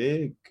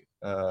big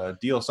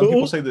deal. Some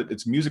people say that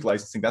it's music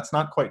licensing. That's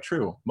not quite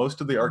true.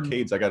 Most of the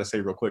arcades, I gotta say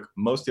real quick,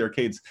 most of the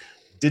arcades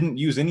didn't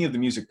use any of the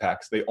music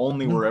packs. They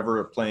only were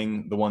ever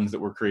playing the ones that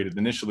were created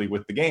initially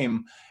with the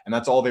game, and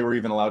that's all they were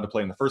even allowed to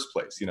play in the first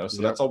place.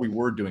 So that's all we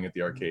were doing at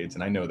the arcades,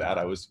 and I know that.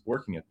 I was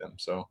working at them.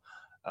 So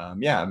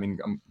yeah, I mean,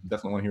 I'm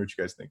definitely want to hear what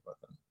you guys think about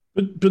them.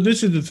 But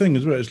this is the thing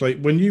as well. It's like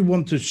when you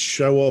want to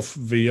show off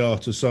VR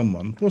to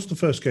someone, what's the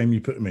first game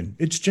you put them in?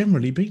 It's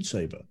generally Beat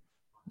Saber,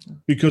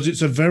 because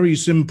it's a very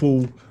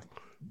simple.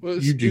 Well,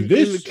 you do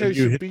this, in the case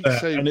you of hit Beat that,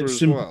 Saber and it's as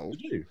simple well.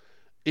 to do.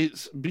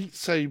 It's Beat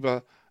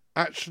Saber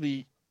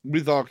actually.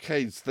 With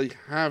arcades, they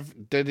have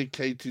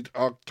dedicated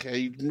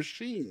arcade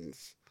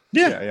machines.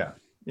 Yeah.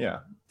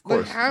 Of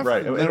course,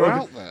 right. They're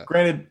out there.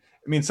 Granted,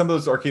 I mean, some of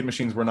those arcade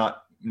machines were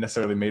not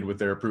necessarily made with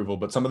their approval,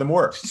 but some of them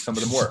were.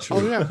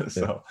 Oh yeah.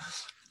 So,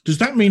 does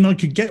that mean I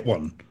could get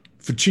one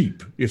for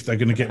cheap if they're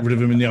going to get rid of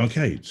them in the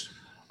arcades?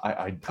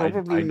 I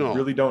Probably not.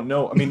 Really don't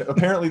know. I mean,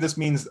 apparently this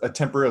means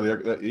temporarily.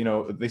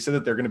 They said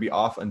that they're going to be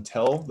off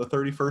until the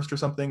 31st or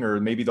something, or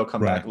maybe they'll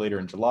come back later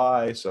in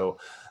July. So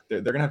they're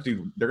going to have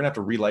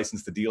to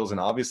relicense the deals, and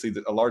obviously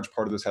a large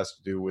part of this has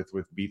to do with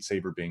Beat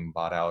Saber being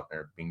bought out,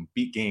 or being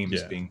Beat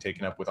Games being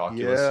taken up with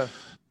Oculus.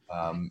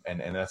 And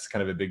that's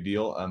kind of a big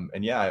deal.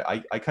 And yeah,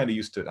 I kind of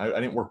used to. I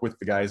didn't work with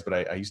the guys, but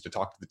I used to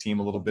talk to the team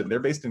a little bit. They're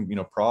based in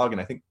Prague,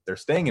 and I think they're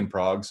staying in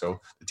Prague,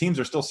 so the teams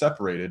are still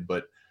separated,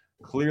 but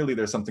clearly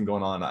there's something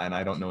going on, and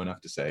I don't know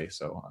enough to say.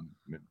 So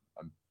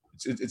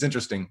it's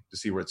interesting to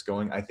see where it's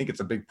going. I think it's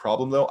a big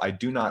problem, though. I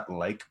do not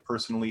like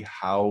personally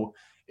how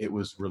it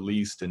was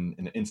released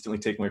and instantly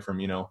taken away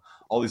from,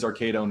 all these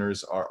arcade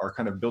owners are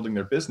kind of building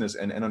their business.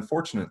 And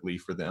unfortunately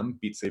for them,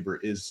 Beat Saber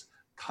is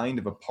kind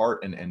of a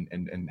part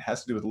and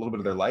has to do with a little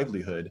bit of their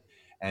livelihood.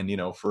 And,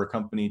 for a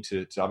company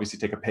to obviously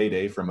take a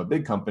payday from a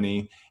big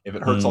company, if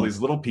it hurts all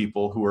these little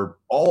people who are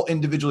all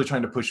individually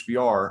trying to push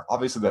VR,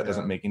 obviously that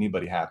doesn't make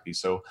anybody happy.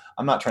 So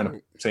I'm not trying to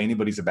say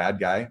anybody's a bad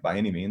guy by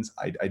any means.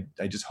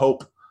 I just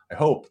hope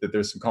that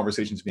there's some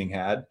conversations being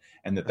had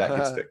and that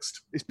gets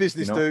fixed. It's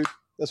business, dude.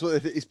 That's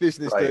what it's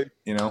business, dude.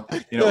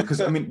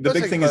 Because I mean, the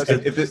big thing is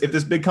if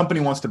this big company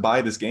wants to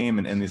buy this game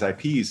and these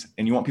IPs,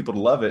 and you want people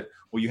to love it,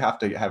 well,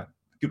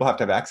 people have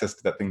to have access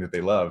to that thing that they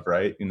love,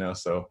 right?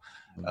 So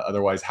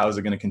otherwise, how is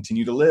it going to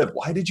continue to live?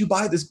 Why did you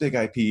buy this big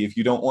IP if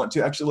you don't want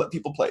to actually let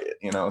people play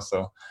it?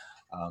 So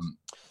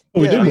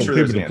Well, we didn't want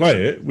people to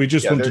play it. We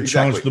just want to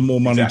charge them more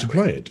money to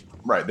play it.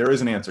 Right. There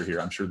is an answer here.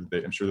 I'm sure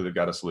that they've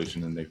got a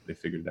solution and they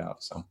figured it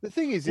out. So the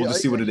thing is, we'll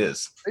just see what it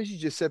is. As you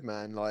just said,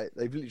 man, like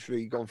they've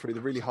literally gone through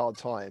the really hard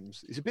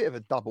times. It's a bit of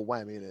a double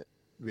whammy, isn't it?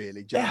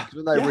 Really, Jack?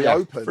 When they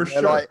reopen, for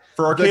sure. Like,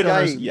 for arcade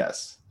owners,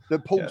 yes.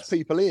 That pulls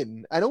people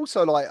in, and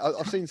also like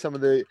I've seen some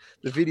of the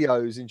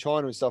videos in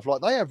China and stuff. Like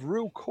they have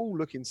real cool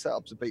looking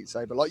setups of Beat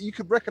Saber. Like you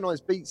could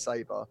recognize Beat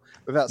Saber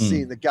without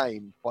seeing the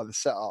game by the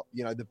setup.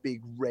 You know, the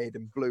big red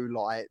and blue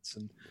lights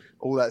and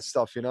all that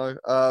stuff. You know,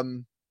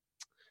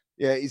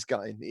 yeah, it is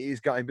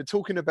going. But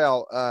talking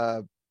about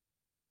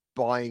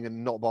buying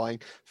and not buying,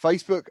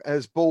 Facebook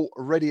has bought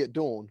Ready at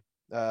Dawn,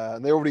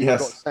 and they already got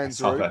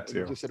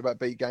Sanzaru. Just said about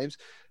Beat Games,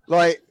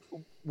 like.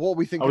 What are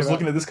we thinking? I was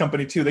looking at this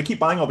company too. They keep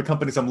buying all the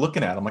companies I'm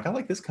looking at. I'm like, I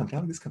like this company.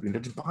 I like this company.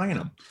 They're just buying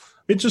them.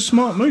 It's a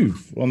smart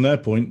move on their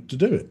point to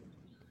do it.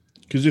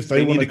 Because if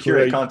they want to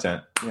curate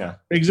content,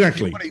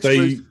 exactly.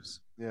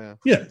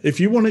 If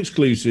you want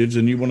exclusives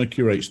and you want to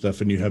curate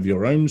stuff and you have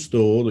your own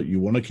store that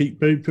you want to keep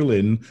people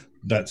in,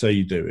 that's how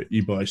you do it.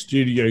 You buy a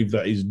studio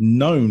that is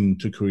known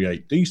to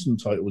create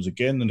decent titles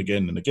again and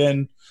again and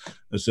again.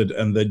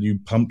 And then you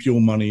pump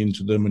your money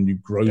into them and you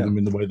grow them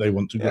in the way they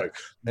want to grow.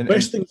 The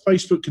best thing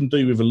Facebook can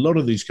do with a lot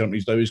of these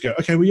companies, though, is go,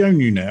 okay, we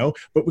own you now,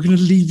 but we're going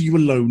to leave you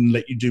alone and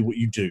let you do what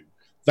you do.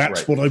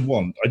 That's what I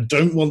want. I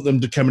don't want them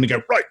to come in and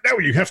go, right, now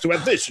you have to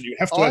add this and you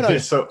have to add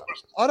this. So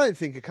I don't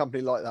think a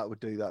company like that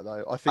would do that,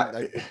 though. I think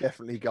they would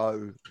definitely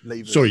go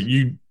leave us. Sorry,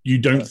 you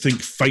don't think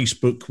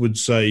Facebook would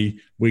say,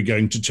 we're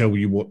going to tell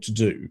you what to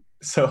do?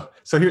 So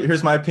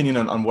here's my opinion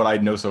on what I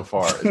know so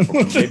far.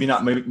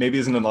 Maybe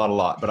isn't a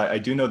lot, but I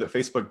do know that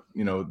Facebook,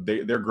 you know,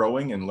 they're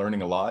growing and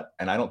learning a lot.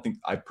 And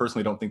I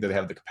personally don't think that they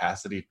have the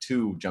capacity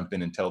to jump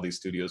in and tell these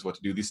studios what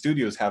to do. These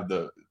studios have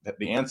the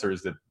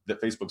answers that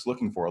Facebook's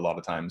looking for a lot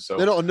of times. So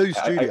they're not a new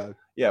studio.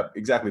 Yeah,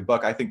 exactly.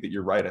 Buck, I think that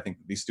you're right. I think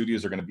these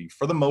studios are going to be,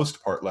 for the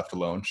most part, left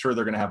alone. Sure,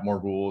 they're going to have more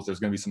rules. There's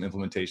going to be some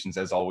implementations,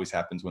 as always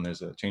happens when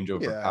there's a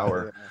changeover of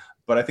power. Yeah.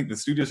 But I think the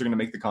studios are going to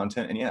make the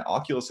content. And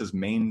Oculus's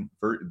main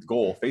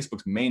goal,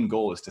 Facebook's main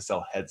goal, is to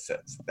sell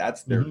headsets.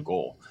 That's their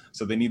goal.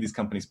 So they need these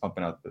companies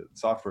pumping out the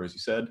software, as you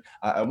said.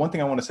 One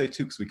thing I want to say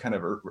too, because we kind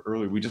of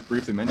earlier, we just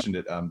briefly mentioned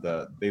it.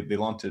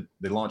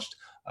 They launched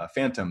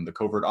Phantom, the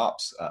Covert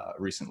Ops,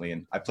 recently,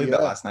 and I played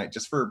that last night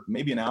just for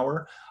maybe an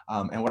hour.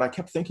 And what I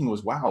kept thinking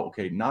was, wow,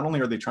 okay, not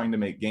only are they trying to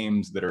make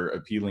games that are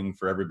appealing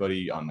for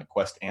everybody on the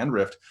Quest and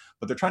Rift,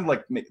 but they're trying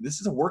to this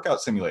is a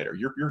workout simulator.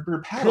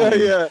 You're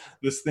paddling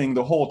this thing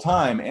the whole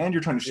time, and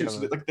you're trying to shoot. So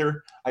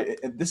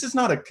this is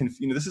not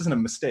this isn't a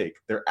mistake.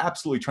 They're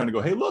absolutely trying to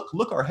go, hey,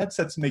 look, our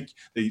headsets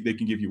they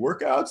can give you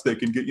workouts. They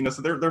can get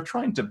so they're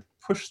trying to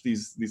push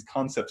these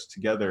concepts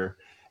together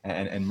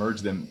and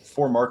merge them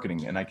for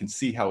marketing, and I can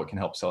see how it can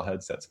help sell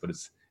headsets. But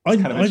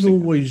I've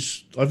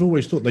always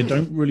thought they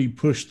don't really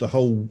push the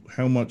whole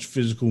how much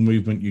physical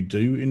movement you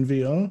do in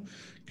VR,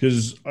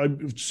 because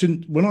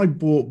when I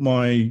bought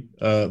my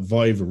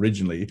Vive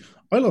originally,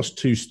 I lost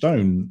 2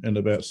 stone in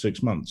about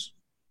 6 months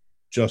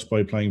just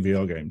by playing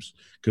VR games,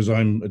 because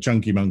I'm a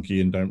chunky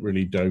monkey and don't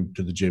really go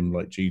to the gym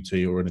like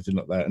GT or anything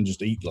like that, and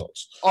just eat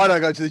lots. I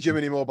don't go to the gym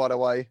anymore, by the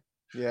way.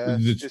 Yeah,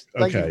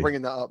 thank you for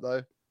bringing that up,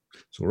 though.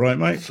 It's all right,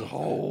 mate.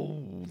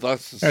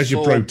 That's how's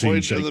your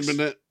protein shakes? At the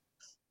minute.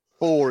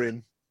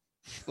 Boring.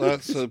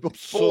 That's a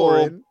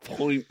sore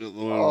point at the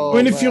moment.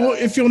 I mean,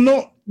 if you're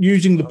not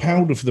using the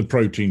powder for the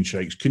protein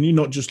shakes, can you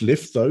not just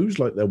lift those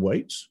like their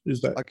weights? Is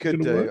that I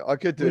could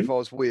do if I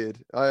was weird.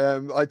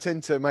 I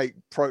tend to make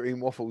protein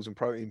waffles and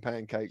protein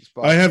pancakes.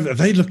 But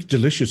they look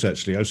delicious,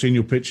 actually. I've seen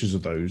your pictures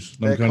of those.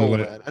 They're cool,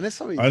 man. And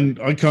it's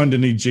I kind of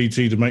need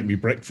GT to make me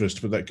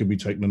breakfast, but that could be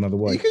taken another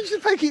way. You can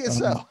just make it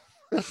yourself.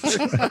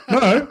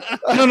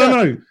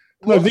 No.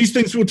 No, these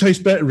things will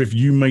taste better if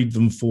you made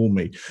them for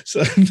me.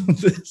 So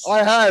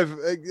I have.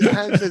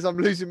 Han says I'm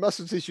losing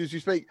muscle tissue as we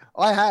speak.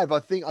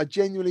 I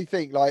genuinely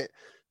think like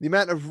the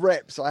amount of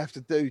reps I have to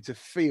do to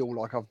feel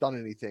like I've done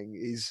anything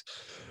is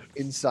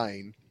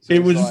insane. So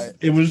it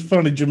was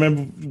funny. Do you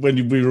remember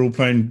when we were all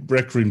playing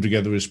Rec Room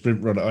together with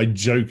Sprint Runner? I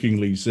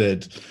jokingly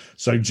said,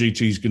 "So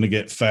GT's going to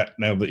get fat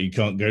now that he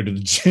can't go to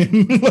the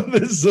gym."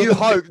 You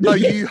hope. No,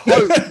 you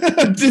hope.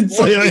 I did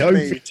say I hope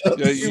he does.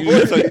 Yeah,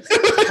 you say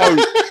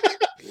hope.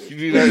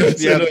 You didn't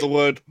actually add the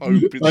word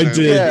hope. I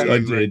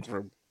did.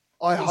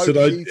 I hope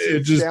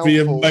it'd just be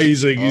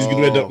amazing. He's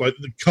going to end up like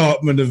the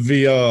Cartman of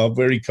VR,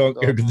 where he can't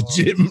go to the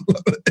gym.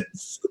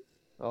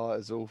 Oh,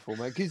 it's awful,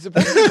 man. Because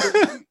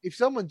if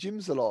someone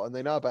gyms a lot and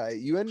they know about it,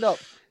 you end up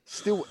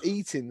still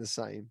eating the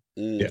same.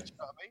 Yeah. You know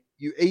what I mean?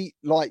 You eat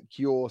like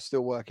you're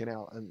still working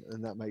out,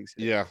 and that makes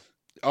it. Yeah.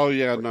 Oh,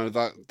 yeah. No,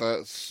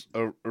 that's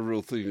a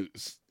real thing.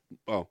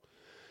 Well,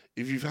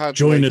 if you've had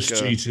join us,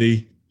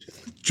 GT.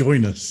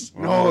 Join us.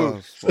 No.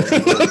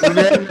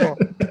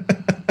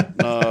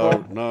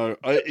 No.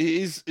 It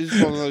is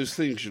one of those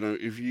things, you know,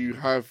 if you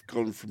have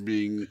gone from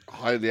being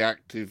highly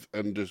active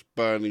and just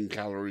burning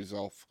calories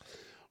off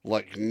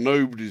like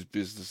nobody's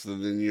business,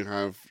 and then you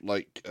have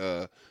like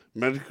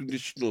medical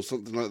condition or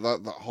something like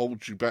that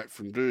holds you back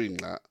from doing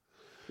that.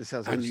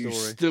 and you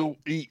still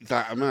eat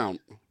that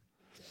amount.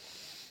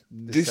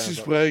 This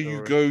is where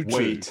you go to.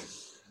 Wait,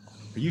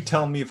 are you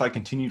telling me if I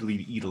continue to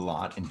eat a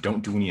lot and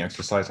don't do any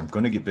exercise, I'm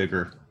going to get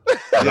bigger?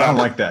 I don't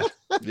like that.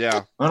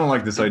 Yeah. I don't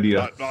like this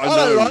idea. I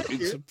know.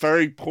 It's a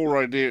very poor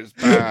idea. It's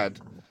bad.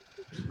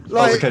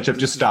 Like, ketchup,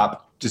 just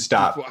stop. Just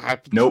stop. What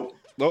happens. Nope.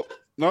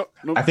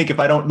 I think if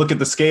I don't look at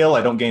the scale,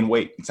 I don't gain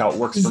weight. That's how it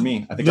works for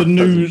me. I think the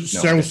new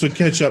salsa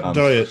ketchup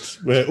diet,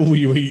 where all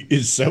you eat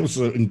is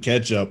salsa and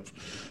ketchup.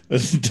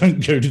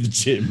 Don't go to the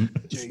gym.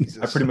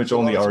 Jesus. I pretty much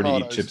only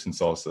already eat chips and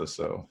salsa,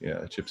 so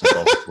yeah, chips and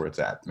salsa is where it's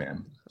at,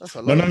 man.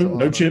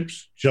 No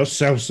chips,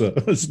 just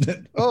salsa, isn't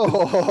it?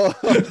 Oh,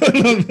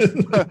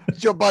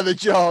 jump by the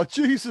jar,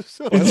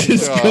 Jesus! It's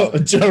just got a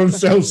jar of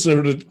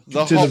salsa and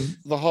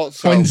the hot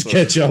Heinz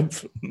ketchup.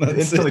 It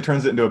instantly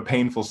turns it into a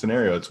painful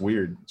scenario. It's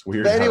weird.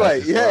 But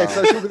anyway,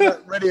 so talking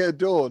about Ready at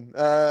Dawn,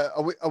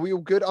 are we all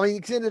good? I mean,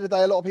 at the end of the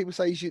day, a lot of people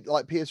say you should,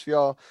 like,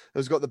 PSVR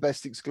has got the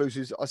best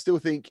exclusives. I still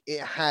think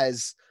it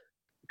has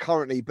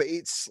currently, but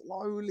it's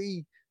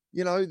slowly,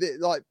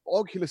 like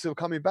Oculus are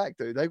coming back,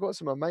 dude. They've got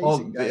some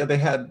amazing games. They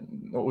had,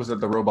 what was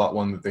it, the robot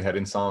one that they had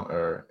in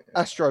or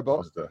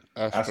Astrobot.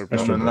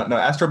 Astrobot. No,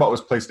 Astrobot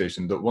was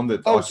PlayStation. The one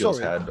that Oculus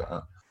had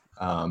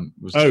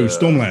was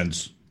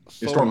Stormlands.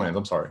 Stormlands,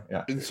 I'm sorry.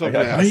 Yeah.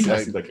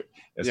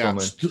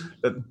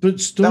 But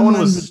Stormlands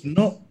was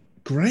not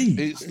great.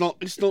 It's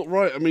not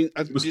right. I mean,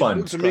 it was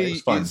fun. To me,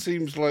 it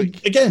seems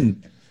like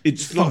again,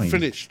 it's not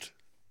finished.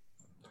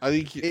 I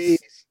think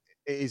it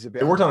is a bit.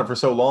 They worked on it for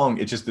so long.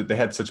 It's just that they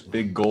had such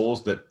big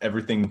goals that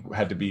everything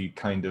had to be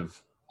kind of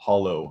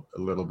hollow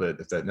a little bit.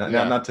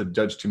 Not to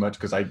judge too much,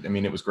 because I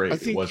mean it was great.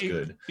 It was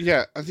good.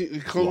 Yeah, I think the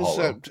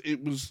concept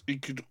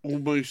it could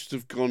almost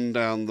have gone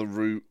down the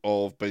route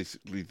of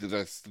basically the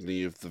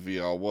Destiny of the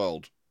VR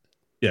world.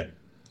 Yeah.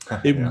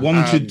 It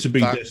wanted to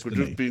be that Destiny.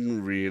 Would have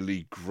been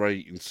really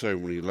great in so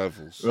many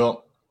levels.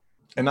 Well,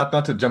 and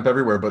not to jump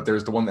everywhere, but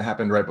there's the one that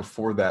happened right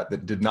before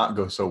that did not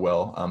go so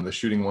well. The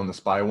shooting one, the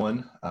spy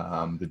one.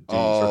 My names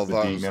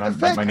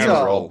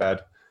are all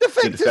bad.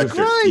 Defector,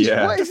 great.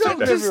 Yeah, what is up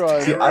with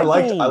everyone? I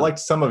liked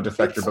some of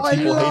Defector, but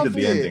people hated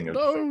the ending.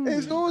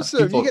 It's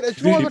awesome. You get to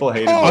drive people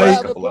a car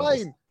out of the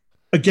plane.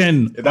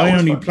 Again, I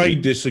only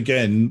played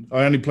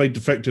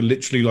Defector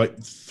literally like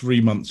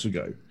 3 months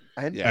ago,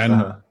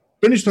 and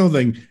finished the whole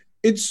thing.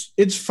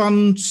 It's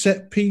fun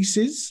set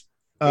pieces.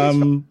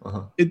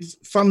 It's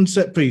fun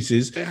set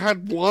pieces. It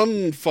had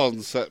one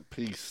fun set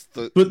piece,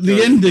 but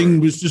the ending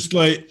was just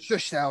like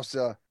shush,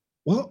 Salsa.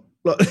 What?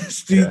 Like,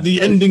 the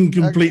ending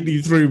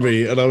completely threw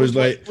me, and I was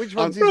like, "Which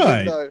one's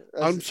right?"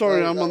 I'm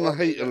sorry, I'm on the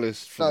hater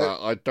list for that.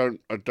 I don't.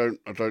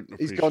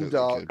 He's gone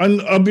dark.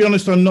 And I'll be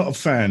honest, I'm not a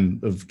fan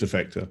of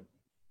Defector,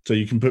 so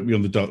you can put me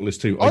on the dark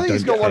list too. I think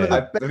he's got one of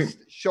the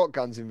best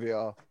shotguns in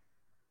VR.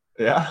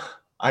 Yeah,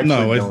 I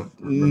don't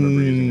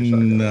remember using a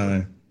shotgun.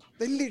 No.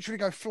 They literally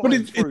go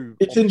flying through.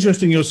 It's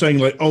interesting you're saying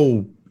like,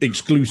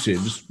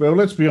 exclusives. Well,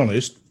 let's be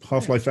honest.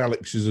 Half-Life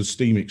Alyx is a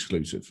Steam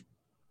exclusive.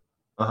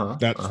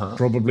 That's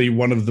probably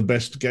one of the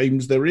best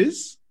games there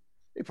is.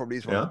 It probably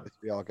is one of the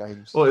best VR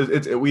games.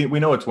 Well, we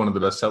know it's one of the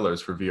best sellers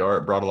for VR.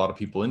 It brought a lot of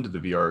people into the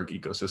VR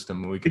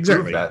ecosystem, and we could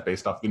prove that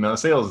based off the amount of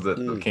sales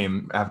that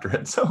came after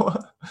it. So,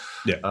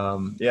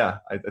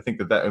 I think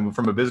that and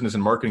from a business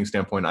and marketing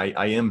standpoint,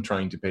 I am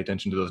trying to pay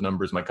attention to those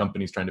numbers. My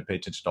company's trying to pay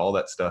attention to all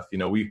that stuff. You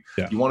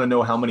want to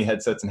know how many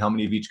headsets and how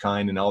many of each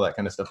kind and all that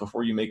kind of stuff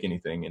before you make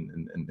anything,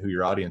 and who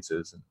your audience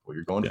is and what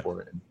you're going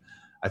for. And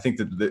I think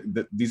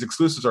that these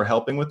exclusives are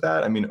helping with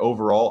that. I mean,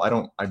 overall, I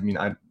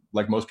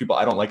like most people,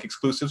 I don't like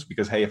exclusives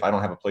because, hey, if I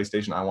don't have a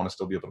PlayStation, I want to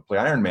still be able to play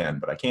Iron Man,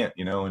 but I can't,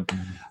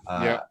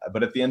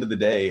 But at the end of the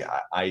day,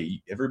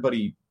 I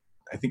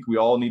think we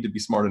all need to be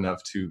smart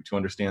enough to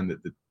understand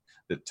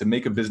that to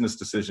make a business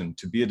decision,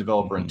 to be a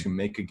developer and to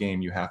make a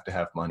game, you have to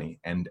have money.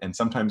 And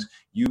sometimes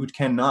you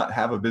cannot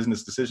have a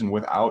business decision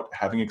without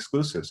having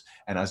exclusives.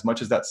 And as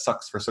much as that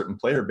sucks for certain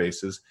player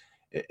bases,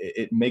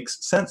 it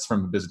makes sense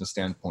from a business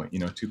standpoint.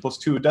 2 +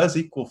 2 does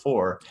equal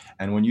 4.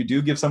 And when you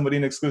do give somebody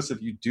an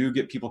exclusive, you do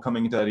get people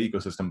coming into that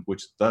ecosystem,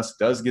 which thus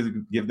does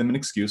give them an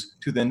excuse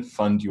to then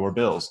fund your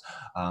bills.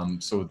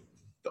 So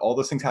all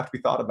those things have to be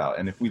thought about.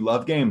 And if we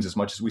love games as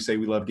much as we say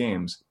we love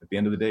games, at the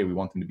end of the day, we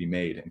want them to be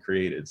made and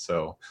created.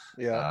 So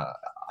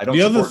I don't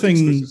support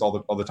exclusives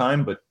all the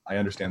time, but I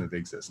understand that they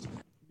exist.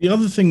 The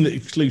other thing that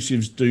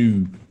exclusives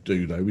do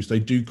though is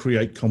they do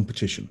create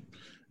competition.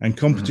 And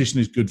competition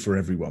is good for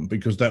everyone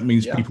because that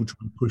means people try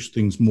and push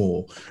things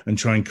more and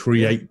try and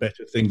create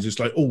better things. It's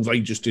like,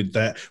 they just did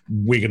that.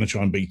 We're going to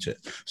try and beat it.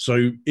 So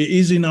it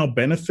is in our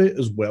benefit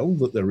as well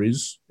that there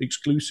is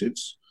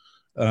exclusives.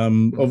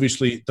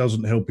 Obviously, it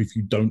doesn't help if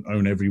you don't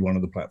own every one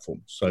of the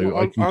platforms.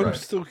 So I'm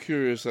still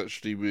curious,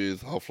 actually,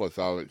 with Half-Life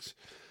Alyx,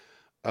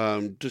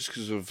 just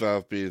because of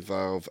Valve being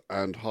Valve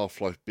and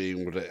Half-Life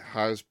being what it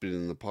has been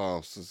in the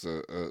past as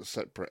a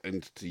separate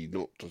entity,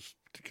 not just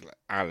particular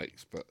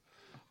Alyx, but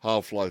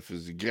Half-Life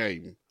as a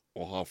game,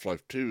 or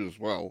Half-Life 2 as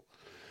well,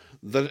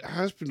 that it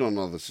has been on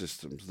other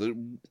systems. That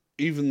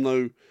even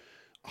though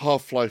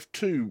Half-Life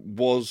 2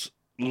 was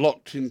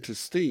locked into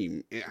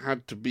Steam. It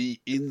had to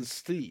be in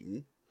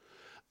Steam,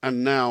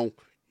 and now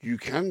you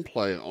can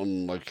play it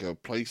on like a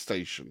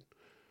PlayStation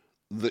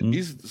that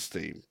isn't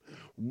Steam.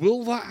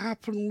 Will that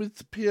happen with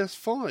the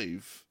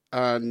PS5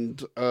 and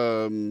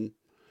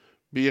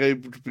be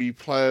able to be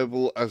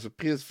playable as a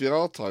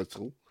PSVR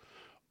title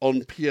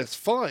on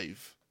PS5?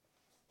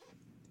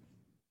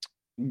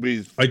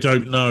 I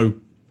don't know.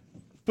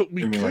 But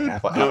we could like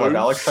Half-Life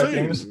Alyx type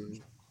games?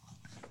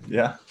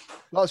 Yeah.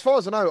 Like, as far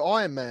as I know,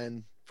 Iron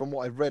Man, from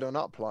what I've read on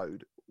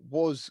Upload,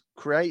 was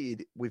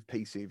created with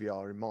PC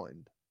VR in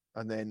mind.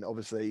 And then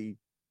obviously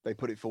they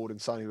put it forward and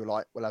Sony were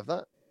like, we'll have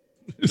that.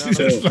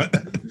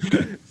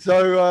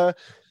 So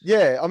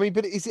yeah, I mean,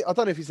 but is it? I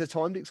don't know if it's a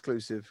timed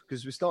exclusive,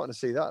 because we're starting to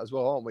see that as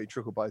well, aren't we?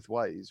 Trickle both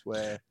ways.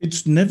 Where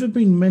it's never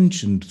been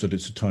mentioned that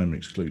it's a time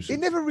exclusive. It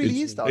never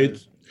really is, though.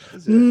 Is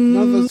it?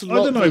 No, I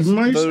don't know.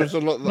 There's a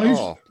lot that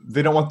are.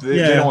 They don't want they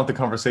don't want the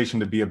conversation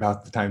to be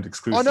about the timed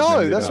exclusive. I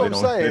know, that's what I'm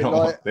saying. They don't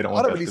I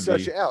want don't really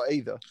search it out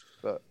either.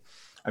 But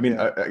I mean,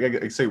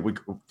 I say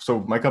so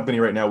my company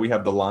right now, we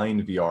have the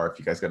Line VR. If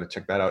you guys got to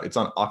check that out, it's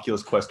on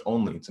Oculus Quest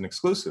only. It's an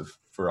exclusive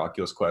for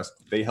Oculus Quest.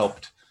 They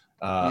helped.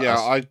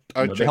 I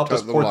they helped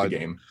us port the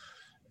game,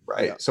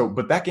 right? Yeah. So,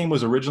 but that game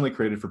was originally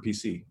created for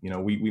PC. You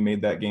know, we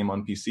made that game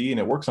on PC, and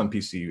it works on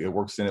PC. It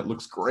works and it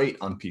looks great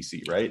on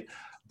PC, right?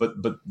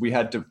 But we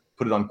had to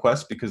put it on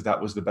Quest because that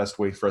was the best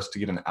way for us to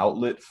get an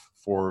outlet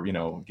for, you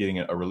know, getting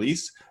a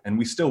release. And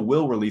we still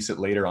will release it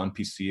later on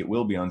PC. It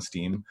will be on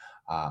Steam.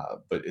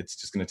 But it's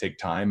just going to take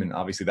time, and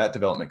obviously that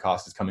development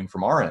cost is coming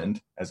from our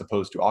end, as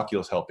opposed to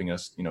Oculus helping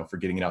us, you know, for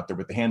getting it out there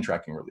with the hand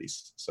tracking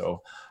release.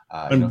 So,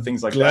 you know,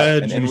 things like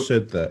that. Glad you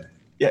said that.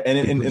 Yeah,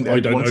 and I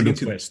don't own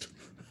the Quest.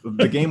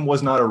 The game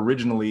was not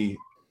originally.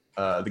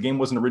 The game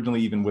wasn't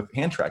originally even with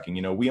hand tracking.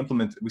 You know, we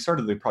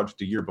started the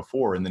project a year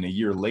before, and then a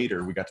year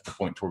later we got to the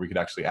point where we could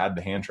actually add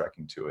the hand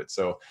tracking to it.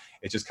 So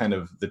it's just kind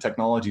of, the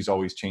technology is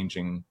always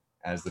changing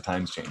as the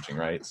time's changing,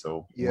 right?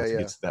 So once it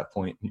gets to that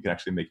point, you can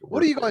actually make it work.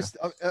 what do you guys?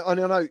 I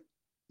know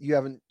you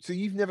haven't. So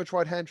you've never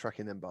tried hand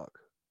tracking, then, Buck?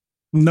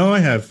 No, I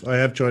have. I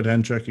have tried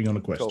hand tracking on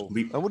a Quest. Cool.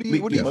 And what do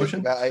you think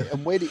about it?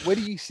 And where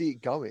do you see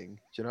it going?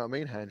 Do you know what I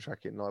mean? Hand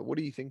tracking. Like, what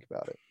do you think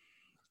about it?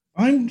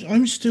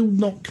 I'm still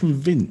not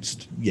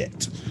convinced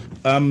yet,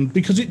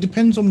 because it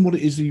depends on what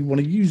it is that you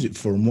want to use it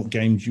for and what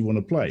games you want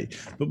to play.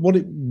 But what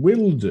it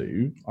will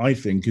do, I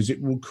think, is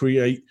it will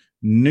create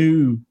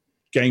new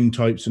game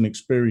types and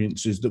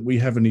experiences that we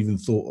haven't even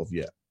thought of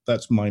yet.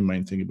 That's my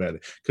main thing about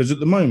it. Because at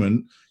the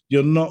moment,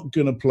 you're not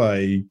going to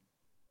play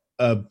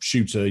a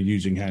shooter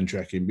using hand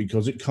tracking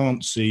because it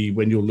can't see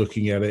when you're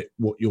looking at it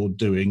what you're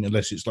doing,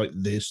 unless it's like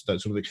this,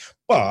 that sort of thing.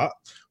 But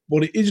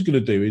what it is going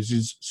to do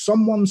is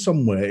someone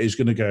somewhere is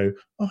going to go,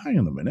 oh, hang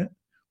on a minute,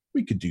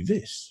 we could do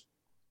this.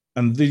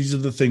 And these are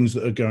the things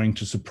that are going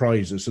to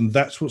surprise us. And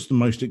that's what's the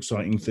most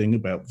exciting thing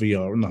about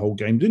VR and the whole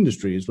games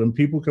industry, is when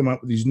people come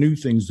up with these new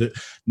things that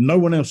no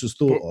one else has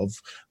thought of,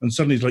 and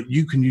suddenly it's like,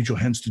 you can use your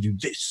hands to do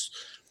this.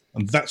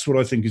 And that's what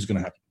I think is going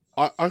to happen.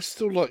 I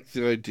still like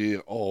the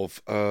idea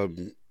of a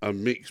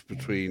mix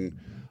between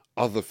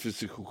other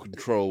physical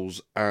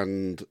controls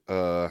and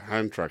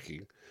hand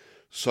tracking.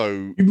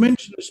 So you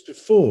mentioned this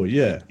before,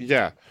 yeah.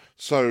 Yeah.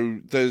 So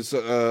there's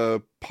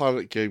a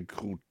pilot game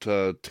called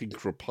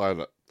Tinkerer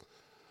Pilot,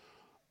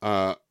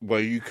 where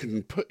you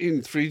can put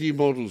in 3D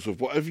models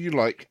of whatever you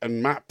like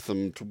and map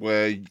them to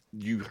where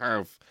you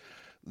have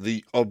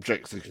the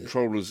objects, the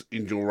controllers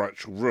in your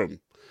actual room.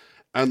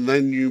 And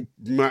then you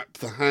map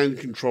the hand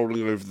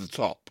controlling over the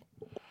top.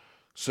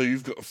 So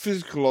you've got a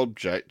physical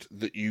object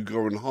that you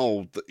go and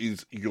hold that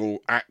is your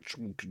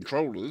actual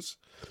controllers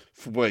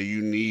for where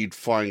you need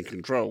fine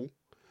control.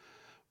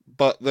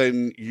 But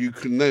then you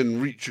can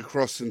then reach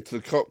across into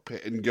the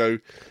cockpit and go,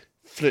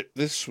 flip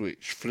this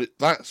switch, flip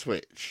that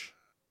switch,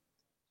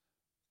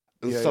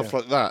 and stuff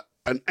like that.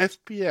 An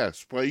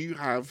FPS where you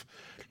have,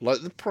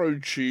 like the Pro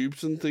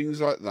Tubes and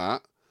things like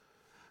that,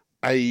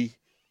 a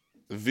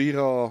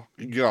VR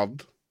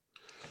gun,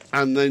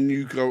 and then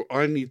you go,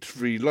 I need to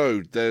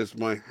reload. There's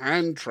my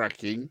hand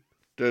tracking,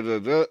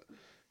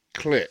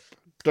 clip,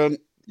 dun,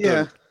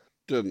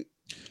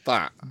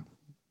 that.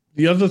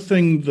 The other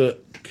thing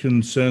that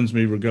concerns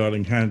me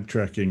regarding hand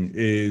tracking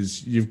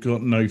is you've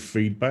got no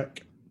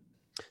feedback.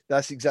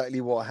 That's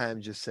exactly what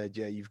Ham just said.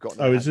 Yeah, you've got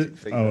no Oh, is it?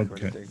 feedback Oh, or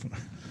okay. anything.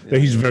 But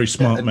he's a very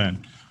smart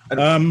man.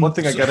 One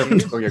thing I got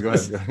to... Oh, yeah, go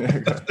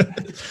ahead.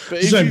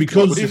 But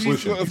if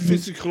you've got a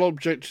physical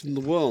object in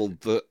the world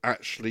that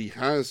actually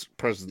has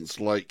presence,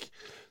 like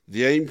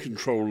the aim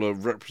controller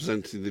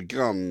representing the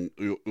gun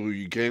or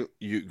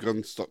your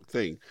gun stock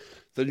thing,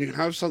 then you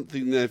have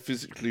something there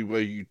physically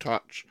where you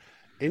touch.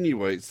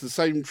 Anyway, it's the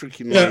same trick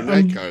in Lone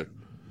Echo.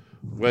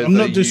 I'm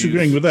not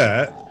disagreeing with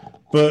that,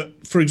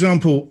 but for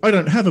example, I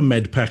don't have a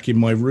med pack in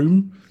my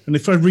room, and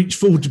if I reach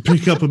forward to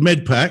pick up a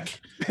med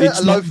pack,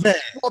 it's not there.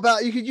 What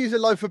about, you could use a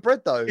loaf of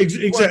bread though?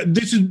 Exactly.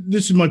 This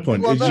is my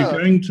point. Is you're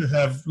going to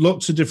have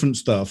lots of different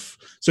stuff.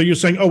 So you're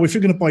saying, oh, if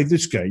you're going to buy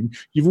this game,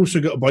 you've also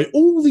got to buy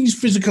all these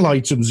physical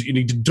items that you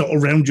need to dot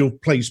around your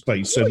play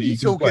space so that you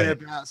can play. What are you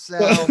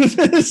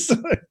talking about, Sal?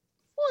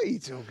 What are you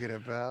talking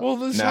about? Well,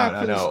 this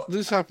happens.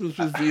 This happens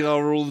with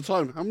VR all the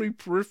time. How many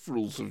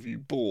peripherals have you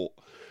bought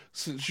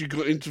since you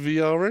got into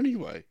VR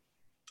anyway?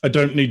 I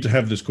don't need to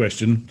have this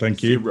question.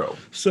 Thank you. Zero.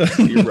 So,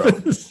 Zero.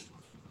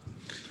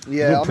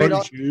 Yeah, I mean,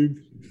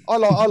 I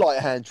like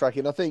hand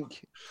tracking. I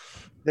think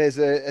there's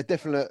a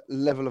definite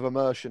level of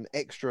immersion,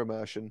 extra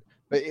immersion,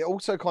 but it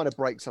also kind of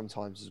breaks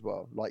sometimes as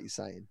well. Like you're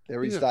saying,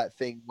 there is that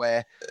thing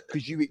where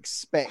because you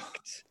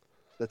expect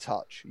the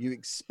touch,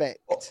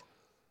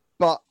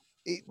 but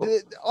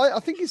I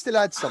think it still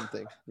adds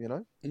something, you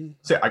know.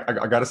 So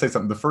I got to say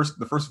something. The first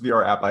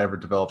VR app I ever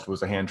developed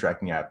was a hand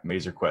tracking app,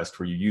 Mazer Quest,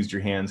 where you used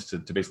your hands to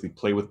basically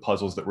play with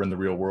puzzles that were in the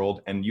real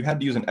world, and you had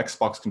to use an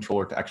Xbox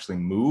controller to actually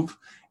move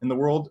in the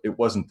world. It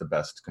wasn't the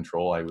best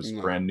control. I was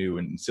brand new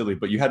and silly,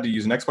 but you had to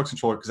use an Xbox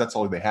controller because that's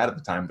all they had at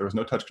the time. There was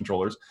no touch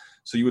controllers,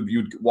 so you would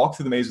walk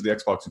through the maze with the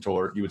Xbox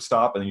controller. You would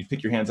stop, and then you'd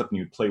pick your hands up and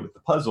you'd play with the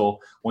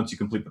puzzle. Once you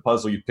complete the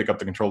puzzle, you'd pick up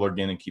the controller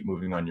again and keep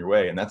moving on your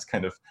way. And that's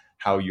kind of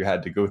how you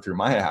had to go through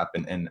my app,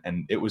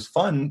 and it was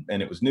fun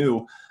and it was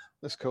new.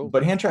 That's cool.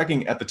 But hand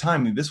tracking at the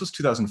time, this was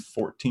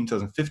 2014,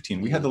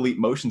 2015. We had the Leap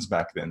Motions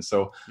back then.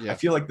 So I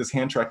feel like this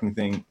hand tracking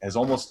thing has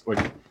almost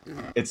like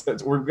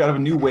we've got a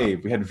new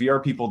wave. We had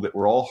VR people that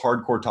were all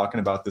hardcore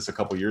talking about this a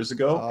couple years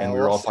ago, and we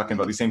were all talking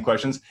about these same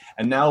questions.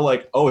 And now,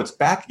 like, oh, it's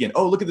back again.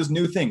 Oh, look at this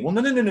new thing. Well,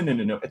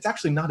 no. It's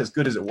actually not as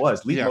good as it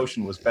was. Leap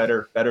Motion was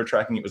better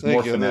tracking. It was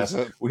more finesse.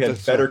 We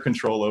had better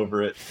control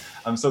over it.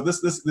 So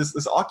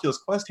this Oculus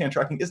Quest hand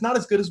tracking is not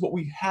as good as what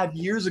we had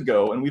years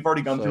ago, and we've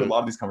already gone through a lot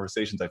of these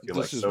conversations. I feel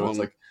like so. It's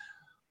like,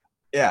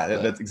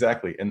 that's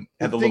exactly, and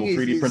had the little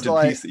 3D printed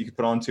piece that you could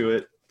put onto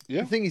it.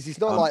 Yeah. The thing is, it's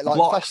not like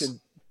fashion.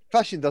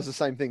 Fashion does the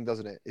same thing,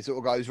 doesn't it? It sort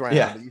of goes around.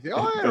 Yeah, you think,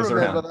 I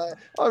remember that.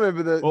 I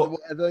remember the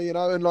whatever, you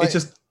know. And like,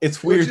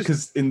 it's weird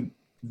because in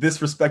this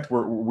respect,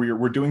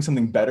 we're doing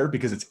something better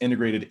because it's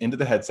integrated into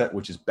the headset,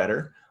 which is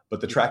better.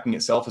 But the tracking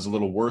itself is a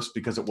little worse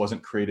because it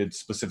wasn't created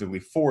specifically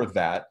for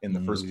that in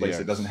the first place.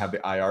 It doesn't have the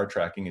IR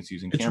tracking. It's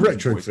using cameras.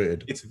 It's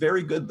retrofitted. It's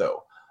very good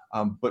though.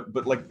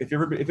 But like if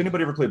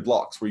anybody ever played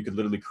Blocks, where you could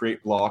literally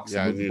create blocks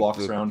and move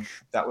blocks around,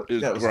 that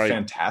was a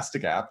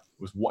fantastic app.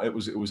 It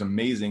was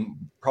amazing.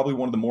 Probably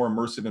one of the more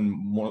immersive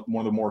and one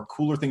of the more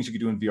cooler things you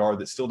could do in VR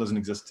that still doesn't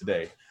exist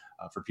today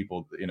for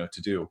people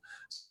to do.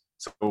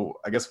 So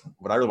I guess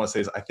what I really want to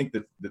say is I think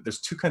that there's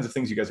two kinds of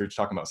things you guys are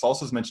talking about.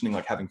 Salsa's mentioning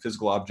like having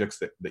physical objects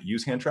that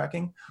use hand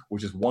tracking,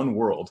 which is one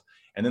world.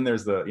 And then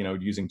there's the,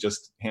 using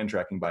just hand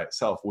tracking by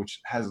itself, which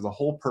has the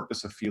whole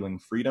purpose of feeling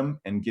freedom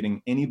and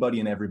getting anybody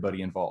and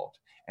everybody involved.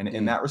 And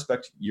in that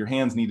respect, your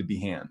hands need to be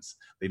hands.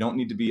 They don't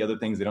need to be other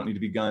things. They don't need to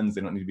be guns.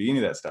 They don't need to be any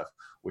of that stuff,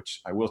 which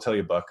I will tell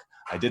you, Buck,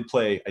 I did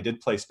play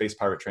Space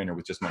Pirate Trainer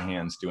with just my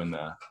hands doing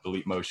the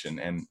Leap Motion.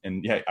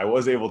 And yeah, I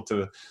was able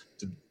to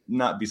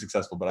not be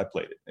successful, but I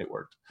played it. It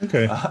worked.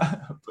 Okay.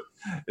 But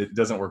it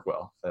doesn't work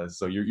well.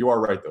 So you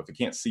are right, though. If it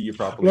can't see you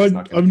properly, well, it's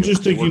not I'm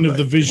just thinking of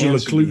the visual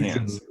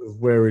occlusion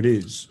of where it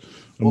is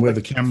and where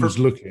the camera's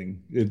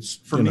looking. It's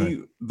for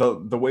me,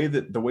 the way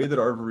that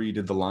Arvory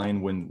did the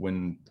line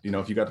when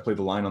if you got to play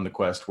the line on the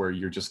Quest where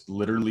you're just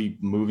literally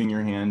moving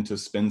your hand to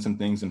spin some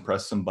things and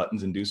press some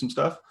buttons and do some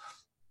stuff,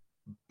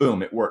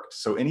 boom, it worked.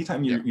 So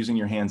anytime you're using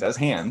your hands as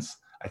hands,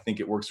 I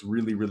think it works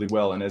really, really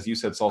well. And as you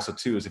said, Salsa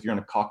too, is if you're in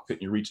a cockpit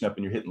and you're reaching up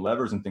and you're hitting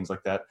levers and things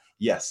like that,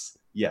 yes.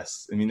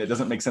 I mean, it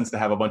doesn't make sense to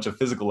have a bunch of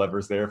physical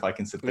levers there if I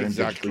can sit there and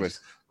to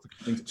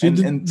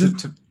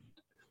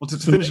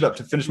finish it up,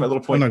 to finish my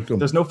little point,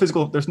 there's no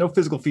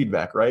physical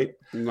feedback, right?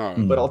 No.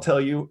 But I'll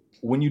tell you,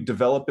 when you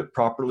develop it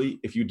properly,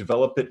 if you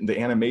develop it in the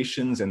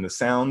animations and the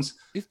sounds,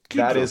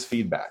 that is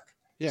feedback.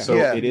 Yeah. So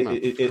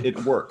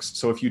it works.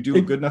 So if you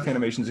do good enough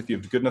animations, if you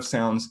have good enough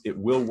sounds, it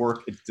will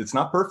work. It's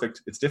not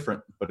perfect. It's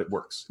different, but it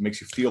works. It makes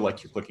you feel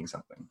like you're clicking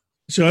something.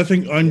 So I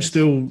think I'm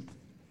still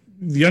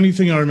the only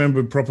thing I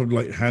remember proper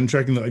like hand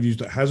tracking that I've used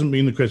that hasn't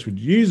been the Quest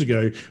years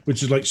ago,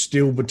 which is like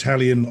Steel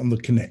Battalion on the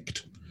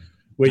Kinect,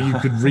 where you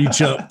could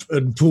reach up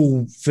and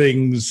pull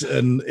things,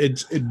 and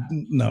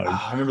no.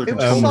 I remember it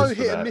was so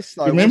hit and miss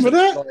though. You remember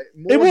that? Like,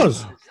 it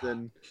was.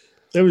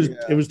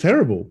 It was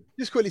terrible.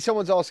 Just quickly,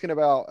 someone's asking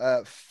about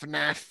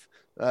FNAF.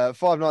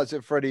 Five Nights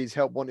at Freddy's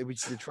Help Wanted,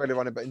 which is the trailer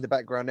running in the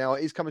background now.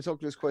 It is coming to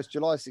Oculus Quest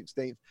July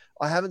 16th.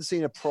 I haven't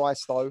seen a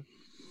price though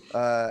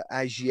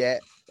as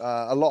yet.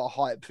 A lot of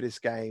hype for this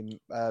game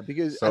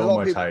because so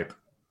much hype.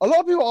 A lot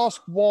of people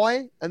ask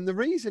why, and the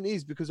reason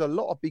is because a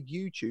lot of big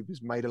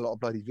YouTubers made a lot of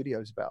bloody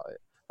videos about it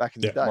back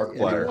in the day.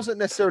 It wasn't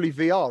necessarily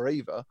VR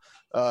either.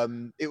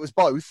 It was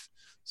both.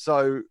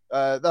 So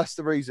that's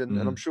the reason,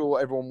 and I'm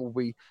sure everyone will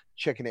be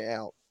checking it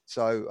out.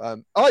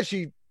 So I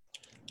actually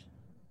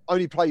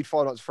only played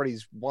Five Nights at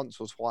Freddy's once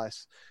or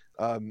twice,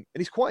 and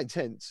it's quite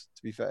intense,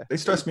 to be fair. They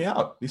stress me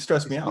out.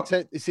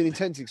 It's an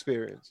intense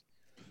experience.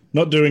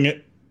 Not doing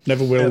it.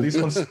 Never will. Yeah,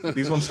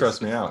 these ones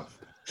stress me out.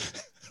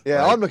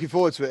 Yeah, I'm looking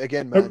forward to it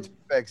again, man,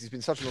 because it's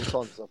been such a long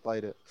time since I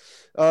played it.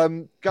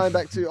 Going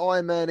back to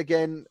Iron Man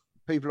again,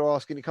 people are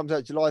asking, it comes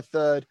out July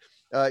 3rd.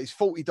 It's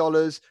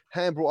 $40.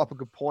 Han brought up a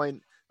good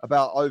point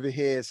about over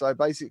here. So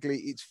basically,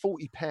 it's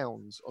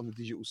 £40 on the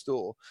digital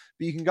store,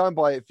 but you can go and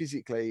buy it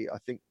physically, I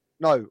think,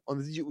 No, on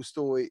the digital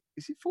store, is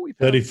it £40?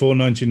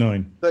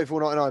 $34.99.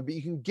 $34.99, but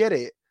you can get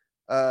it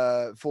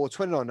for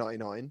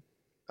 $29.99.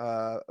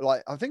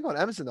 Like I think on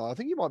Amazon, I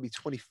think it might be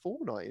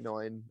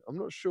 $24.99. I'm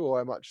not sure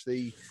how much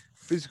the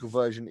physical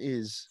version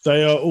is.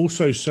 They are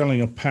also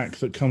selling a pack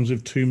that comes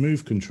with 2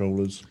 Move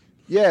controllers.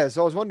 Yeah,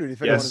 so I was wondering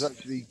if anyone is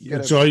actually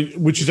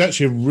which is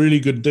actually a really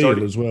good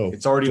deal as well.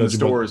 It's already in the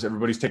stores.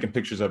 Everybody's taking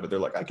pictures of it. They're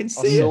like, I can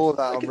see it. I saw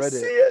that on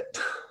Reddit. See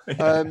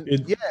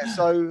it.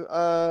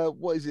 So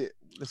what is it?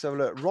 Let's have a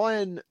look.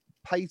 Ryan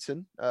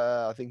Payton,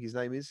 I think his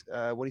name is,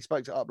 when he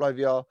spoke to Upload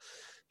VR,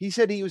 he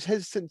said he was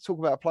hesitant to talk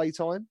about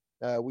playtime,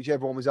 which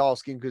everyone was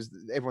asking because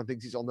everyone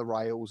thinks it's on the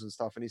rails and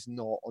stuff, and it's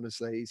not.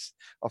 Honestly,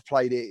 I've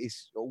played it.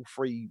 It's all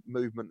free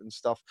movement and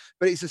stuff,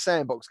 but it's a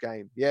sandbox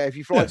game. Yeah, if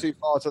you fly too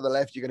far to the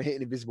left, you're going to hit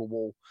an invisible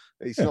wall.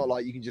 It's not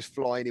like you can just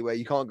fly anywhere.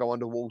 You can't go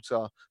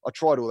underwater. I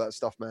tried all that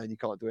stuff, man. You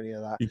can't do any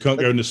of that. You can't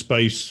go into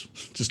space.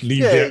 Just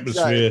leave the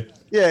atmosphere.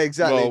 Exactly. Yeah,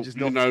 exactly. Well, just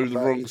the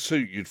wrong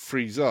suit, you'd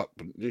freeze up,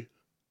 wouldn't you?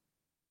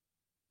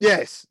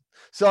 Yes.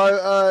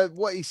 So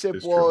what he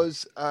said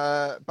was,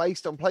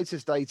 based on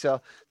playtest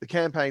data, the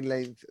campaign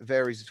length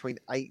varies between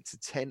 8 to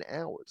 10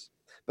 hours.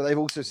 But they've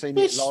also seen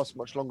it last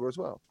much longer as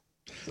well.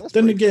 So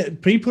then again,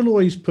 people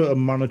always put a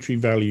monetary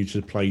value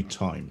to play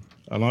time.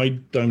 And I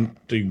don't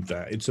do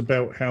that. It's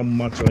about how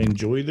much I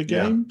enjoy the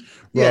game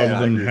rather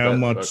than how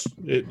much.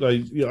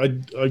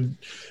 The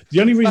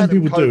only reason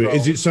people do it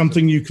is it's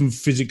something you can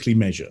physically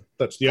measure.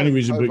 That's the only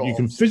reason. But you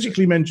can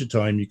physically measure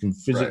time. You can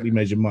physically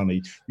measure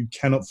money. You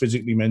cannot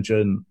physically measure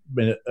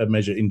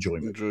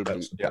enjoyment.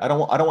 I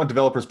don't want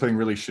developers putting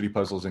really shitty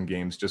puzzles in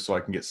games just so I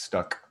can get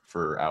stuck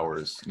for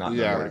hours, not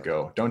know where to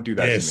go. Don't do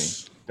that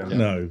to me.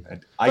 No,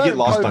 I get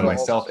lost by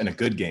myself in a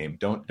good game.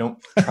 Don't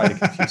try to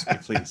confuse me,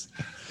 please.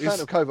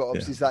 Phantom Covert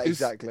Ops is that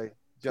exactly.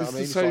 Do you know what I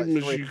mean? The same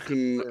as you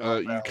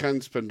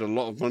can spend a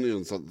lot of money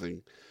on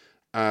something,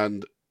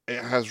 and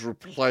it has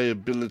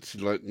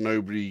replayability like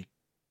nobody's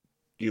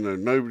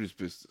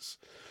business.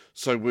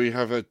 So we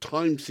have a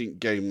time sink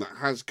game that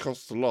has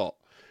cost a lot.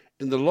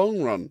 In the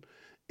long run,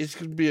 it's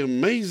going to be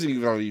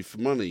amazing value for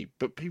money,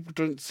 but people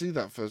don't see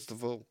that first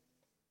of all.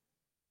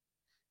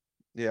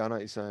 Yeah, I know what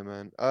you're saying,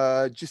 man.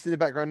 Just in the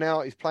background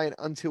now, he's playing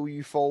Until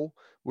You Fall,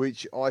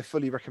 which I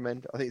fully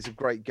recommend. I think it's a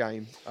great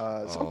game.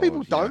 Some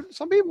people don't.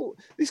 Some people.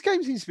 This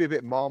game seems to be a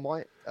bit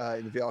Marmite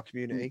in the VR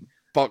community.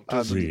 But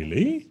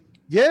really?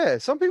 Yeah,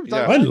 some people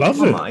don't. I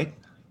love it.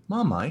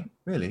 Marmite,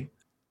 really?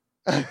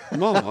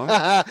 Marmite?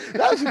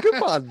 That was a good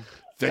one.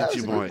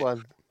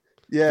 Vegemite.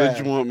 Yeah.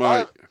 Vegemite,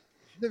 mate.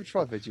 Never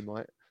tried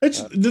Vegemite.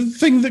 It's the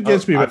thing that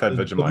gets me about I've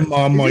had Vegemite.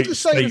 Marmite is it the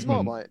same as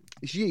Marmite?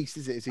 It's yeast,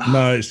 is it?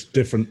 No, it's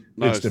different.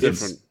 No, it's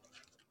different.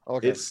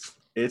 Okay.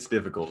 It's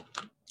difficult.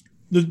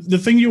 The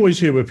thing you always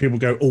hear where people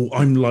go, "Oh,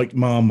 I'm like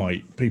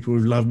Marmite. People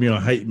who love me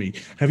or hate me."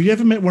 Have you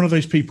ever met one of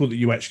those people that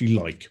you actually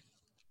like?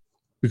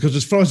 Because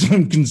as far as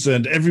I'm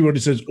concerned, everybody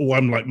says, "Oh,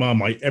 I'm like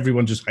Marmite."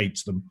 Everyone just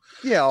hates them.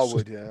 Yeah, I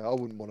would. Yeah, I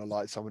wouldn't want to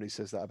like someone who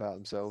says that about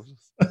themselves.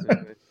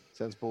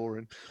 Sounds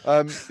boring.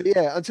 But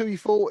yeah, Until You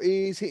Fall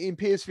is hitting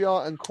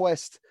PSVR and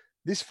Quest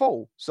this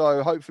fall.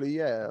 So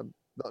hopefully,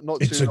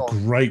 not it's too long. It's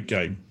a great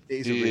game. It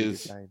is a really good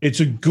game. It's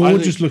a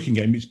gorgeous looking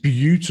game. It's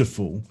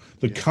beautiful.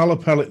 The color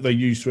palette they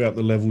use throughout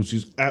the levels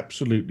is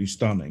absolutely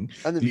stunning.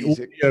 And the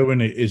music. Audio in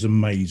it is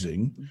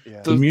amazing.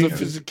 Yeah. The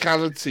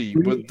physicality,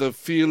 but the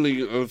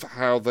feeling of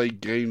how they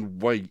gain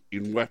weight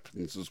in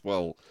weapons as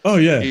well. Oh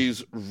yeah,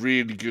 is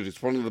really good.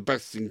 It's one of the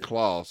best in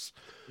class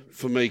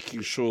for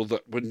making sure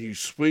that when you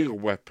swing a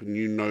weapon,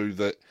 you know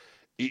that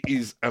it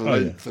is a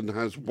length and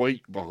has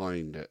weight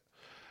behind it.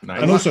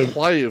 Nice. And also,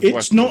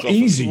 it's not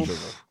easy.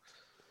 It's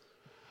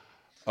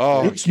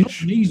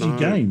not an easy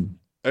game.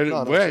 And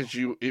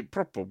it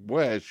proper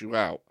wears you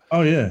out.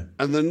 Oh, yeah.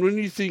 And then when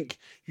you think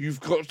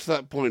you've got to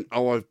that point,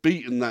 I've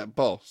beaten that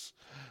boss,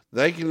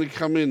 they're going to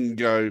come in and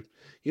go,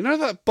 you know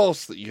that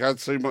boss that you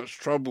had so much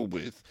trouble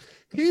with?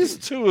 Here's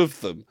 2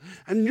 of them.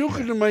 And you're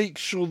going to make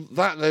sure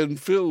that then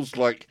feels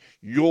like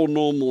your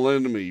normal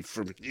enemy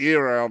from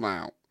here on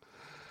out.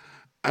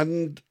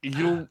 And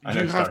you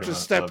have to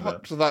step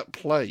up to that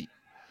plate.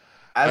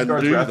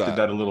 Asgard's Wrath did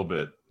that a little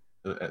bit.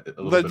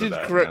 They did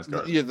correct.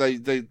 Yeah,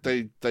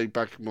 they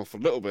back him off a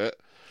little bit,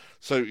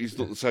 so he's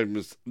not the same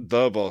as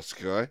the boss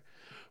guy,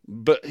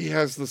 but he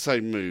has the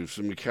same moves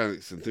and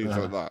mechanics and things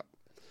like that.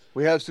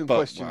 We have some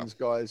questions,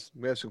 guys.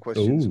 We have some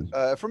questions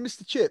from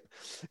Mr. Chip.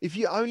 If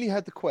you only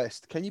had the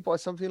Quest, can you buy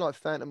something like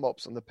Phantom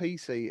Ops on the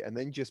PC and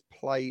then just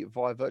play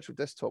via virtual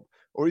desktop,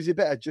 or is it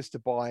better just to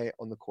buy it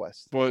on the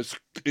Quest? Well,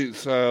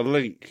 it's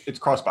Link. It's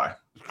cross-buy.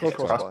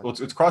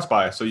 It's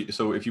cross-buy.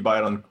 So if you buy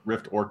it on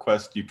Rift or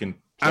Quest, you can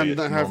play it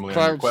normally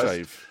on Quest.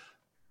 Save.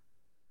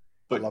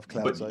 But, I love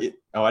cloud save.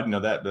 I didn't know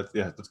that.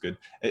 That's good.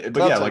 But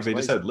cloud like they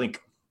just said,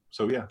 Link.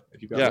 So yeah,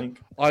 if you've got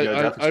Link,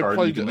 I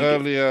played it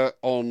earlier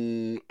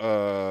on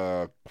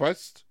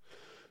Quest,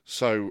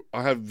 so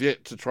I have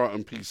yet to try it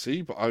on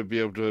PC, but I'll be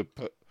able to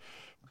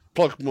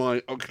plug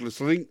my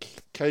Oculus Link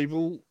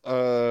cable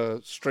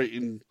straight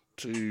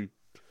into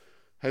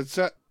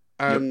headset,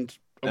 and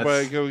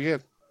away I go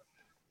again.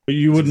 But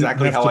you wouldn't have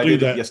to do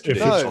that if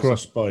it's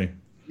cross-buy.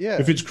 Yeah.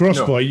 If it's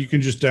cross-buy, you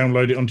can just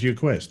download it onto your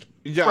Quest.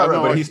 Yeah, right,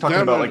 but he's talking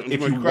about like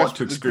if you want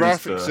to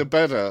experience the graphics are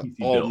better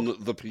on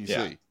the PC.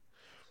 Yeah.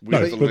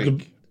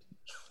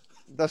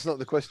 That's not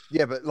the question.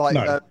 Yeah, but like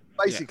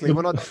basically,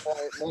 when I did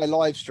my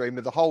live stream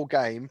of the whole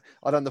game,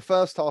 I done the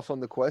first half on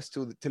the Quest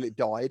till it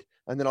died,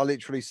 and then I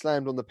literally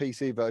slammed on the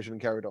PC version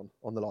and carried on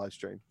the live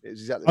stream. It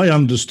was exactly. I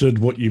understood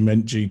what you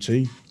meant,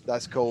 GT.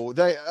 That's cool.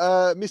 They,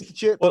 Mr.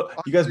 Chip. Well,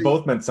 you guys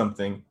both meant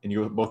something, and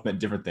you both meant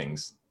different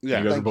things. Yeah,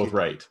 you guys are both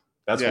right.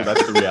 That's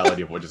the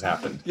reality of what just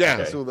happened. Yeah,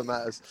 that's all that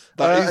matters.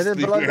 That is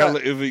the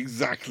reality of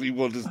exactly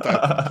what has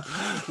happened.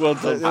 Well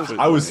done.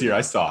 I was here.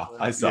 I saw,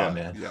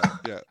 man.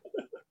 Yeah.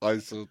 I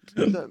saw.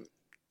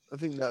 I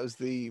think that was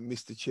the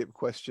Mr. Chip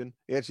question.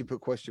 He actually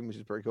put question, which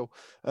is pretty cool.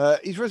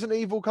 Is Resident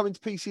Evil coming to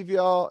PC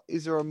VR?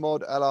 Is there a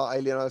mod a la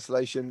Alien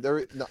Isolation?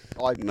 Not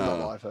that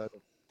I've heard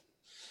of.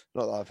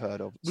 Not that I've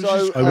heard of.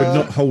 So I would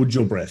not hold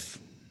your breath.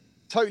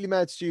 Totally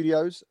Mad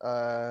Studios,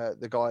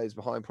 the guys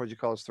behind Project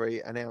Cars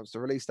 3, announced a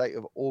release date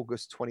of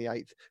August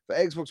 28th for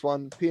Xbox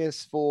One,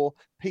 PS4,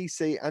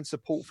 PC, and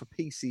support for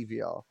PC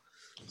VR.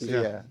 So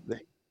the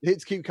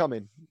hits keep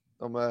coming.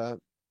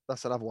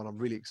 That's another one. I'm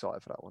really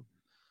excited for that one.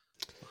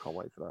 I can't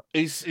wait for that.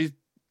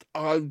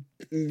 I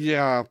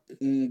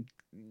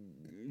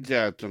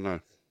don't know.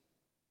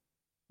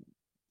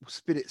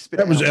 Spit it.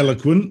 That was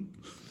eloquent.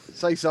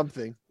 Say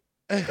something.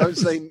 Don't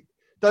say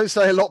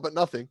a lot, but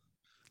nothing.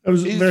 That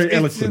was very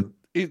eloquent.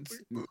 It's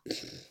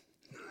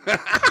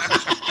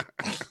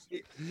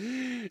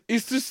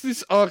just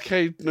this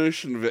arcade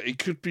notion of it. It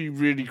could be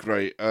really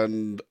great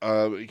and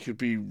it could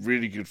be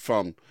really good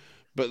fun,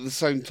 but at the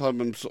same time,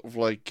 I'm sort of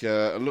like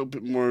a little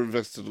bit more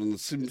invested on the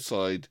sim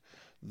side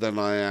than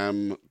I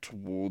am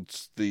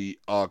towards the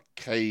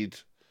arcade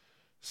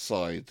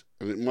side,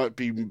 and it might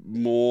be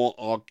more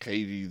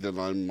arcadey than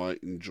I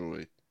might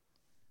enjoy.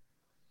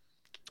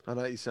 I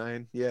know what you're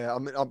saying. Yeah,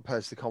 I'm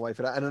personally can't wait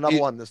for that. And another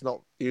one that's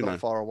not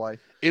far away.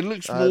 It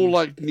looks more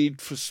like Need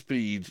for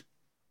Speed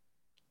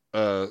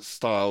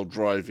style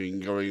driving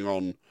going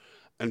on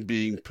and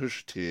being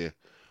pushed here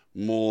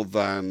more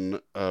than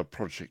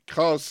Project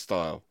Cars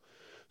style.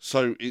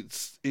 So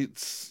it's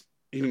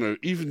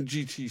even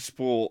GT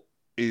Sport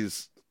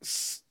is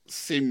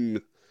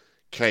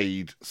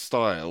Simcade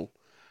style,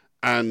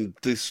 and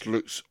this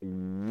looks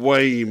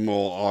way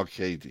more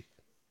arcadey.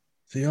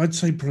 See, I'd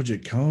say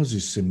Project Cars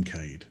is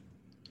Simcade.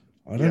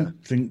 I don't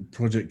think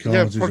Project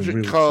Cars is a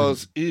real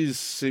Cars is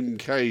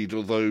Simcade,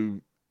 although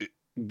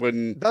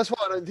that's why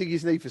I don't think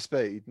it's Need for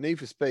Speed. Need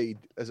for Speed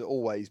has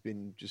always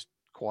been just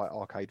quite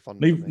arcade fun.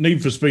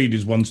 Need for Speed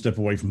is one step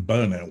away from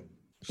Burnout.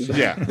 So.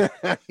 Yeah.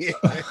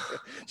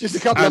 Just a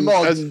couple of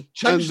mods.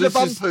 Change the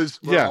bumpers.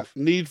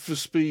 Need for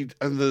Speed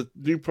and the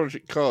new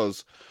Project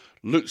Cars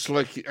looks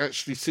like it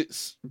actually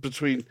sits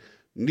between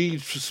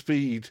Need for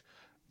Speed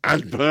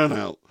and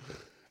Burnout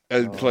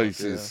in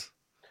places. Dear.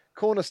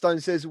 Cornerstone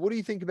says, what do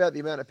you think about the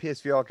amount of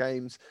PSVR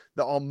games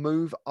that are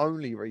move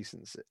only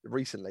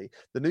recently?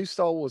 The new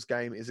Star Wars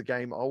game is a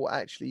game I will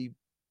actually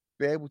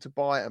be able to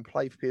buy and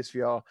play for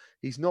PSVR.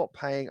 He's not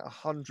paying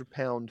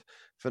 £100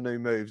 for new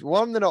moves.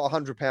 One, they're not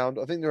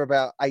 £100. I think they're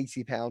about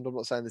 £80. I'm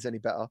not saying there's any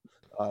better.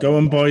 Go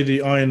and buy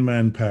the Iron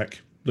Man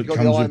pack that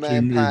comes with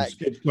 2 moves.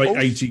 It's like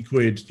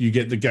 £80. You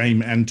get the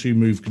game and 2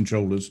 move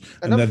controllers,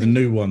 and they're the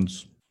new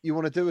ones. You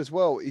want to do as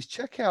well is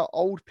check out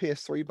old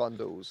PS3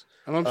 bundles.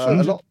 And I'm sure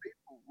a lot of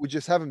people would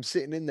just have them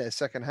sitting in there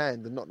second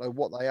hand and not know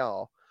what they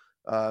are.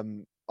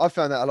 I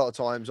found that a lot of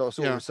times. I was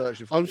sort of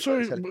researching. I'm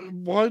sorry.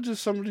 Why does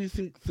somebody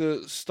think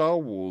that Star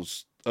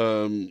Wars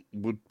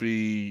would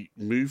be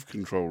move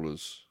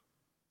controllers?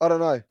 I don't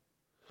know.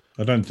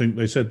 I don't think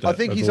they said that. I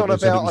think he's on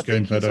about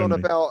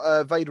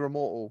Vader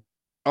Immortal.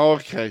 Oh,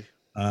 okay.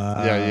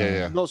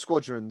 Yeah. Not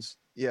Squadrons.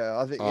 Yeah,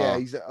 I think.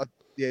 He's.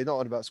 Not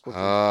on about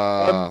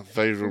Squadrons.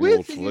 Vader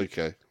Immortal.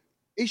 Okay.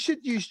 He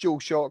should use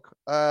DualShock.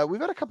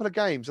 We've had a couple of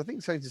games. I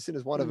think Saints and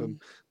Sinners one of them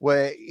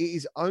where it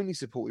is only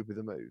supported with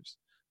the moves.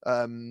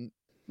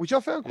 Which I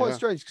found quite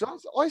strange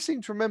because I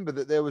seem to remember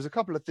that there was a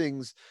couple of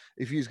things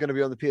if you was going to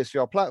be on the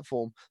PSVR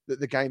platform that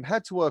the game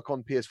had to work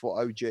on PS4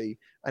 OG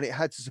and it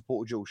had to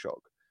support DualShock.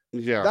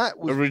 Yeah, that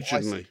was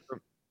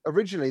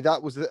originally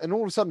that was and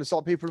all of a sudden it's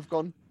like people have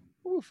gone,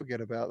 we'll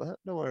forget about that.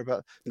 Don't worry about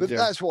it. But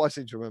that's what I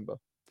seem to remember.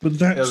 But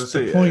that's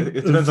the point of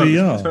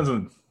VR. It depends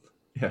on.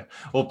 Yeah.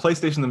 Well,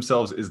 PlayStation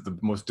themselves is the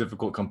most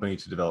difficult company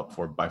to develop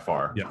for by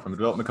far. Yeah. From a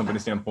development company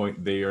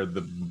standpoint, they are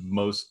the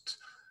most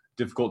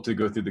difficult to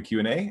go through the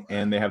Q&A,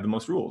 and they have the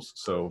most rules.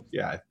 So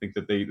yeah, I think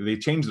that they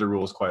change the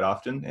rules quite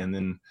often, and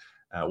then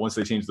once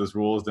they change those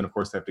rules, then of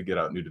course they have to get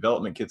out new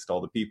development kits to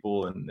all the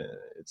people, and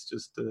it's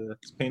just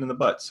it's a pain in the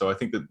butt. So I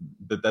think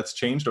that's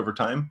changed over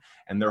time,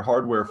 and their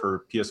hardware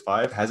for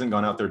PS5 hasn't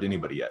gone out there to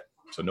anybody yet.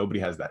 So nobody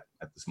has that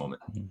at this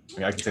moment. I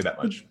mean, I can say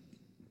that much.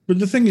 But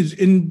the thing is,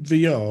 in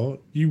VR,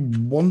 you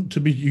want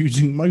to be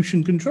using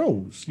motion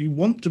controls. You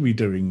want to be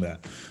doing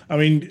that. I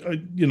mean,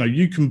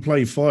 you can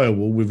play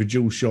Firewall with a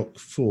DualShock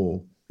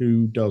 4.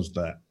 Who does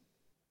that?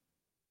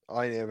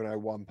 I never know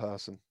one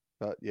person.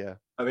 But yeah,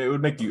 I mean, it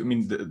would make you. I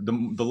mean,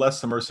 the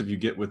less immersive you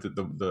get with it,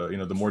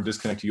 the more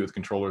disconnected you get with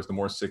controllers, the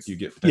more sick you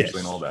get potentially,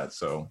 and all that.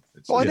 So,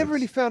 but I never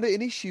really found it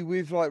an issue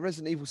with like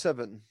Resident Evil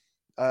 7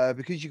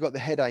 because you got the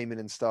head aiming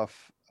and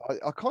stuff.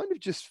 I kind of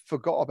just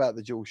forgot about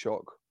the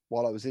DualShock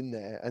while I was in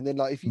there, and then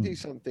like if you do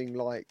something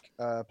like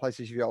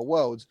PlayStation VR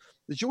Worlds,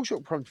 the DualShock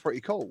becomes pretty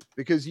cool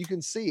because you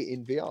can see it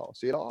in VR.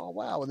 So you're like, oh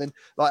wow! And then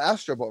like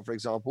Astrobot, for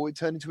example, it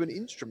turned into an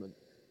instrument.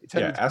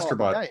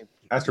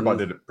 Astrobot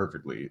did it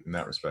perfectly in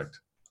that respect.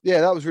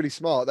 Yeah, that was really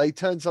smart. They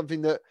turned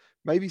something that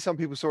maybe some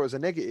people saw as a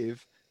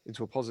negative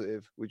into a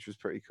positive, which was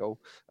pretty cool.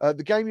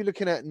 The game you're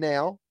looking at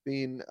now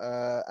being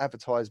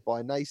advertised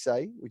by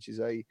Naysay, which is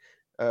a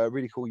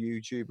really cool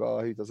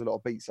YouTuber who does a lot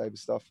of Beat Saber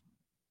stuff.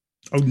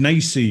 Oh,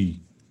 Nacy.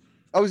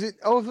 Oh, is it?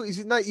 Oh, is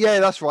it? Yeah,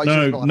 that's right.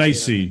 No,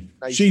 Nacy.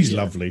 She's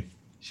lovely.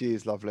 She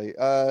is lovely.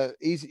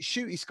 He's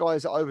Shooty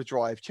Skies at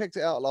Overdrive. Checked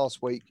it out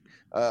last week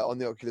on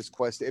the Oculus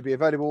Quest. It'll be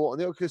available on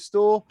the Oculus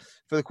Store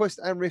for the Quest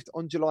and Rift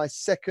on July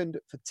 2nd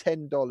for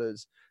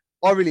 $10.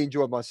 I really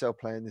enjoyed myself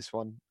playing this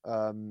one. I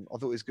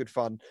thought it was good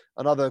fun.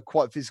 Another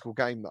quite physical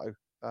game though.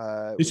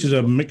 This is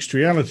a mixed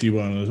reality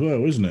one as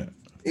well, isn't it?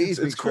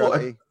 It's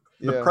cool.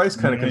 The price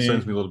kind of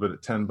concerns me a little bit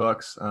at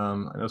 $10.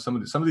 I know some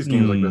of these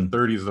games like the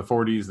 30s, the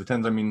 40s, the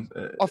 10s. I mean,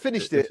 I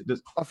finished it.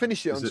 I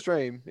finished it on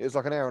stream. It was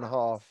like an hour and a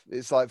half.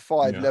 It's like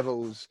 5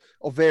 levels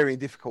of varying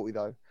difficulty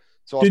though.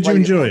 So did you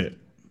enjoy it?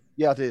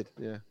 Yeah, I did.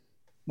 Yeah.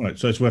 Right,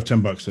 so it's worth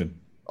 $10 then.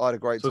 I had a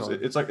great time.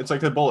 It's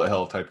like the bullet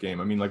hell type game.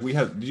 I mean, like we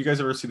had. Did you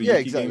guys ever see the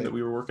Yuki game that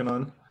we were working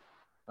on?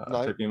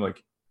 No. Type game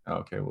like.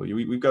 Okay, well,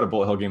 we've got a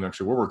bullet hell game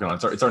actually we're working on.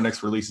 It's our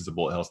next release is a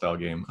bullet hell style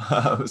game,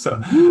 so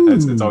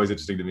it's always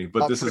interesting to me.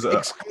 But this is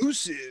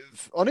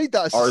exclusive. I need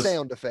that as a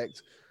sound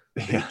effect.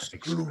 Yeah,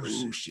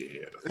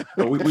 exclusive.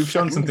 But we've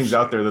shown some things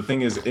out there. The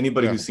thing is,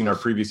 anybody who's seen our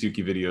previous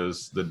Yuki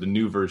videos, the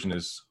new version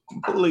is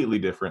completely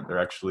different. They're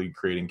actually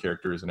creating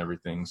characters and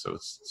everything, so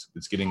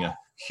it's getting a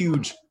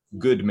huge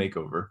good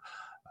makeover.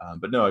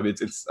 But no,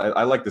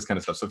 I like this kind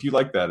of stuff. So if you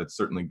like that, it's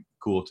certainly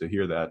cool to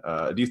hear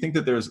that. Do you think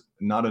that there's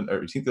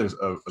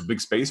a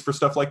big space for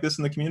stuff like this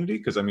in the community?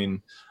 Because I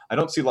mean, I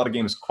don't see a lot of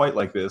games quite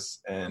like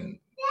this. And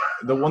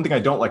the one thing I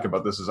don't like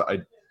about this is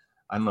I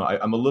don't know.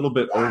 I'm a little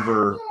bit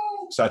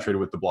oversaturated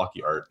with the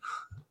blocky art.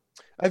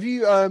 Have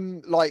you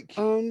Blast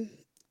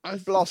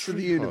of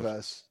the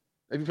Universe?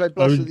 Have you played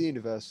Blast of the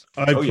Universe?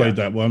 I played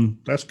that one.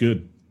 That's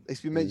good.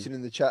 It's been mentioned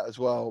in the chat as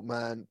well,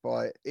 man,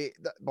 by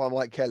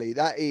Mike Kelly.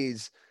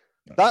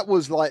 That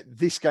was like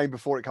this game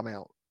before it came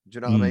out. Do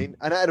you know what I mean?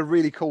 And it had a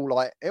really cool,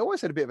 like, it always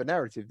had a bit of a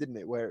narrative, didn't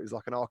it? Where it was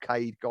like an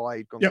arcade guy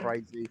who'd gone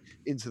crazy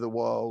into the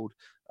world.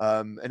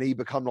 And he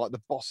become like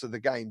the boss of the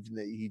game,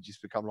 didn't he? He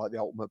just become like the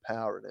ultimate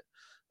power in it.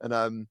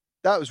 And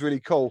that was really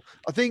cool.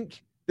 I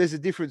think there's a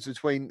difference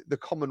between the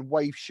common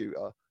wave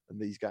shooter and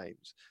these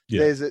games.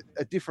 Yeah. There's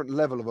a different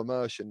level of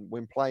immersion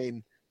when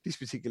playing this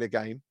particular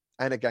game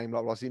and a game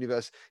like Blast of the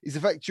Universe. Is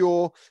the fact it's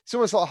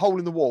almost like a hole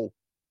in the wall.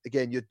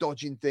 Again, you're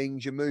dodging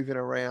things, you're moving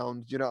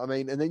around, you know what I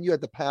mean? And then you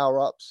had the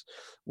power-ups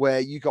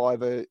where you can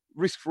either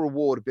risk for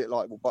reward, a bit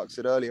like what Buck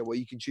said earlier, where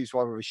you can choose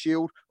either a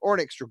shield or an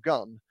extra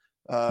gun.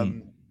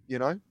 You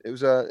know, it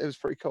was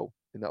pretty cool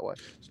in that way.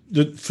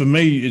 For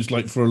me, it's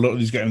like for a lot of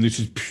these games, this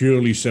is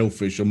purely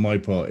selfish on my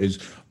part, is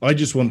I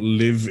just want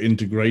live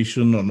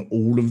integration on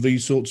all of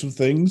these sorts of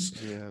things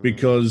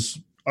because...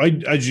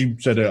 as you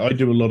said, I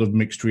do a lot of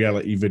mixed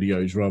reality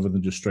videos rather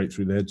than just straight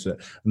through the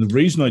headset. And the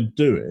reason I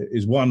do it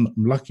is, one,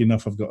 I'm lucky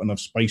enough I've got enough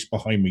space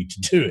behind me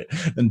to do it.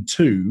 And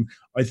two,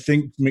 I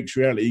think mixed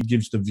reality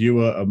gives the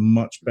viewer a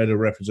much better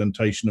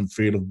representation and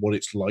feel of what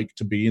it's like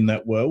to be in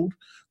that world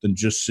than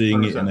just seeing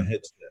 100%. It in a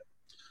headset.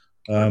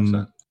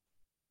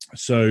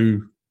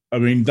 So, I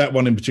mean, that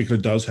one in particular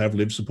does have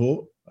Live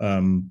support.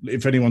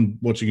 If anyone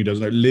watching who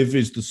doesn't know, Live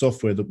is the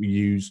software that we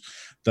use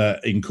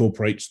that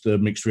incorporates the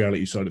mixed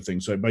reality side of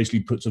things. So it basically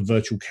puts a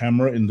virtual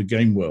camera in the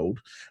game world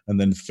and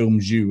then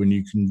films you, and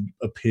you can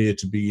appear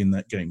to be in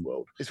that game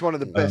world. It's one of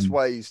the best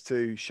ways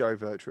to show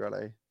virtual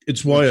reality.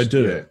 It's why I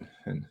do it.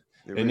 And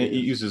it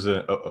uses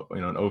an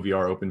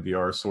OVR,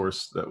 OpenVR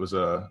source that was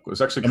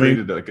actually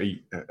created like a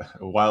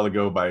while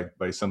ago by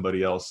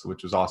somebody else,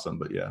 which was awesome.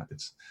 But yeah,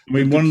 it's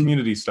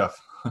community stuff.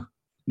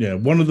 Yeah,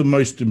 one of the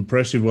most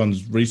impressive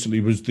ones recently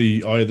was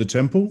the Eye of the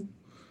Temple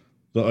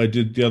that I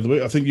did the other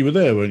week. I think you were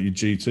there, weren't you,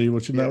 GT,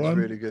 watching that one?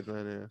 Really good,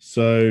 man. Yeah.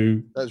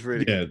 So that's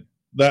really good.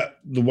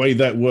 The way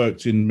that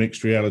worked in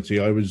mixed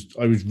reality, I was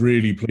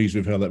really pleased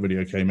with how that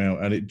video came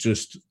out,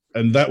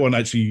 and that one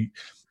actually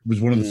was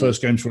one of the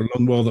first games for a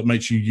long while that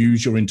makes you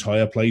use your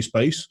entire play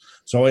space.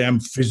 So I am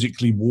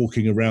physically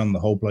walking around the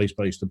whole play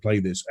space to play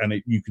this, and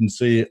you can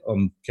see it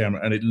on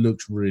camera, and it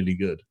looks really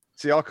good.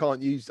 See, I don't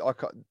think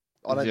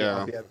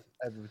I'll be able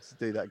to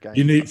do that game.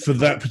 You need, for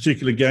that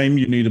particular game,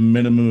 you need a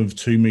minimum of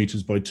 2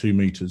 meters by 2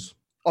 meters.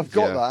 I've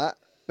got that,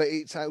 but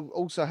it's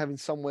also having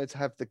somewhere to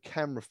have the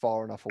camera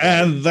far enough away.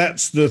 And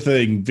that's the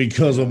thing,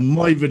 because on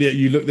my video,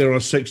 you look, there are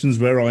sections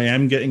where I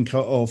am getting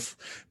cut off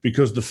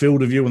because the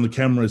field of view on the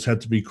camera has had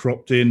to be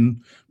cropped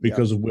in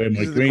because of where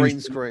my green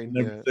screen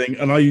and everything.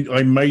 And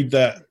I made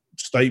that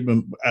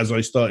statement as I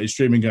started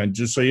streaming, going,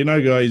 just so you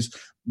know, guys,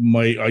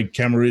 my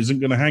camera isn't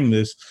going to hang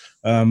this.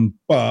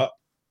 But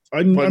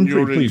I'm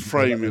you're in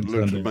frame, it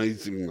looked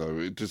amazing, though.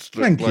 It just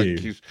looked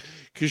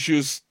because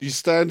you're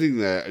standing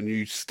there and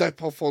you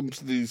step off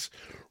onto these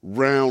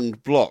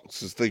round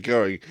blocks as they're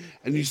going,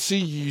 and you see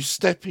you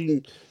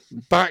stepping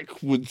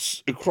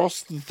backwards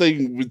across the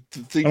thing with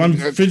the thing. And I'm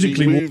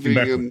physically moving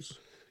backwards.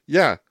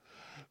 Yeah.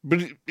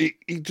 But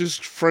it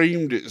just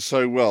framed it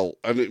so well,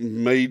 and it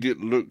made it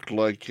look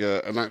like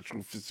an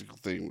actual physical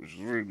thing, which is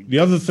really the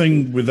other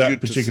thing with that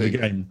particular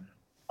game.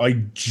 I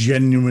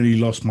genuinely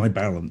lost my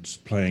balance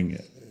playing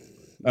it,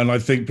 and I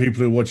think people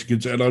who are watching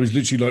it, and I was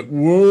literally like,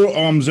 "Whoa!"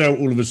 Arms out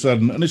all of a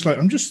sudden, and it's like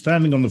I'm just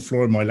standing on the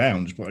floor in my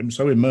lounge, but I'm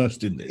so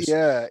immersed in this.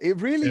 Yeah, it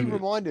really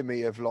reminded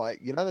me of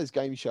those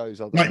game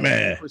shows,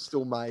 Nightmare,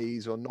 Crystal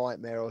Maze, or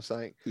Nightmare, or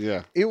something.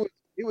 Yeah, it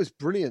was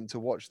brilliant to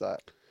watch that.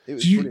 It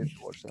was brilliant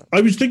to watch that.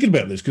 I was thinking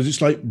about this because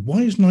it's like,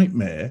 why has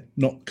Nightmare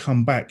not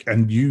come back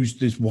and used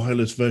this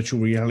wireless virtual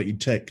reality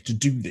tech to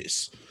do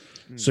this?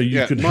 So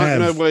you could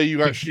Nightmare have where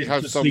you actually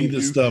have someone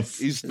who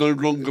stuff. is no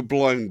longer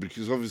blind,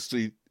 because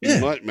obviously in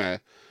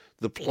Nightmare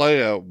the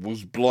player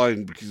was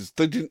blind because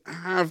they didn't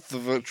have the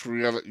virtual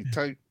reality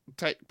tech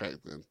back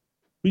then.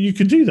 But you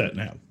could do that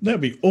now. That'd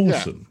be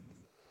awesome.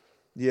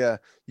 Yeah,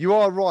 you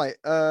are right.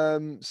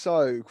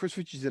 So Chris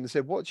Richardson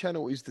said, "What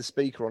channel is the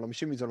speaker on?" I'm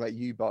assuming he's on about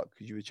you, Buck,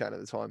 because you were chatting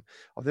at the time.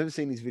 I've never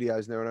seen these videos,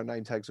 and there are no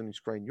name tags on your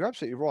screen. You're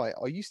absolutely right.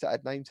 I used to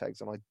add name tags,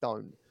 and I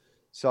don't.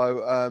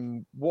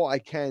 So what I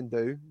can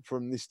do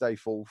from this day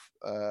forth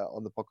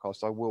on the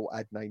podcast, I will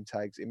add name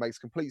tags. It makes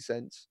complete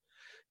sense.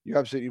 You're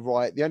absolutely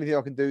right. The only thing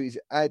I can do is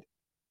add.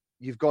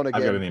 You've gone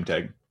again. I've got a name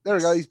tag. There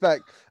we go. He's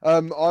back. I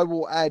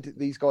will add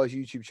these guys'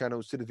 YouTube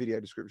channels to the video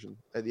description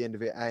at the end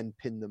of it and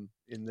pin them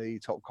in the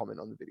top comment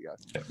on the video.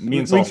 Yeah, me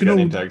and Saul got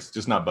name tags,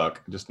 just not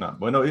Buck. Just not.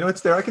 Well, no,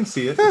 it's there. I can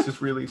see it. It's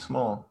just really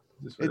small.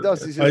 It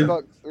does. It says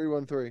Buck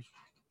 313.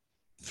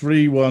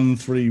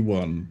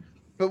 3131.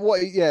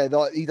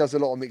 But he does a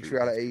lot of mixed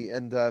reality,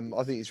 and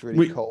I think it's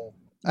really cool.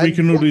 And we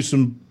can all do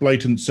some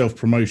blatant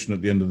self-promotion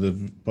at the end of the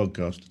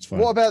podcast. It's fine.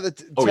 What about the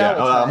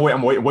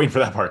I'm waiting for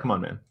that part. Come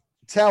on, man.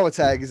 Tower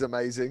Tag is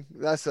amazing.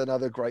 That's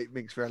another great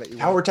mixed reality.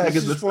 Tower Tag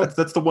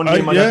that's the one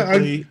game I have to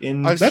play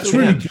in. That's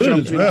really good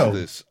as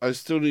well. I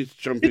still need to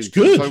jump into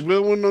good. I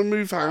will when I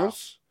move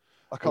house.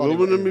 I will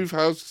when I move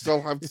house because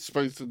I'll have the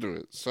space to do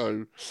it.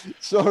 So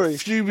sorry, a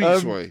few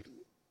weeks away.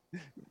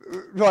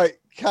 Right,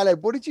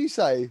 Caleb, what did you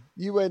say?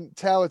 You went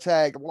Tower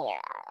Tag.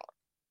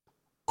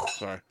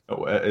 Sorry.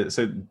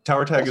 So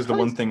Tower Tag is the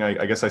one thing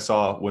I guess I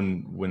saw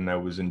when I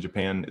was in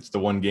Japan. It's the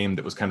one game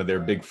that was kind of their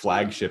big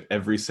flagship.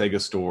 Every Sega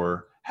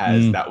store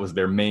has that was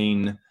their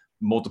main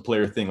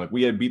multiplayer thing. Like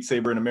we had Beat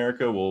Saber in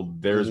America, well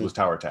theirs was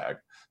Tower Tag.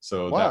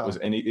 So that was,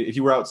 and if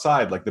you were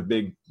outside, like the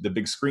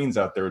big screens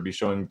out there would be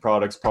showing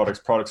products, and all of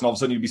a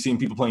sudden you'd be seeing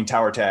people playing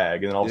Tower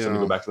Tag, and then all of a sudden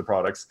you go back to the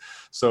products.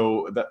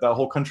 So that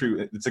whole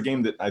country, it's a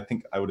game that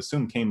I would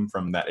assume came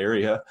from that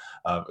area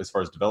as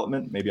far as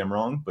development. Maybe I'm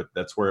wrong, but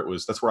that's where it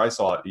was. That's where I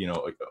saw it,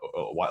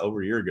 a while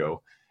over a year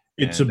ago.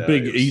 It's a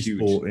big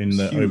esport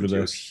over there.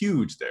 It was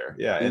huge there,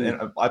 yeah.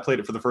 And I played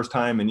it for the first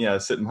time,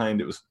 and sitting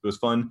behind it was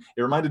fun.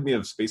 It reminded me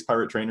of Space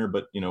Pirate Trainer,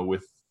 but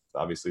with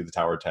obviously the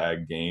Tower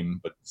Tag game,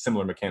 but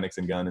similar mechanics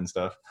and gun and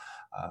stuff.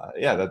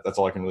 That's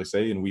all I can really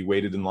say. And we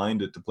waited in line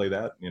to play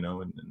that, and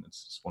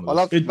it's just one of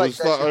those.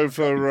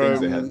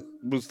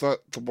 Was that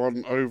the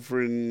one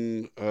over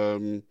in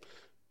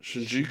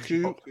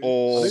Shinjuku,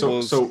 or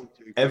so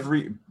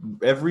every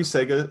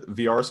Sega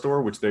VR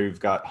store, which they've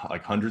got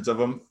like hundreds of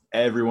them,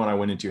 everyone I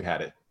went into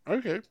had it.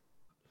 Okay.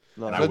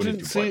 And I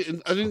didn't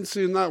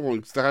see in that one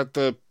because they had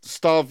the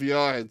Star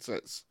VR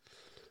headsets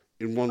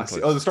in one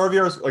place. The Star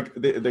VR is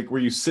like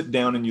where you sit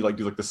down and you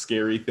do the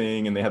scary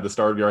thing, and they had the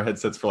Star VR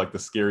headsets for the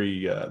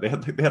scary. They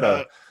had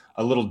a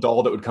little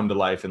doll that would come to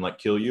life and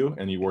kill you,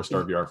 and you wore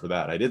Star VR for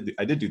that. I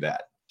did do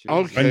that.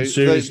 Okay.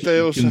 They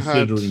also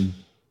considering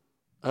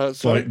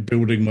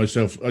building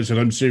myself. I said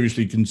I'm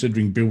seriously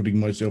considering building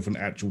myself an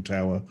actual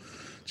tower,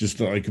 just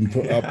that I can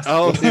put up.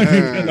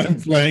 When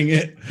I'm playing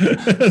it.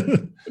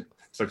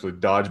 It's actually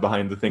dodge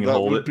behind the thing and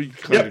hold it. That would be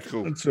kind of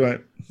cool. That's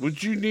right.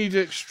 Would you need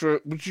extra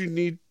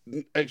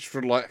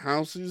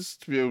lighthouses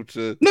to be able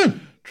to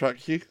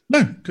track you?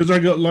 No, because I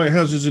got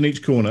lighthouses in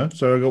each corner.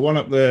 So I got one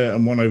up there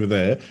and one over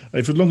there.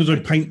 If as long as I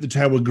paint the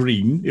tower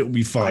green, it'll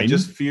be fine. I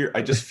just fear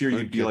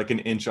you'd be like an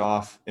inch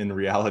off in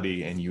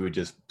reality, and you would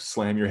just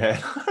slam your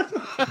head.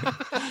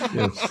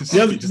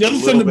 The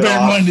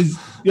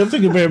other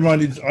thing to bear in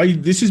mind is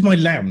this is my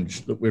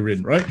lounge that we're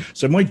in, right?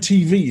 So my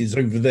TV is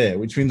over there,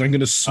 which means I'm going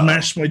to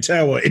smash my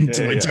tower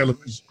into my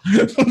television.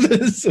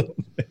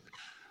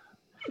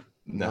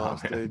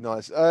 Nice, dude,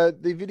 nice.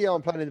 The video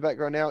I'm playing in the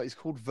background now is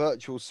called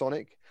Virtual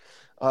Sonic.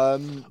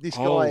 This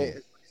guy,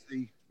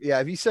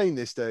 have you seen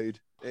this dude?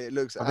 It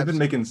looks.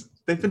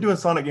 They've been doing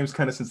Sonic games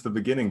kind of since the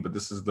beginning, but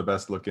this is the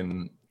best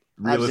looking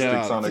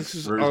realistic Sonic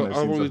version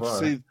I wanted so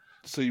far. to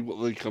see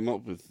what they come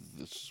up with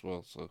this as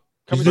well. So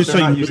they're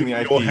not using the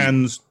IP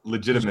hands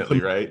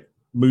legitimately, right?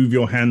 move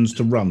your hands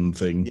to run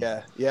thing.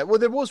 Yeah. Well,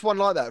 there was one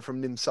like that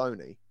from Nim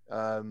Sony.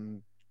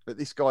 But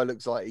this guy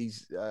looks like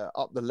he's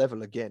up the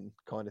level again,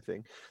 kind of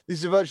thing. This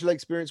is a virtual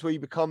experience where you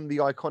become the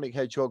iconic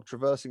hedgehog,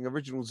 traversing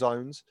original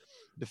zones,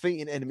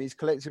 defeating enemies,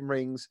 collecting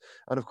rings,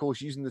 and of course,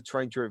 using the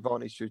terrain to your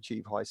advantage to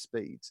achieve high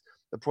speeds.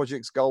 The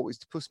project's goal is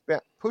to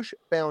push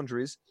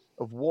boundaries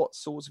of what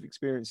sorts of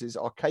experiences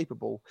are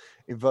capable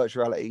in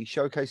virtual reality,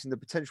 showcasing the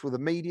potential of the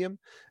medium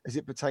as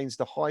it pertains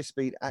to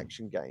high-speed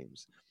action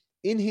games.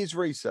 In his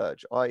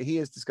research, he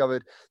has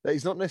discovered that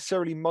it's not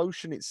necessarily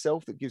motion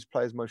itself that gives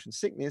players motion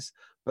sickness,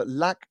 but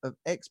lack of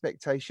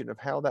expectation of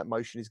how that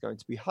motion is going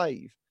to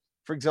behave.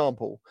 For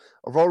example,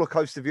 a roller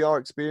coaster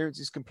VR experience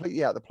is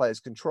completely out of the player's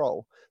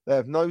control. They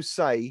have no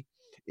say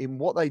in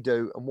what they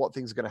do and what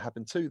things are going to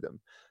happen to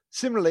them.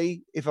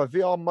 Similarly, if a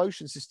VR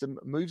motion system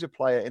moves a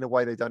player in a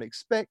way they don't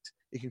expect,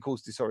 it can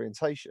cause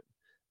disorientation.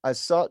 As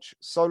such,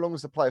 so long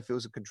as the player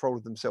feels in control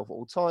of themselves at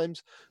all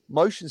times,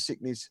 motion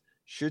sickness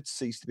should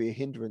cease to be a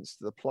hindrance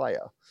to the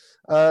player.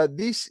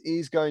 This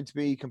is going to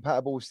be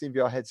compatible with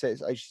SteamVR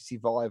headsets,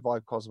 HTC Vive,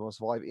 Vive Cosmos,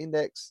 Valve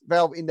Index,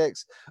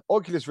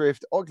 Oculus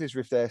Rift, Oculus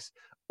Rift S,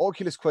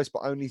 Oculus Quest,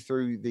 but only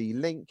through the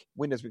Link,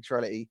 Windows Mixed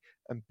Reality,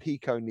 and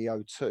Pico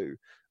Neo 2.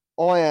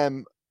 I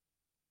am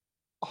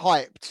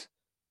hyped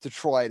to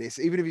try this,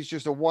 even if it's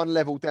just a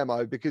one-level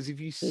demo, because if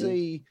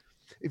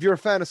you're a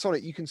fan of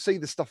Sonic, you can see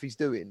the stuff he's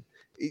doing.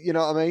 You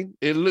know what I mean?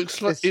 It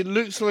looks like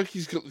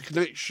he's got the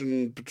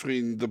connection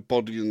between the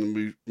body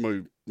and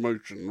the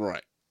motion,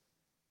 right?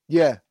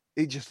 Yeah,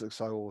 it just looks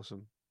so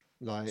awesome.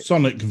 Like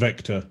Sonic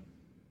Vector.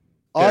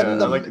 Yeah,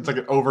 it's like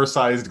an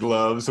oversized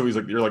glove, so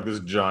you're like this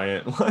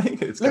giant.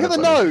 Like it's look at the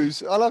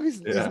nose. I love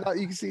his. Yeah.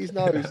 You can see his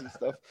nose and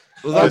stuff.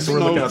 Well, that's we're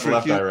looking at the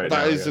left eye right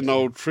now. That is an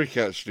old trick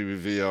actually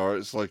with VR.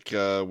 It's like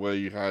where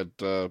you had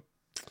what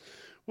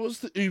was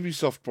the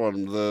Ubisoft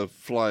one? The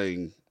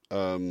flying.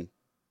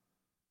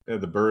 Yeah,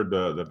 the bird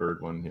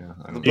one. Yeah,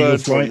 the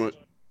bird flight.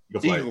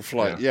 Eagle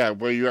flight. Yeah,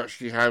 where you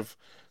actually have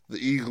the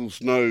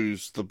eagle's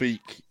nose, the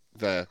beak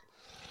there.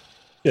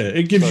 Yeah,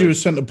 it gives you a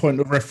center point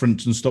of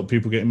reference and stop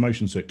people getting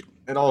motion sick.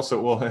 It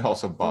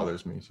also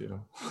bothers me too.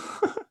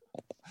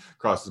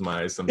 Crosses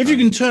my eyes sometimes. If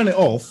you can turn it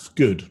off,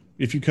 good.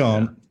 If you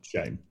can't,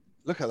 shame.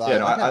 Look at that. Yeah,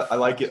 no, I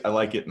like it. I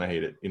like it and I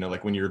hate it. You know,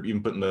 like when you're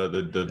even putting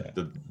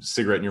the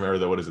cigarette in your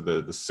mouth, or what is it,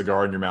 the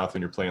cigar in your mouth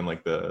when you're playing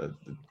like the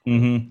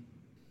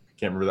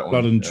can't remember that one.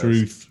 Blood and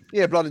Truth.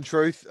 Yeah, Blood and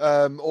Truth.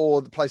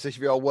 Or the PlayStation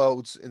VR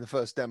Worlds in the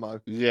first demo.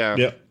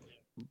 Yeah.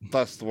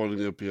 That's the one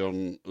you'll be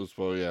on as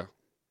well, yeah.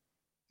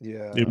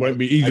 Yeah. It won't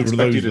be either of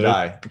those. Expect You to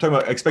Die. I'm talking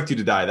about Expect You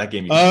to Die, that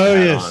game.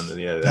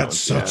 That's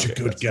such a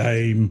good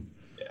game.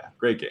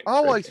 Great game.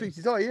 Oh, great I Expect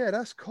You to Die. Yeah,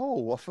 that's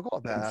cool. I forgot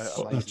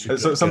about it.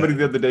 So somebody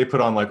the other day put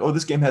on like, oh,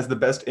 this game has the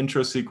best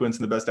intro sequence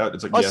and the best out.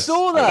 It's like, I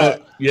saw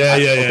that. Yeah.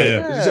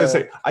 I was gonna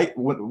say,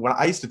 when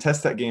I used to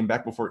test that game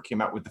back before it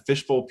came out with the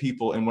Fishbowl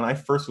people, and when I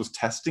first was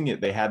testing it,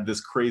 they had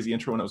this crazy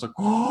intro, and I was like,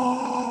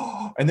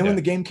 oh. And then when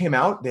the game came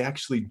out, they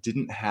actually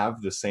didn't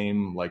have the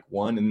same like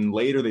one, and then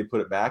later they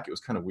put it back. It was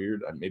kind of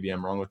weird. Maybe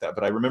I'm wrong with that,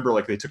 but I remember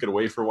like they took it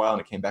away for a while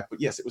and it came back.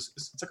 But yes, it's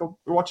like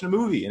we're watching a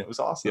movie, and it was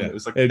awesome. Yeah. It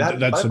was like that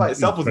by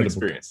itself was an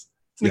experience.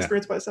 It's an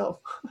experience by itself.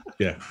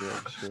 Yeah.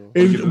 Sure.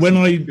 When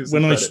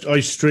I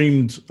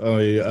streamed,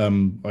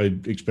 I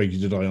Expect You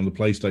to Die on the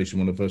PlayStation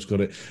when I first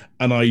got it,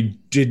 and I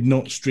did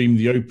not stream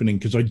the opening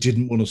because I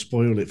didn't want to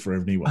spoil it for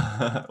everyone.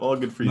 Well,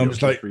 good for you. I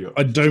was like,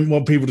 I don't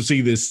want people to see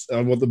this. I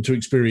want them to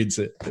experience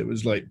it. It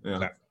was like,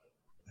 nah.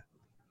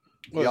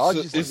 Well,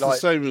 it's the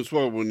same as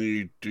well when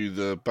you do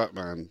the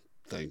Batman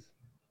thing.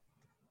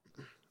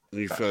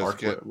 When you first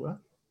get what?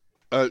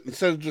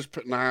 Instead of just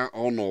putting that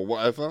on or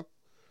whatever.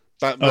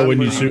 Batman, when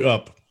you suit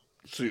up.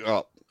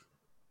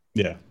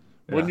 Yeah.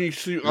 When you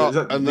suit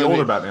up, and the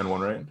older Batman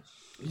one, right?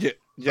 Yeah.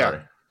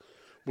 Sorry.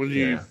 When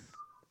you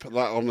put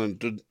that on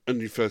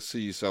and you first see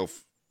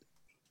yourself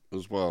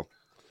as well.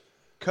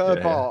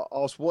 Kerbar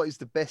asks, "What is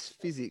the best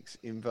physics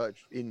in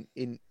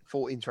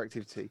for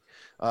interactivity?"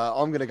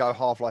 I'm going to go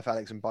Half-Life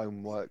Alyx and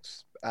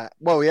Boneworks.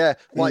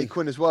 Mighty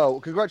Quinn as well.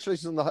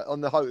 Congratulations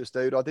on the HOTAS,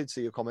 dude. I did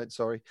see your comment.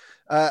 Sorry,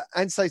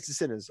 and Saints to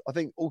Sinners. I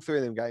think all three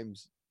of them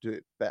games do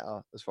it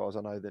better, as far as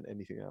I know, than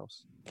anything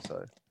else.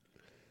 So,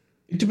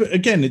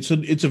 again, it's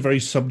a very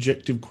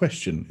subjective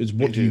question. Is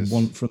what do you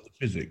want from the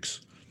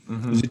physics?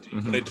 Mm-hmm. Is it, do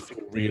you want it to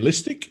feel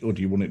realistic, or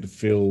do you want it to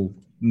feel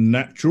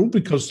natural?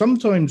 Because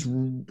sometimes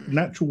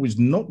natural is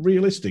not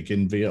realistic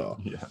in VR.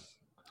 Yeah.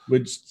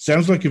 Which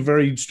sounds like a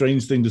very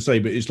strange thing to say,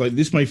 but it's like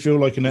this may feel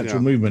like a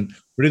natural movement,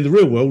 but in the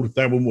real world,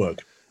 that won't work.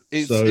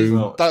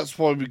 That's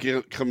why we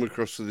come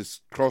across to this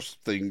cross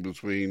thing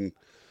between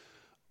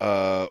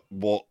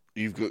what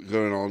you've got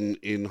going on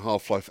in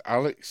Half-Life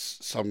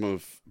Alyx, some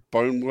of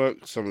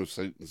Boneworks, some of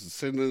Saints and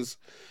Sinners,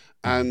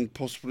 and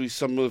possibly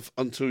some of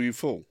Until You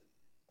Fall.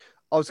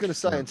 I was going to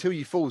say Until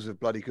You Fall is a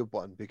bloody good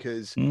one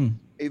because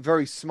it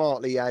very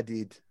smartly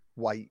added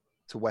weight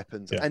to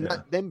weapons, and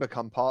that then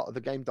become part of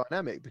the game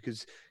dynamic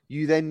because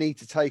you then need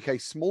to take a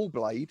small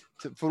blade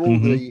for all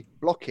the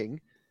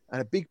blocking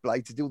and a big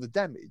blade to deal the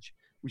damage.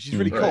 which is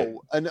really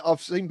cool. And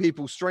I've seen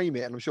people stream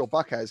it, and I'm sure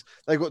Buck has.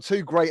 They've got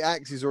 2 great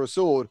axes or a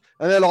sword,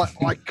 and they're like,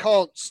 I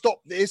can't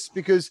stop this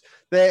because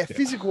their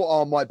physical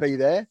arm might be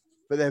there,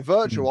 but their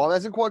virtual arm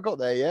hasn't quite got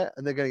there yet,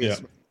 and they're going to get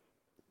smacked.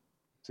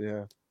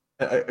 So,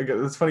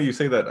 it's funny you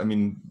say that. I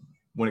mean,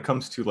 when it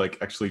comes to like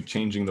actually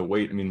changing the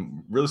weight, I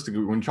mean,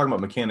 realistically, when you're talking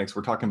about mechanics,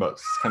 we're talking about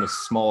kind of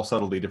small,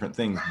 subtly different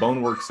things.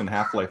 Boneworks and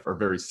Half-Life are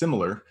very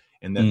similar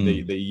in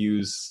that they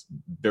use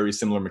very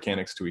similar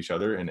mechanics to each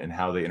other and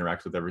how they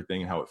interact with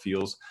everything and how it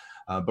feels.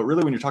 But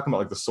really, when you're talking about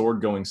like the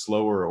sword going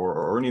slower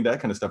or any of that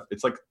kind of stuff,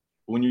 it's like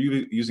when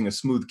you're using a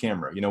smooth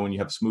camera, you know, when you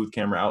have smooth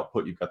camera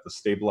output, you've got the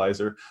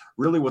stabilizer.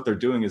 Really what they're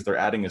doing is they're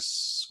adding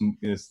it's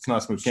not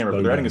a smooth camera,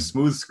 but they're adding a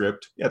smooth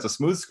script. Yeah, it's a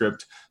smooth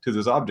script to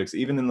those objects.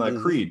 Even in like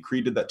Creed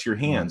did that to your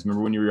hands.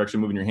 Remember when you were actually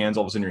moving your hands,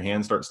 all of a sudden your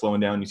hands start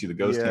slowing down, you see the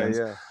ghost hands.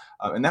 Yeah.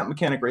 And that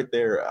mechanic right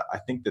there, I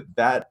think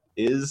that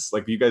is,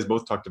 like you guys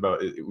both talked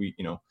about,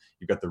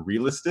 you've got the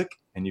realistic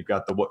and you've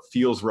got the what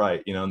feels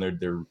right, you know, and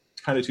they're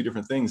kind of 2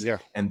 different things. Yeah.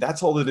 And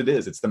that's all that it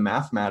is. It's the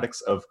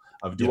mathematics of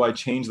do I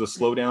change the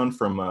slowdown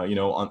from,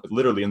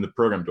 literally in the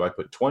program, do I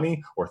put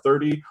 20 or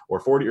 30 or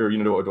 40, or,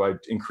 do I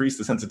increase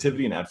the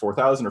sensitivity and add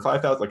 4,000 or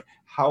 5,000? Like,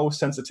 how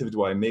sensitive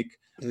do I make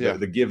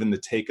the give and the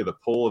take of the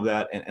pull of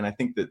that? And I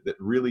think that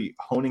really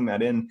honing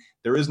that in,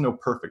 there is no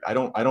perfect. I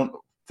don't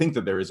think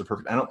that there is a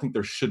perfect. I don't think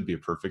there should be a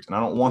perfect, and I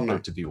don't want there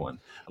to be one.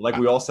 Like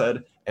we all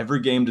said,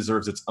 every game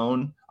deserves its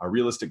own. A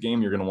realistic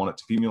game, you're going to want it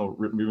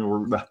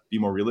to be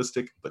more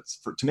realistic. But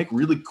to make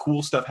really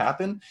cool stuff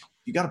happen,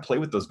 you got to play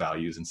with those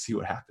values and see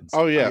what happens.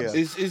 Oh yeah,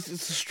 it's a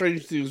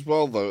strange thing as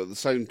well, though. At the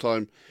same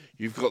time,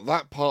 you've got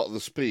that part of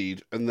the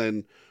speed, and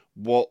then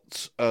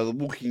what The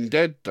Walking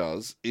Dead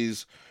does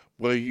is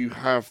where you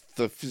have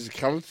the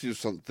physicality of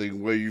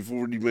something where you've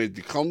already made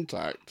the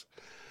contact.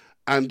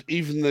 And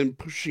even then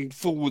pushing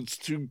forwards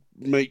to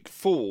make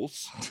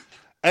force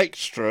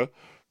extra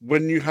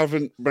when you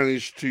haven't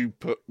managed to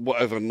put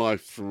whatever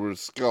knife through a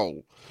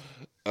skull,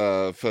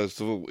 first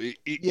of all.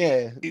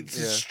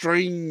 It's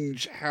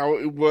strange how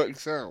it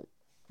works out.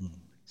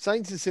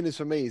 Saints and Sinners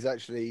for me is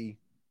actually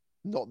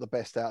not the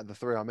best out of the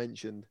 3 I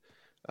mentioned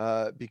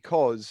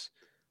because,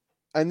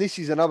 and this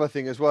is another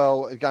thing as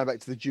well, going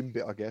back to the gym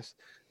bit, I guess,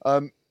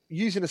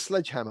 using a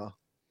sledgehammer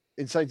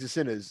in Saints and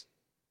Sinners,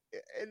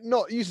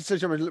 not using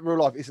sledgehammer in real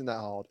life isn't that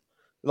hard.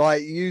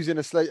 Like using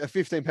a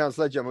 15-pound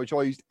sledgehammer, which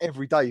I used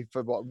every day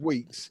for like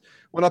weeks.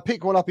 When I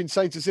pick one up in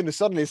Saints and Sinners,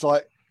 suddenly it's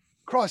like,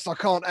 Christ, I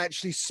can't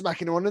actually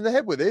smack anyone in the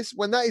head with this.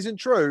 When that isn't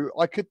true,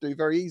 I could do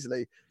very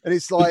easily. And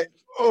it's like,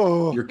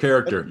 oh, your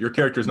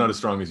character is not as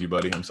strong as you,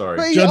 buddy. I'm sorry.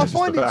 But I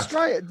find it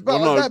straight.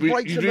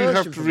 But you do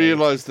have to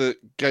realise that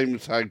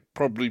Gamertag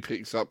probably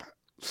picks up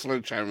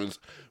sledgehammers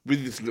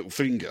with his little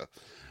finger.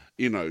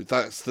 You know,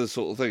 that's the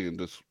sort of thing, and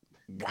just.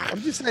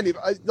 I'm just saying,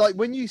 like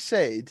when you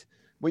said,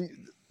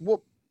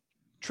 what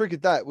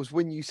triggered that was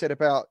when you said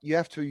about you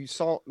have to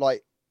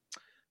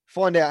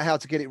find out how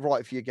to get it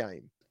right for your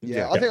game.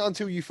 I think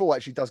Until You Fall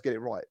actually does get it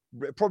right.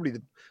 Probably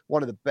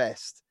one of the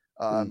best.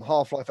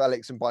 Half-Life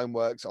Alyx and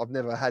Boneworks. I've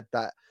never had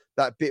that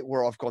bit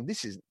where I've gone,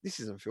 this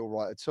doesn't feel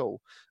right at all.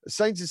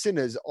 Saints and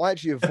Sinners, I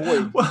actually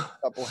avoid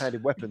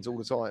double-handed weapons all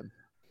the time.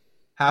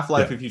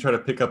 Half-Life, if you try to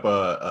pick up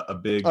a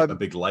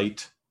big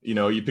light. You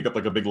know, you pick up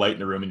like a big light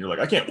in a room and you're like,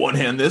 I can't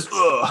one-hand this.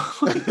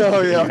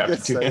 I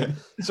guess so.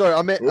 Sorry,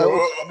 I meant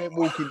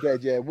Walking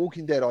Dead. Yeah,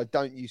 Walking Dead, I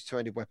don't use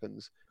 2-handed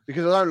weapons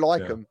because I don't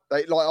like them.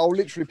 I'll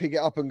literally pick it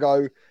up and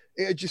go,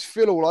 it'd just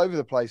fill all over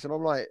the place. And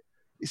I'm like,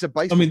 it's a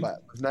baseball bat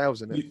with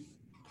nails in it.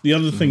 The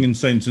other thing in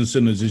Saints and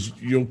Sinners is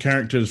your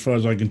character, as far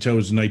as I can tell,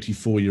 is an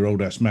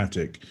 84-year-old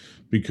asthmatic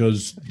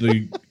because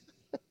the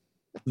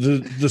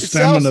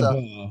stamina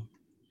bar.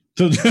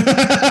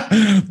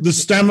 The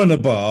stamina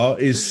bar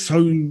is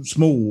so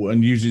small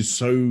and uses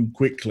so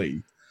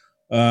quickly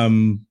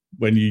when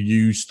you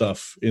use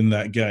stuff in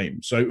that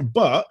game. So,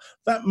 but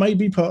that may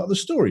be part of the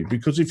story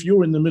because if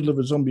you're in the middle of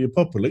a zombie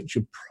apocalypse,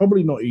 you're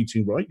probably not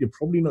eating right, you're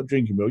probably not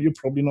drinking well, you're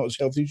probably not as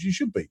healthy as you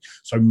should be.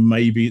 So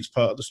maybe it's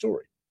part of the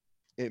story.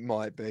 It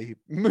might be.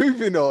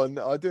 Moving on,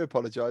 I do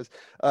apologise.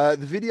 The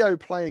video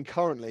playing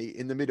currently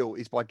in the middle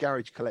is by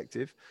Garage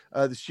Collective,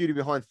 the studio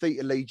behind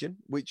Theta Legion,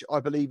 which I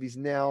believe is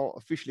now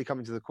officially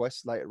coming to the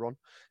Quest later on.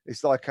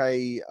 It's like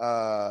a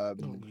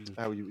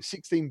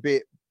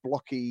 16-bit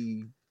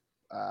blocky,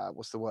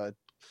 what's the word?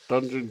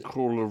 Dungeon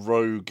crawler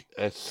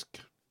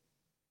rogue-esque.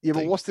 Yeah,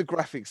 but what's the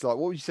graphics like?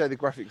 What would you say the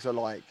graphics are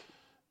like?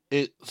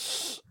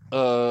 It's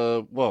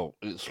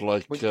it's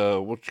like what do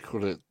you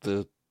call it?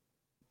 The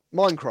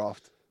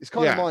Minecraft. It's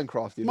kind of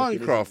Minecrafty.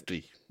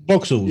 Minecrafty.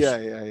 Voxels.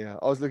 Yeah.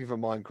 I was looking for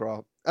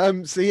Minecraft.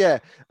 And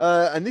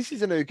this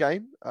is a new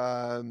game.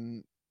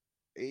 It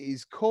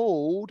is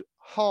called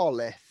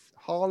Harlath.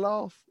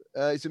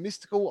 It's a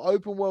mystical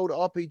open world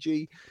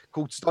RPG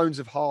called Stones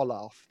of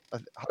Harlath.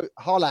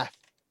 Harlath.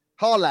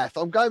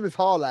 I'm going with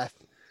Harlath.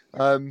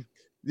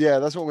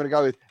 That's what I'm going to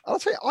go with. I'll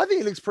tell you, I think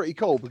it looks pretty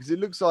cool because it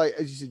looks like,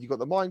 as you said, you've got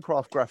the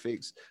Minecraft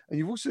graphics and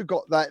you've also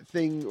got that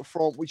thing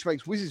from which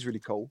makes Wizards really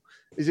cool.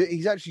 Is that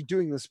he's actually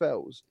doing the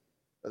spells.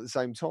 at the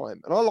same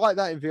time. And I like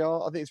that in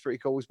VR. I think it's pretty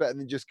cool. It's better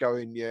than just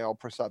going, yeah, I'll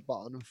press that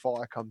button and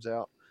fire comes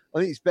out. I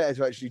think it's better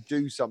to actually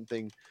do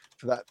something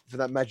for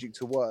that magic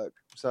to work.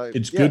 So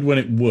it's good when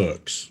it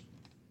works.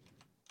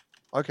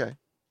 Okay.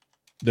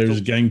 There's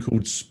a game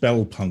called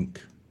Spellpunk.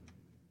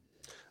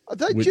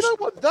 Do you know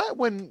what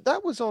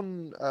that was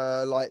on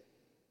like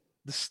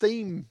the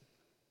Steam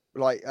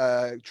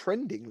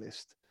trending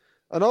list,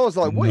 and I was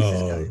like, "What is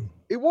this game?"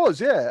 It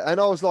was, yeah,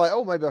 and I was like,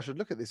 "Oh, maybe I should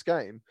look at this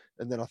game."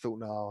 And then I thought,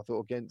 "No, I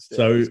thought against it."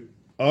 So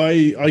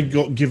I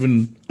got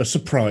given a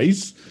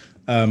surprise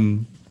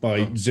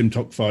by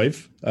Zimtok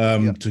 5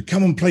 to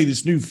come and play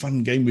this new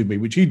fun game with me,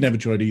 which he'd never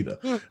tried either,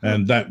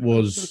 and that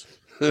was.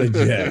 And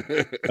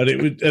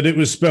it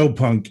was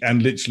Spellpunk,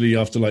 and literally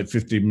after like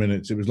 15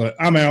 minutes, it was like,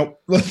 I'm out.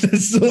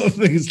 This sort of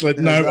thing. It's like,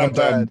 no, I'm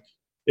done.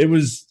 It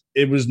was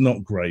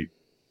not great.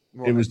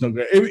 Right. It was not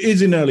great. It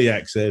is in early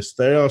access.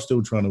 They are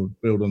still trying to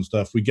build on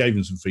stuff. We gave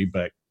them some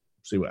feedback.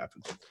 See what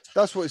happens.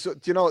 That's what. Do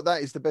you know what?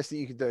 That is the best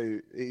thing you can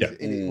do.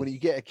 When you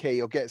get a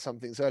key or get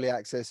something that's early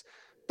access,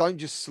 don't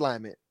just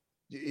slam it.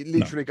 You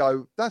literally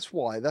go. That's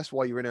why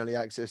you're in early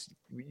access.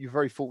 You're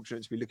very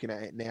fortunate to be looking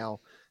at it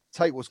now.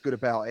 Take what's good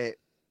about it.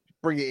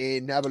 Bring it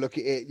in, have a look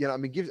at it. You know, I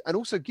mean, give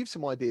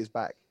some ideas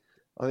back.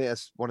 I think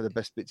that's one of the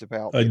best bits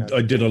about.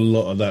 I did a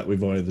lot of that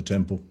with Eye of the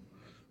Temple,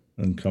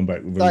 and come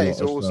back with a lot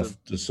of stuff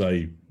to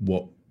say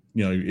what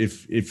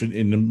if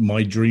in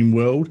my dream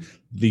world,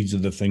 these are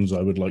the things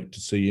I would like to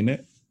see in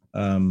it.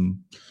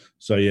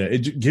 So yeah,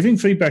 giving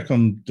feedback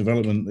on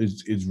development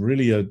is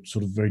really a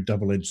sort of very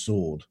double-edged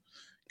sword,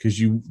 because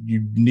you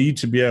need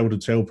to be able to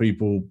tell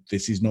people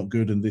this is not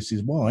good and this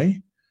is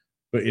why.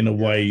 But in a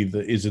way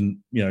that isn't,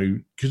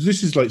 because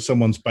this is like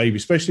someone's baby,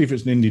 especially if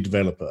it's an indie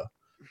developer.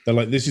 They're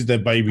like, this is their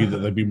baby that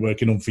they've been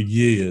working on for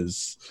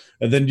years.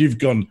 And then you've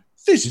gone,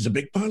 this is a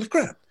big pile of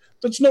crap.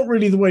 That's not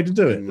really the way to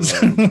do it.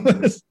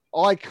 No.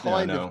 I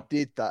kind of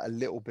did that a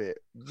little bit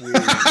with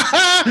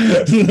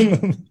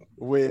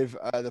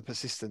the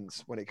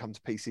Persistence when it comes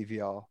to PC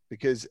VR,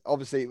 because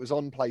obviously it was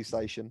on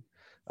PlayStation.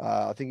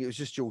 I think it was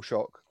just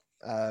DualShock.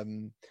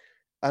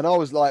 And I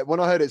was like, when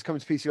I heard it's coming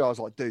to PC, I was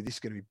like, dude, this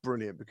is going to be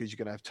brilliant, because you're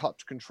going to have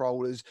touch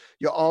controllers.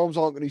 Your arms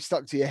aren't going to be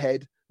stuck to your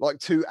head like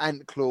two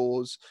ant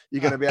claws.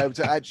 You're going to be able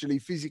to actually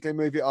physically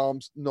move your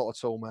arms. Not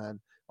at all, man.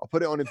 I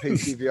put it on in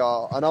PC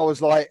VR, and I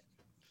was like,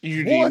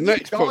 you need an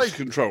Xbox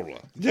controller.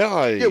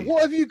 Yeah,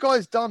 what have you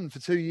guys done for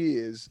 2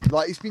 years?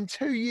 Like, it's been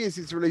 2 years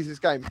since release this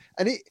game,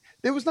 and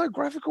there was no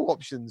graphical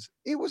options.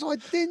 It was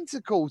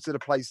identical to the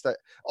PlayStation.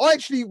 I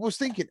actually was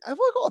thinking, have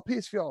I got a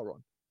PSVR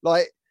on?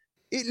 Like,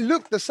 it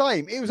looked the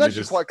same. It was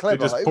actually quite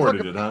clever. It was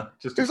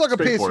like a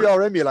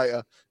PSVR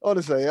emulator.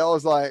 Honestly, I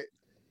was like,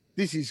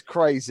 this is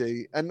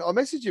crazy. And I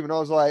messaged him and I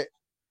was like,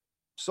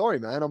 sorry,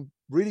 man, I'm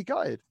really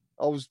gutted.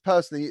 I was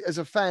personally, as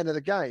a fan of the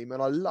game,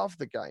 and I love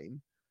the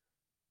game,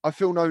 I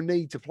feel no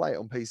need to play it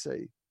on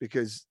PC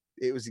because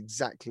it was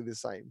exactly the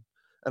same.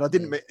 And I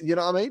didn't, you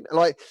know what I mean?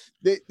 Like,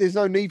 there's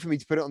no need for me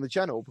to put it on the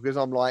channel, because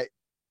I'm like,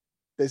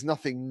 there's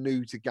nothing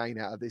new to gain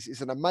out of this.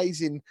 It's an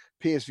amazing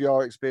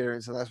PSVR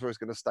experience, and that's where it's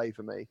going to stay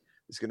for me.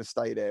 It's going to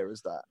stay there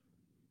as that.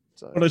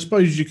 So. But I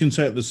suppose you can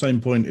say at the same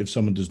point, if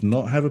someone does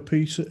not have a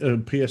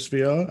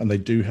PSVR and they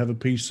do have a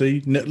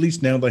PC, at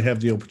least now they have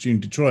the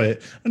opportunity to try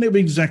it, and it'll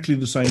be exactly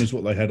the same as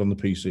what they had on the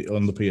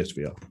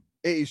PSVR.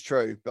 It is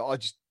true, but I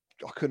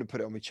couldn't put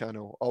it on my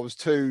channel. I was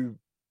too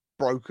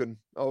broken.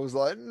 I was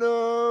like,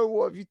 no,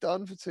 what have you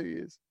done for 2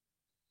 years?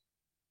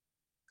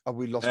 Oh,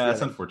 we lost. Yeah,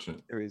 that's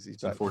unfortunate. There is.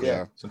 It's unfortunate.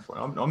 Yeah. It's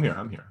unfortunate.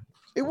 I'm here.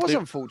 It was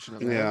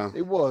unfortunate, man. Yeah.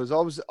 It was.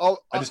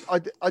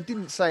 I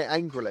didn't say it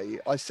angrily.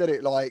 I said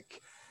it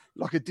like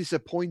a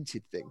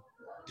disappointed thing.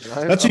 You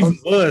know? That's even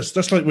worse.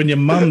 That's like when your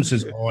mum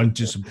says, "Oh, I'm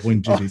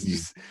disappointed in you."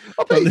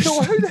 I bet you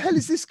thought, "Who the hell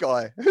is this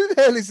guy? Who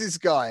the hell is this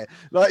guy?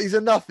 Like, he's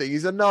a nothing.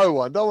 He's a no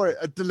one. Don't worry.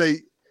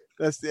 Delete."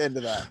 That's the end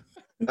of that.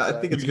 I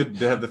think it's good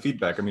to have the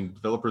feedback. I mean,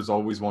 developers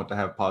always want to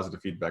have positive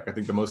feedback. I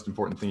think the most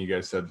important thing you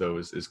guys said, though,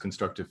 is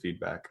constructive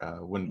feedback.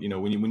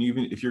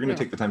 If you're going to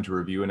take the time to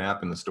review an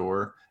app in the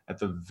store, at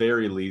the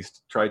very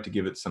least, try to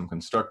give it some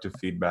constructive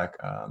feedback.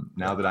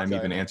 Now that I'm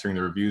even answering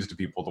the reviews to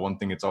people, the one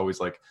thing it's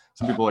always like,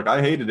 some people are like,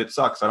 I hate it. It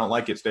sucks. I don't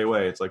like it. Stay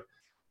away. It's like,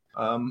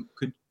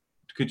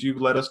 could you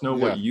let us know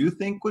what you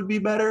think would be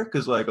better?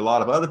 Because like a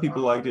lot of other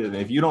people liked it, and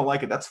if you don't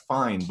like it, that's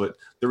fine. But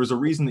there was a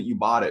reason that you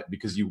bought it,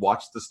 because you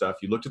watched the stuff,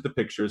 you looked at the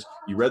pictures,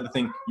 you read the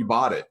thing, you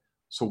bought it.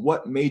 So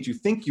what made you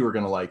think you were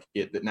going to like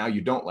it that now you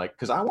don't like?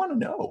 Because I want to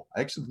know.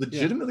 I actually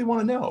legitimately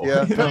want to know.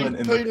 Yeah,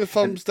 putting a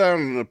thumbs down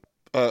and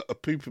a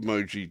poop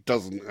emoji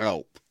doesn't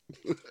help.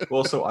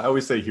 Well, so I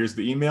always say, here's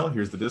the email,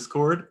 here's the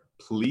Discord.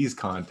 Please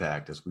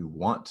contact us. We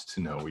want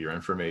to know your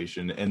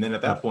information. And then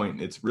at that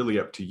point, it's really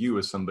up to you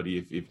as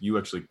somebody. If you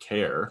actually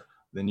care,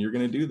 then you're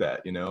going to do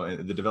that, and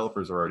the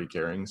developers are already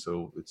caring.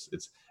 So it's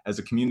as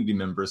a community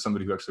member,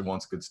 somebody who actually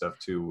wants good stuff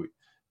too,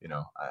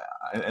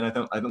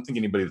 I don't think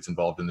anybody that's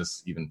involved in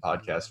this even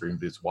podcast or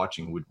anybody that's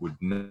watching would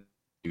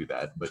do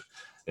that. But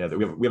yeah,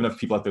 we have enough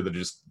people out there that are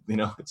just,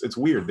 it's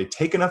weird. They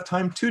take enough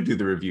time to do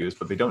the reviews,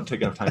 but they don't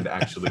take enough time to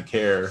actually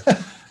care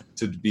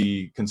to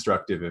be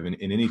constructive in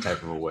any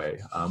type of a way,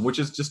 which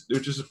is just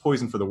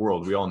poison for the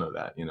world. We all know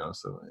that,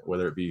 so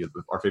whether it be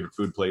our favorite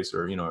food place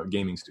or, a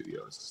gaming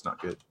studio, it's just not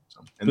good.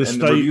 So, and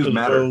the reviews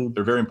matter.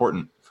 They're very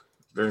important.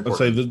 Very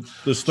important. I'd say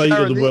the state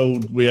of the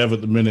world we have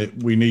at the minute,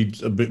 we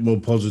need a bit more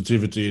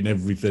positivity in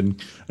everything.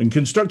 And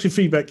constructive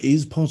feedback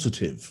is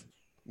positive.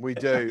 We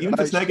do. Even if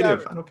it's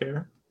negative, I don't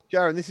care.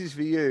 Jaron, this is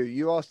for you.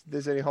 You asked if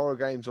there's any horror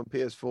games on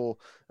PS4.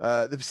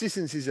 The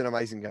Persistence is an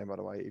amazing game, by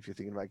the way, if you're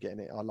thinking about getting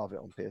it. I love it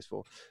on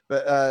PS4.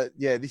 But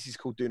this is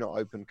called Do Not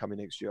Open, coming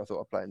next year. I thought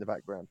I'd play it in the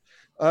background.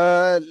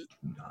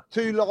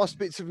 Two last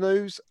bits of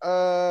news.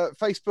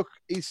 Facebook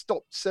is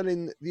stopped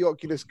selling the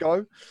Oculus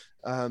Go.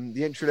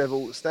 The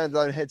entry-level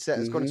standalone headset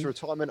has gone into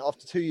retirement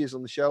after 2 years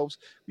on the shelves,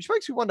 which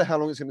makes me wonder how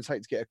long it's going to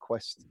take to get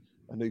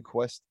a new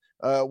Quest.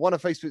 One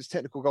of Facebook's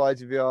technical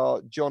guides in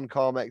VR, John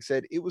Carmack,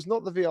 said it was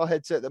not the VR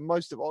headset that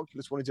most of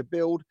Oculus wanted to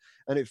build,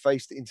 and it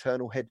faced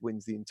internal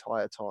headwinds the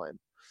entire time.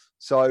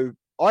 So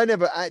I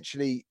think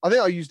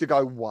I used the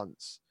Go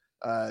once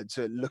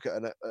to look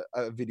at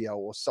a video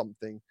or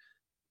something,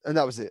 and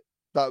that was it.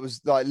 That was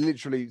like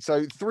literally,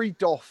 so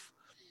 3DoF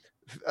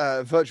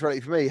virtual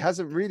reality for me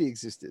hasn't really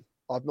existed.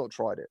 I've not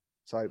tried it.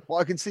 So, but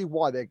I can see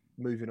why they're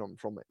moving on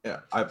from it. Yeah,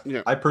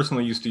 I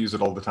personally used to use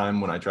it all the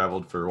time when I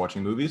traveled for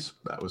watching movies.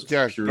 That was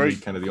purely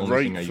kind of the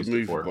only thing I used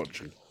it for.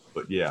 Watching.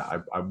 But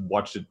yeah, I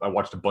watched it. I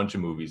watched a bunch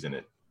of movies in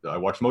it. I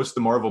watched most of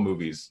the Marvel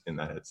movies in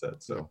that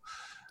headset. So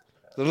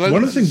one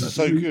of the things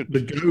so good.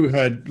 The Go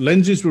had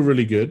lenses were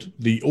really good.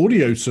 The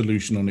audio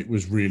solution on it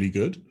was really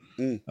good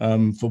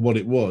for what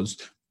it was.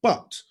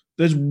 But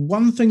there's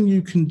one thing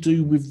you can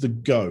do with the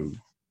Go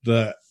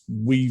that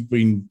we've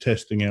been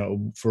testing out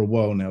for a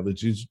while now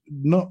that is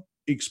not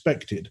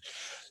expected.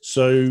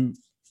 So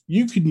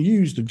you can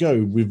use the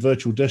Go with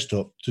virtual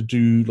desktop to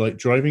do like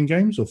driving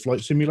games or flight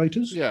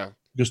simulators. Yeah.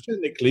 Because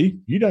technically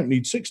you don't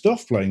need 6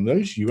 DoF playing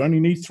those, you only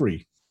need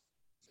 3.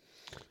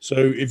 So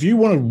if you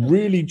want a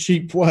really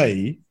cheap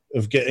way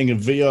of getting a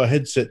VR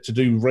headset to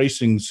do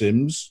racing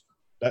sims,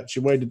 that's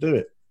your way to do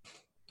it.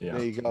 Yeah.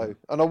 There you go.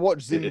 And I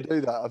watched Zim do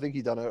that. I think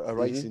he done a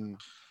racing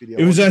video.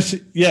 It was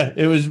actually,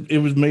 it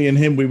was me and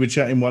him. We were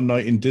chatting one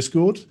night in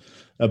Discord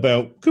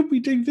about, could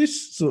we do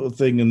this sort of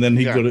thing? And then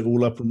he got it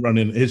all up and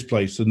running at his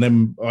place. And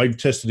then I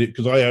tested it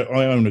because I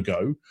own a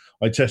Go.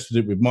 I tested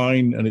it with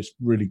mine and it's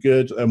really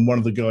good. And one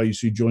of the guys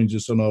who joins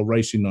us on our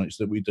racing nights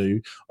that we do,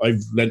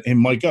 I've lent him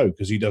my Go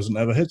because he doesn't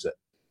have a headset.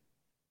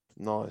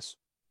 Nice.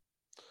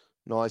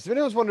 If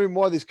anyone's wondering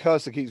why this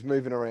cursor keeps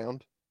moving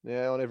around,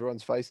 on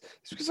everyone's face,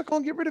 it's because I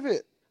can't get rid of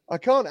it. I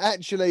can't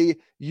actually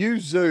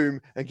use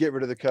Zoom and get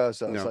rid of the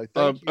cursor. No.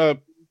 So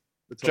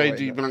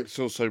JD Max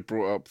also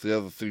brought up the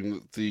other thing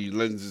that the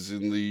lenses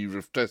in the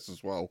Rift S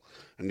as well,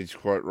 and he's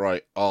quite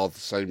right, are the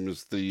same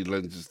as the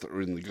lenses that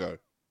are in the Go.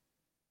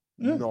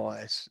 Yeah.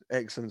 Nice.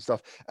 Excellent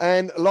stuff.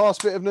 And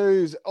last bit of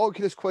news,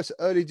 Oculus Quest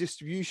early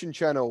distribution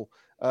channel,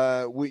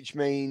 which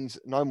means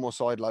no more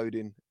side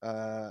loading.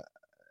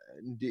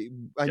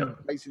 And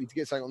basically to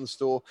get something on the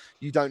store,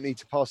 you don't need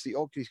to pass the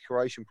Oculus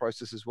curation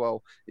process as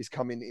well. Is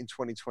coming in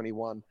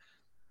 2021.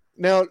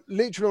 Now,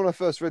 literally when I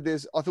first read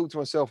this, I thought to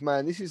myself,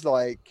 man, this is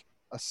like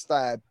a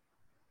stab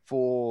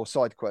for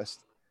SideQuest.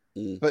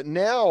 But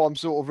now I'm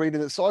sort of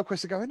reading that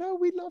SideQuest are going, no,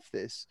 we love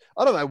this.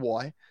 I don't know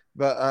why,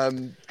 but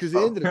because at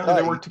the end of the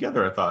day, they work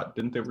together. I thought,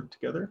 didn't they work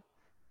together?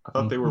 I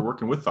thought they were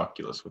working with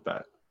Oculus with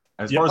that.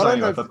 As far as I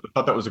know, I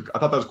thought that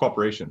was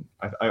cooperation.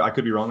 I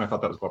could be wrong. I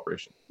thought that was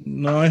cooperation.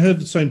 No, I heard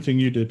the same thing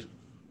you did.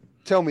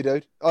 Tell me,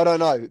 dude. I don't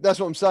know. That's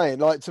what I'm saying.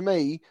 Like, to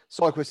me,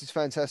 SideQuest is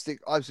fantastic.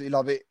 I absolutely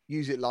love it.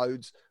 Use it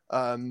loads.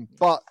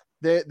 But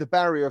the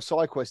barrier of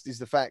SideQuest is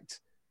the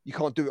fact you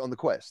can't do it on the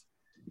Quest.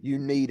 You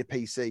need a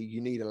PC. You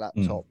need a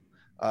laptop.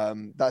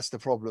 That's the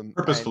problem.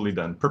 Purposefully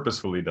done,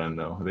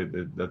 though.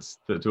 That's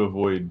to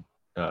avoid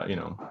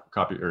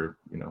copy or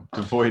to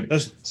avoid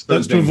that's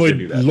to avoid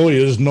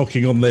lawyers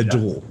knocking on their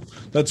door.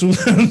 That's all.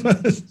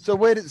 So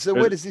where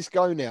does this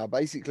go now?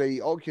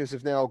 Basically, Oculus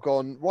have now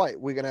gone right.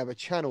 We're going to have a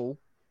channel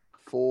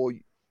for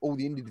all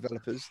the indie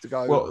developers to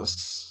go. Well,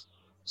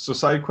 so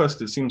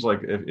SideQuest, it seems like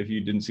if you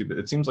didn't see that,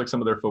 it seems like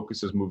some of their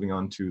focus is moving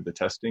on to the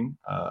testing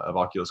of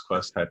Oculus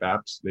Quest type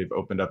apps. They've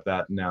opened up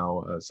that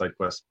now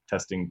SideQuest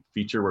testing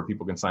feature where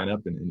people can sign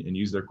up and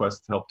use their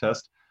Quest to help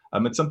test.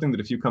 It's something that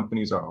a few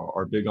companies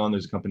are big on.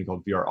 There's a company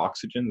called VR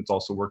Oxygen that's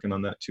also working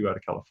on that too, out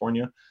of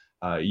California.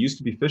 It used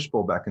to be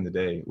Fishbowl back in the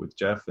day with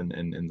Jeff and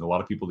a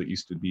lot of people that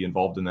used to be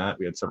involved in that.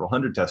 We had several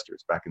hundred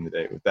testers back in the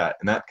day with that.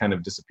 And that kind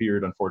of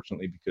disappeared,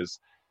 unfortunately, because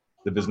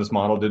the business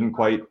model didn't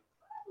quite,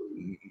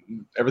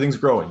 everything's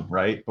growing,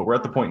 right? But we're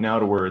at the point now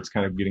to where it's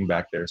kind of getting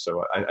back there.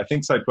 So I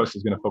think SideQuest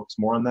is going to focus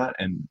more on that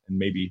and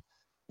maybe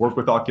work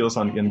with Oculus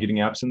on getting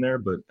apps in there.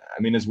 But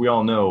I mean, as we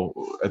all know,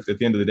 at the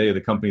end of the day,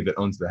 the company that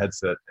owns the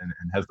headset and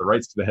has the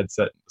rights to the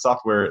headset and the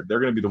software, they're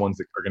going to be the ones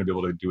that are going to be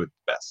able to do it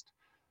best,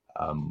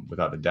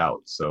 without a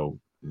doubt. So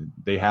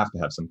they have to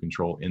have some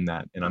control in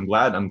that. And I'm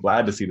glad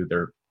to see that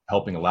they're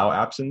helping allow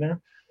apps in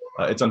there.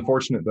 It's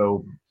unfortunate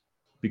though,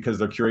 because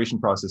their curation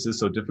process is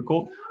so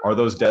difficult, are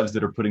those devs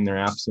that are putting their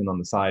apps in on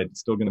the side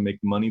still going to make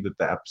money that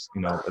the apps,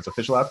 as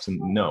official apps? And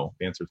no,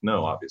 the answer is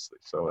no, obviously.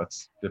 So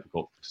that's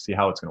difficult to see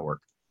how it's going to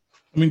work.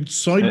 I mean,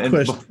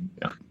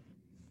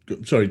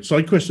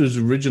 SideQuest was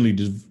originally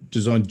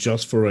designed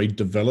just for a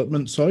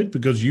development side,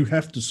 because you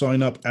have to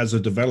sign up as a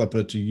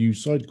developer to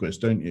use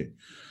SideQuest, don't you?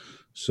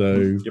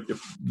 So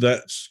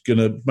that's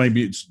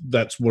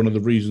that's one of the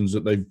reasons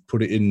that they've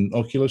put it in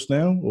Oculus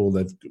now, or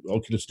they've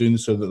Oculus doing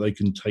this so that they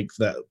can take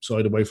that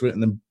side away from it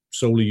and then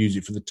solely use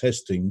it for the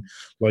testing,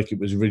 like it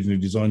was originally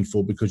designed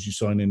for, because you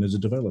sign in as a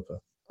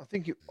developer. I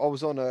think I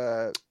was on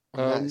a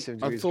 7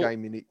 Degrees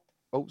gaming.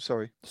 Oh,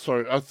 sorry.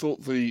 Sorry, I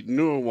thought the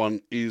newer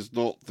one is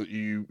not that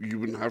you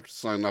wouldn't have to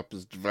sign up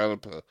as a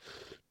developer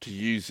to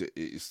use it.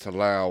 It is to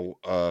allow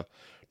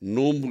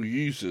normal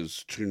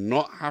users to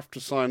not have to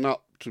sign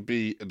up to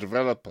be a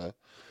developer,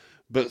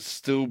 but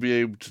still be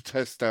able to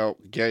test out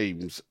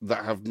games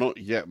that have not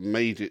yet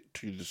made it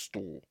to the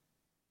store.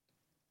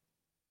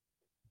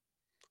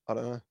 I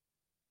don't know.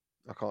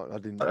 I can't. I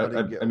didn't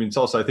get I mean, it's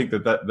also, I think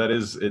that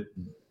is it.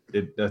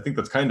 I think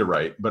that's kind of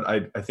right, but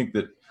I think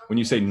that when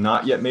you say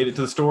not yet made it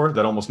to the store,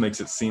 that almost makes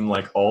it seem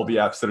like all the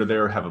apps that are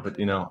there have a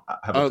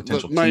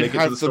potential to make it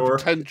to the store.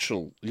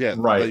 Potential, yeah,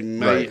 right. They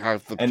may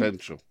have the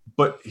potential.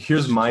 But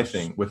here's my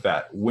thing with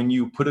that: when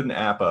you put an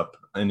app up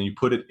and you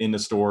put it in the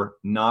store,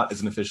 not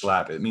as an official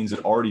app, it means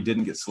it already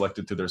didn't get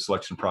selected through their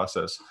selection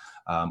process,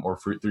 or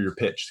through your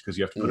pitch, because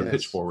you have to put a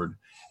pitch forward.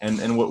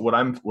 And what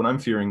I'm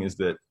fearing is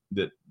that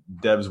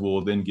devs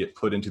will then get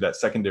put into that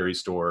secondary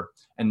store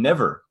and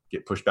never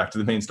get pushed back to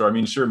the main store. I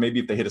mean, sure, maybe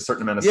if they hit a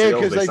certain amount of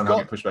sales, they somehow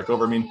get pushed back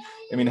over. I mean,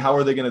 how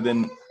are they going to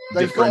then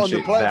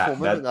differentiate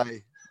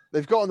that?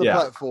 They've got on the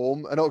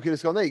platform, and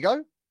Oculus gone, there you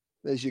go.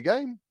 There's your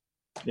game.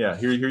 Yeah,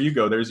 here you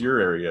go. There's your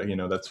area.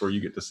 That's where you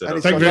get to sit. And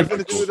it's got nothing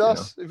to do with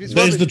us.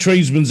 There's the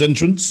tradesman's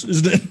entrance,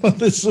 isn't it?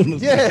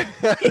 Yeah.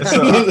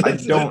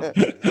 So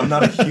I'm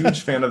not a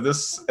huge fan of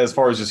this as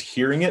far as just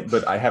hearing it,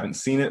 but I haven't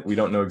seen it. We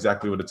don't know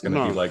exactly what it's going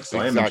to be like. So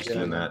I am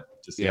interested in that.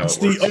 To see how it's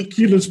the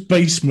Oculus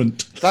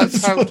basement.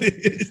 That's how it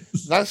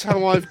is. That's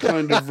how I've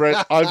kind of read.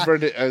 I've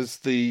read it as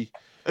the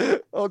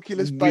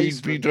Oculus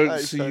basement. We don't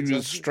see you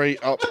as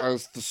straight up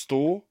as the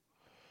store,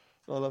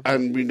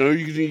 and we know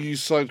you're going to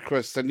use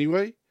SideQuest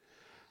anyway.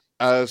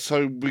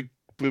 So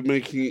we're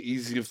making it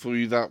easier for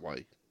you that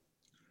way.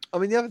 I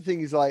mean, the other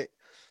thing is I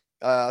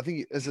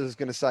think, as I was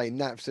going to say,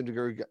 Nat from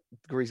 7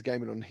 Degrees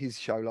Gaming on his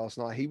show last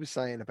night, he was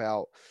saying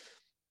about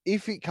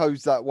if it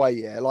goes that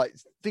way, like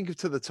think of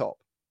To the Top,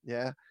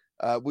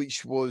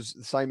 which was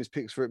the same as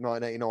Pixel Rip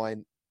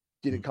 1989,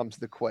 didn't come to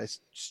the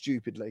Quest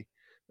stupidly.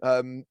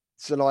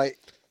 So like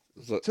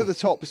To the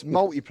Top is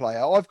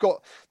multiplayer. I've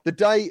got the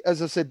day,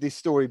 as I said this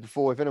story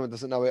before, if anyone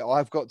doesn't know it,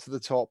 I've got To the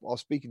Top. I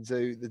was speaking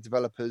to the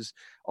developers.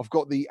 I've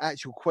got the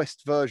actual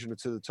Quest version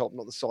of To the Top,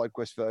 not the side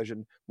Quest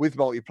version, with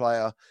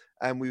multiplayer.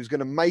 And we was going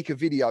to make a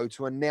video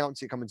to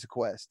announce it coming to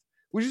Quest,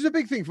 which is a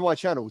big thing for my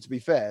channel, to be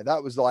fair.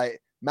 That was like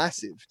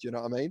massive. Do you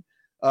know what I mean?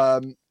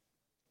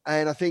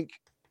 And I think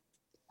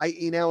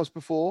 18 hours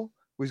before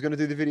we was going to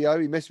do the video,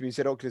 he messaged me and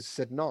said Oculus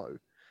said no.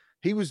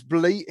 He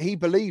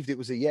believed it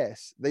was a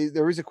yes.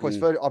 There is a Quest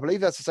version. I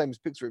believe that's the same as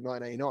Pixel Rip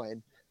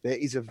 1989. There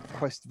is a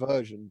Quest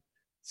version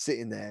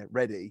sitting there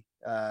ready.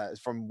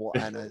 From what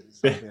Anna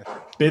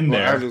been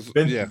there,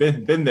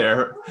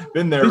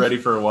 ready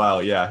for a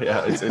while.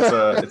 Yeah.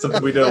 It's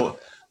something we did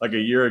like a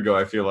year ago,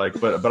 I feel like.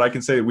 But I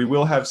can say we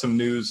will have some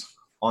news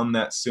on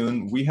that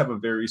soon. We have a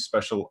very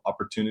special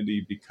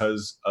opportunity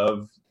because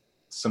of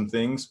some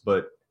things,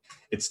 but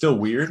it's still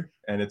weird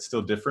and it's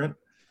still different.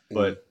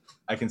 But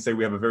I can say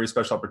we have a very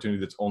special opportunity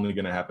that's only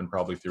going to happen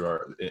probably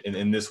through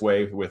in this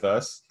way with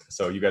us.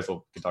 So you guys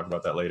can talk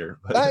about that later.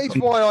 But that is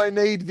why I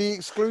need the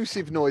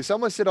exclusive noise.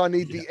 Someone said I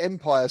need the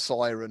Empire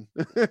siren.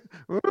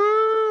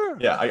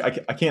 Yeah,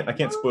 I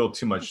can't spoil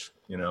too much,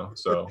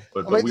 So,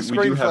 but we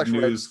do have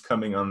news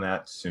coming on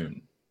that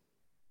soon.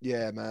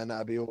 Yeah, man,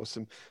 that'd be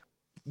awesome.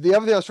 The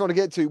other thing I was trying to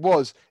get to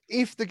was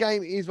if the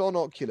game is on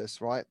Oculus,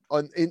 right,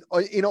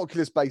 in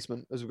Oculus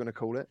basement, as we're going to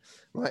call it,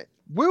 right,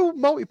 will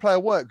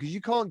multiplayer work? Because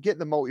you can't get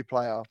the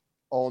multiplayer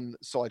on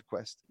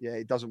SideQuest. Yeah,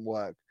 it doesn't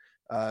work.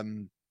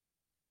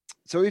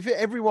 So if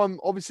everyone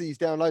obviously is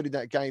downloading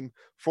that game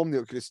from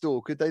the Oculus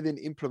store, could they then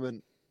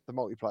implement the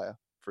multiplayer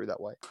through that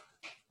way?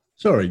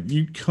 Sorry,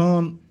 you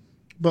can't.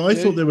 But I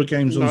thought there were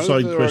games on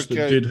SideQuest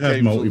that did have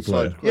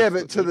multiplayer. Yeah,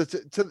 but to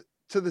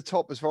the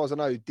Top, as far as I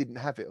know, didn't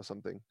have it or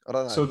something. I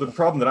don't know. So the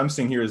problem that I'm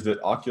seeing here is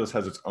that Oculus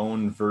has its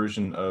own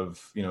version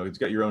of, it's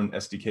got your own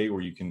SDK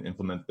where you can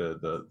implement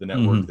the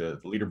network, the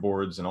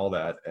leaderboards and all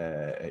that,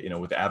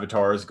 with the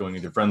avatars going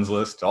into your friends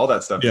list, all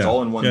that stuff. It's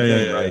all in one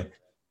thing, right? Yeah.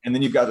 And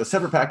then you've got a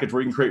separate package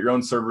where you can create your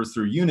own servers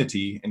through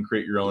Unity and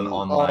create your own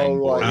online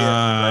board.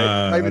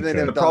 Right? Maybe they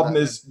never. The problem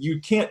is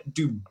you can't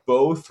do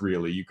both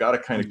really. You've got to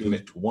kind of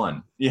commit to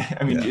one. Yeah,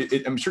 I mean,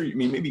 I'm sure.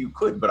 Maybe you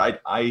could, but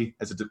I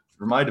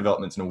for my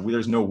developments,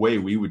 there's no way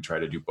we would try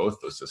to do both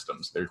those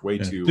systems. They're way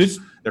too.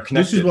 They're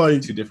connected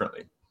too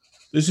differently.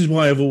 This is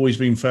why I've always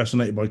been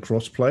fascinated by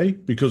crossplay,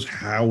 because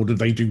how do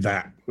they do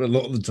that a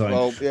lot of the time?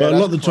 Well, but a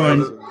lot of the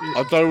time,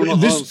 I don't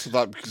want to answer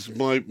that because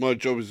my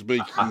job is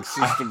making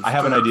systems. I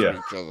have an idea.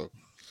 Each other.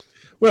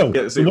 Well,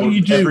 the way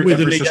you do it with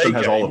every an system EA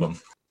has game, all of them.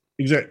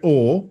 Exactly.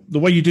 Or the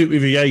way you do it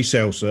with EA,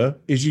 Salsa,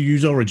 is you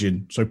use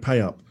Origin, so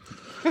pay up.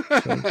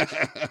 So,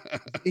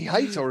 he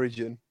hates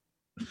Origin.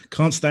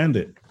 Can't stand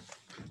it.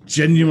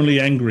 Genuinely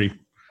angry.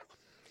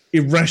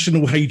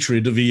 Irrational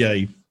hatred of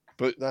EA.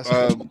 But that's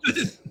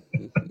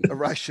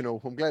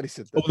irrational. I'm glad he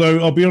said that. Although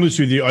I'll be honest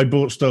with you, I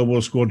bought Star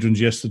Wars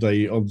Squadrons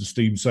yesterday on the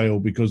Steam sale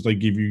because they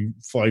give you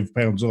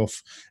 £5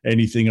 off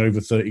anything over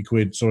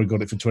 £30, so I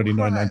got it for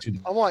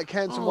 $29.99. I might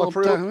cancel my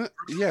pre-order.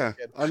 Yeah,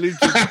 I need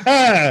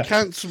to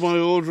cancel my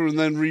order and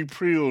then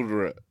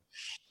re-pre-order it.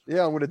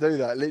 Yeah, I'm going to do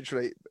that,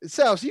 literally.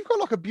 Sal, so you've got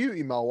like a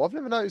beauty mole. I've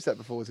never noticed that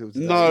before till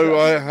today. No,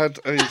 I had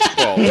a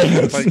spot.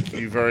 Thank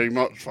you very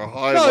much for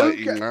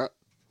highlighting that.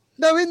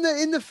 No,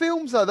 in the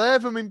films though, they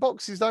have them in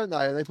boxes, don't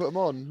they? And they put them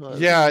on.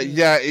 Yeah,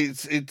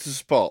 it's a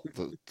spot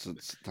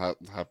that's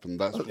happened.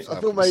 That's what's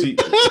happened. See,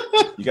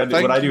 you got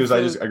what I do is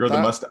I grow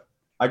the mustache.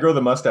 I grow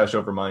the mustache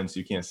over mine, so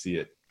you can't see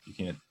it. You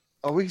can't.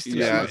 Oh, we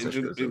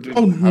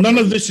still none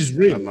of this is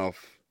real.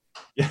 Enough.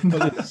 Yeah,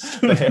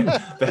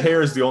 the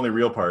hair is the only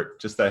real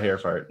part. Just that hair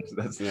part.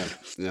 That's yeah.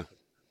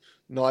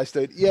 Nice,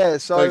 dude. Yeah,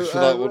 so thanks for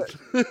that one.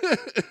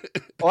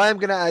 I am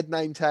going to add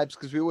name tabs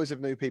because we always have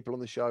new people on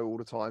the show all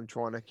the time,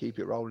 trying to keep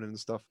it rolling and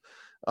stuff.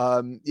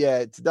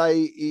 Yeah,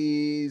 today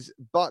is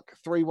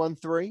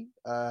Buck313,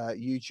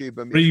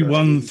 YouTuber.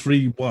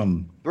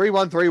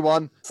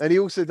 3131. And he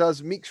also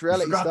does mixed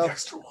reality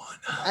stuff.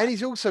 And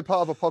he's also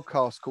part of a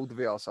podcast called The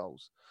VR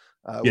Souls.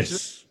 Yes.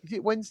 Is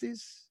it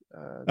Wednesdays?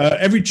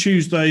 Every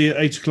Tuesday at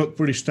 8 o'clock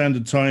British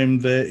Standard Time,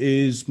 there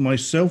is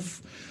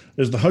myself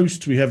as the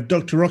host. We have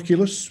Dr.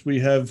 Oculus, we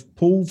have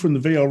Paul from the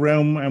VR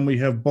Realm, and we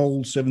have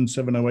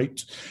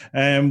Bold7708.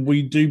 And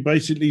we do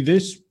basically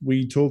this.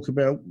 We talk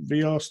about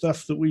VR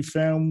stuff that we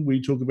found. We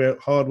talk about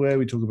hardware.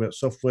 We talk about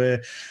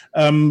software.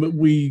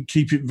 We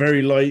keep it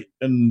very light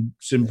and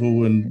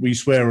simple, and we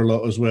swear a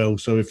lot as well.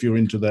 So if you're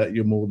into that,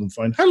 you're more than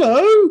fine.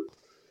 Hello!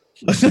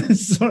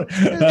 Sorry.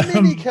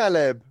 Mini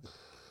Caleb.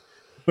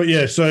 But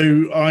yeah,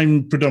 so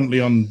I'm predominantly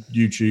on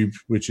YouTube,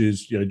 which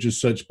is, just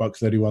search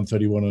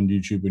Buck3131 on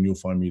YouTube and you'll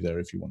find me there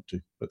if you want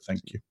to. But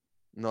thank you.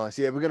 Nice.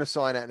 Yeah, we're going to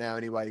sign out now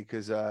anyway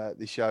because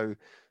the show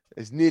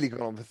has nearly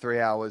gone on for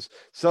 3 hours.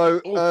 So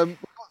we got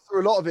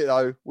through a lot of it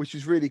though, which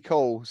is really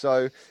cool.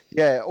 So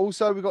yeah,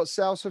 also we've got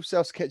South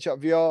Catch Up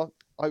VR.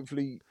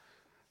 Hopefully.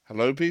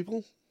 Hello,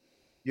 people.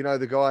 You know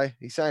the guy.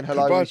 He's saying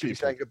hello. Goodbye, we should be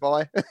saying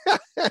goodbye.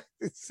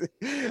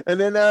 And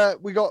then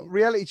we got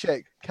Reality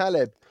Check,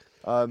 Caleb.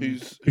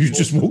 Who's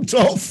just walked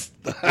off.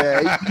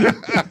 Yeah,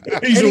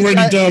 he's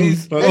already done.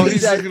 He's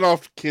looking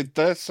after kid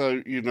there,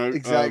 so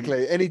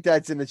exactly. Any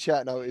dads in the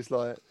chat know it's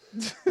like.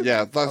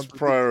 Yeah, that's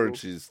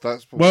priorities.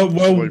 That's well.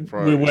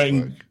 We're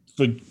waiting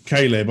for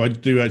Caleb. I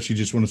do actually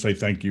just want to say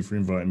thank you for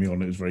inviting me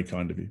on. It was very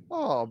kind of you.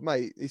 Oh,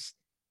 mate,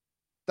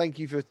 thank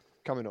you for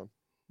coming on.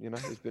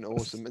 It's been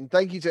awesome, and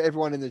thank you to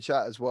everyone in the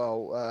chat as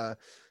well.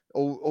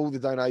 All the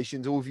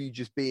donations, all of you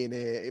just being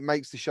here, it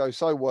makes the show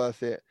so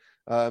worth it.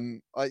 My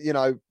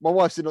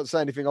wife did not say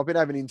anything. I've been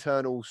having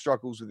internal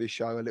struggles with this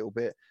show a little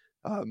bit,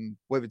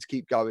 whether to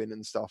keep going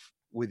and stuff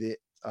with it.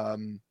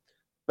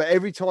 But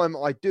every time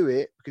I do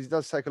it, because it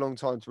does take a long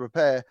time to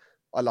prepare,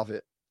 I love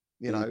it,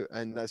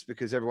 and that's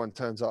because everyone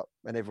turns up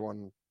and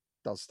everyone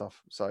does stuff.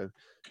 So,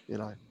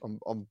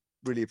 I'm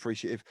really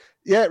appreciative.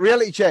 Yeah,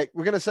 Reality Check.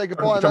 We're going to say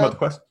goodbye.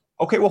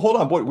 Okay, well, hold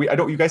on, boy.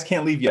 You guys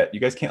can't leave yet. You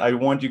guys can't. I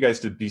want you guys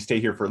to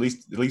stay here for at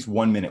least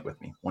 1 minute with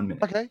me. 1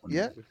 minute. Okay. One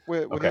minute.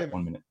 We're okay.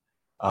 1 minute.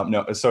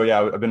 No. So yeah,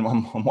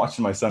 I'm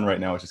watching my son right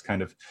now, which is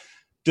kind of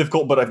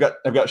difficult. But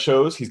I've got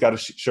shows. He's got a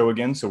show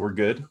again, so we're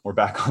good. We're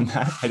back on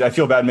that. I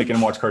feel bad making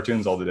him watch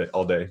cartoons all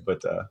day.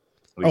 But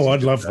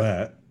I'd love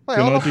that. Hey,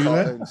 I love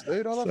cartoons,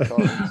 dude. I love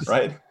cartoons.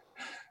 Right.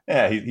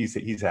 Yeah,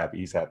 he's happy.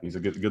 He's happy. He's a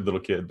good little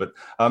kid. But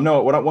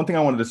no, one thing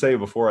I wanted to say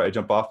before I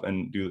jump off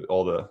and do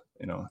all the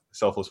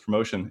selfless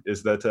promotion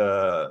is that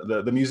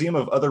the Museum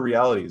of Other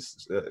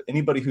Realities.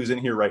 Anybody who's in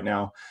here right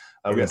now,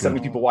 we got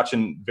 70 people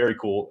watching. Very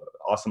cool,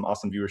 awesome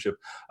viewership.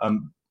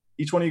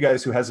 Each one of you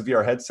guys who has a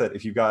VR headset,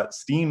 if you've got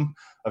Steam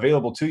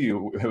available to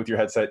you with your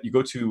headset, you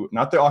go to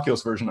not the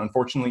Oculus version.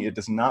 Unfortunately, it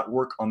does not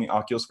work on the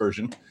Oculus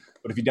version.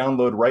 But if you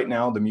download right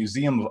now the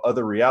Museum of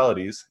Other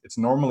Realities, it's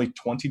normally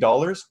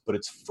 $20, but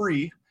it's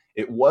free.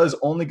 It was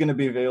only going to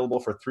be available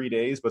for 3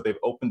 days, but they've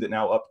opened it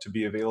now up to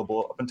be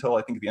available up until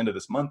I think the end of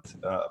this month,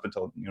 up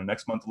until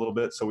next month a little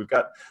bit. So we've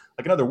got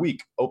like another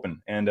week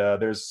open, and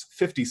there's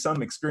 50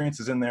 some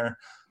experiences in there,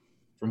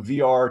 from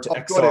VR to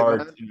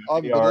XR to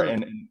VR,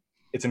 and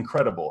it's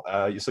incredible.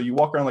 So you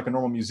walk around like a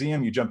normal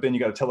museum. You jump in, you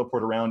got to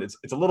teleport around. It's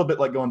a little bit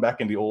like going back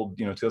in the old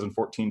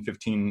 2014,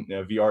 15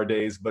 VR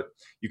days, but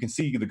you can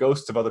see the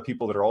ghosts of other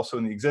people that are also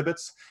in the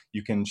exhibits.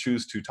 You can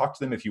choose to talk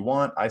to them if you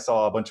want. I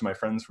saw a bunch of my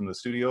friends from the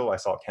studio. I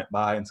saw Kent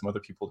Bai and some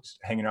other people just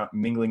hanging out,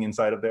 mingling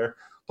inside of there.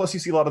 Plus, you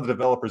see a lot of the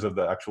developers of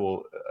the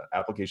actual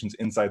applications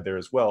inside there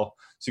as well,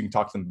 so you can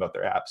talk to them about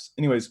their apps.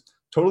 Anyways,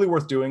 totally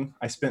worth doing.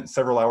 I spent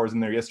several hours in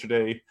there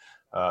yesterday,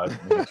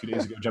 maybe 2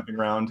 days ago, jumping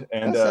around.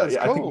 And cool.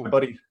 I think my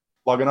buddy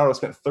Loganato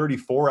spent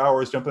 34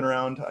 hours jumping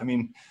around. I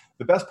mean,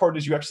 the best part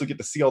is you actually get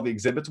to see all the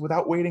exhibits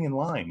without waiting in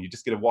line. You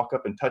just get to walk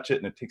up and touch it,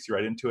 and it takes you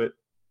right into it.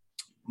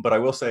 But I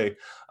will say,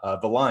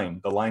 the Line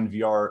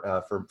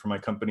VR for my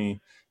company,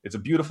 it's a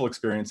beautiful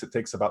experience. It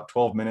takes about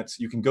 12 minutes.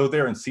 You can go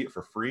there and see it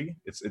for free.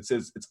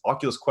 It's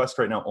Oculus Quest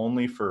right now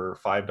only for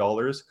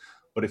 $5.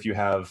 But if you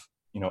have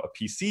a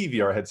PC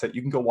VR headset,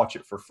 you can go watch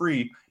it for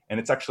free. And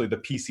it's actually the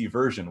PC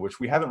version, which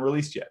we haven't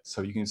released yet.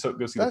 So you can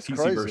go see the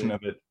PC version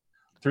of it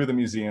through the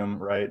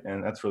museum, right?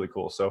 And that's really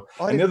cool. So,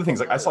 and the other things,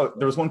 like I saw,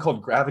 there was one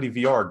called Gravity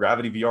VR.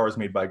 Gravity VR is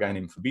made by a guy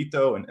named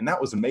Fabito, and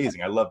that was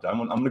amazing. I loved it. I'm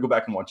going to go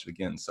back and watch it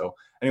again. So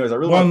anyways, I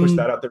really want to push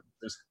that out there.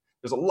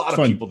 There's a lot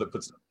of people that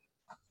put stuff.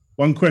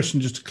 One question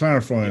just to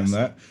clarify on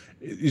that.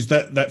 Is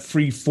that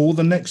free for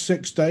the next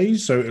 6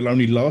 days? So it'll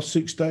only last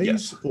 6 days?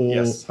 Yes. Or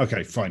yes.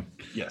 Okay, fine.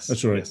 Yes.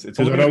 That's all right. Yes. It's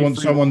only I don't want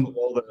someone...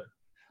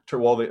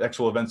 while the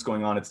actual event's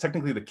going on. It's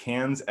technically the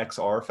Cannes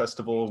XR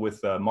Festival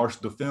with Marche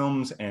de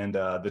Films and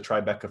the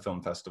Tribeca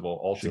Film Festival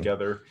all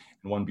together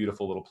in one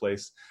beautiful little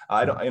place.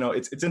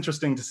 It's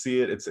interesting to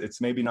see it.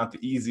 It's maybe not the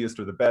easiest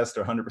or the best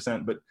or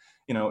 100%, but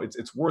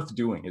it's worth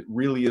doing. It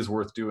really is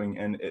worth doing,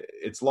 and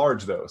it's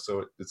large though,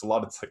 so it's a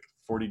lot. It's like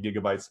 40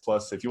 gigabytes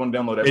plus. If you want to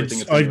download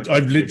everything,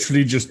 I've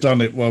literally just done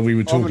it while we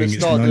were talking.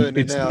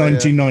 It's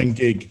 99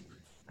 gig.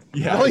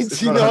 Yeah,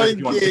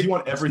 99 gig. If you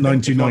want everything,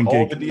 99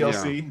 all gig. the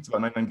DLC, it's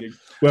about 99 gig.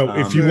 Well,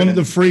 if you want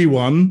the free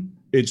one,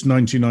 it's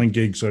 99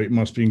 gig, so it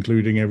must be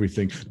including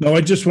everything. No,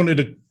 I just wanted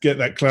to get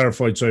that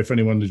clarified, so if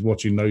anyone is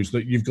watching knows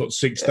that you've got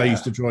 6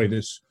 days to try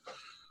this.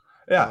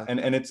 Yeah,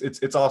 and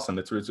it's awesome.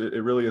 It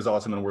really is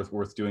awesome and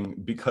worth doing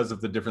because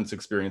of the different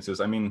experiences.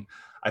 I mean,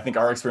 I think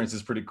our experience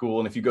is pretty cool.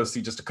 And if you go see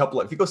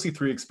if you go see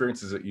 3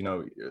 experiences,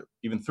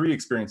 even 3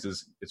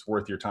 experiences, it's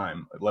worth your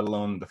time, let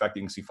alone the fact that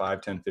you can see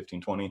 5, 10,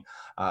 15, 20.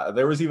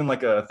 There was even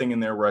like a thing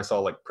in there where I saw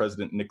like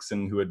President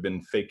Nixon, who had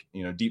been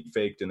deep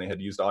faked, and they had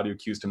used audio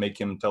cues to make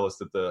him tell us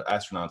that the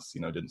astronauts,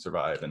 didn't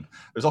survive. And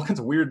there's all kinds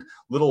of weird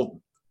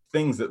little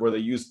things where they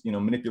used,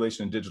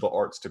 manipulation and digital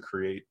arts to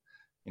create,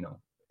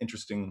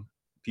 interesting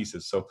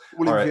pieces. So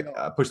all right,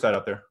 push that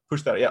out there.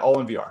 Push that. Yeah, all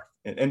in VR.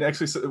 And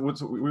actually, so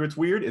what's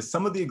weird is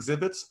some of the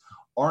exhibits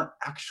aren't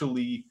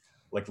actually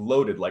like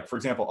loaded. Like for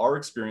example, our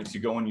experience, you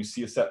go and you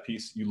see a set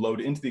piece, you load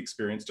into the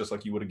experience just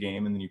like you would a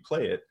game, and then you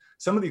play it.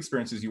 Some of the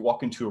experiences, you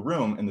walk into a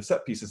room and the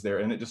set piece is there,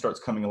 and it just starts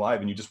coming alive,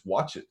 and you just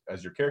watch it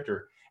as your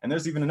character. And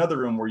there's even another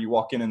room where you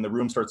walk in and the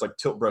room starts like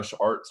tilt brush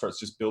art starts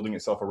just building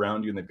itself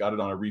around you, and they've got it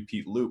on a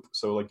repeat loop.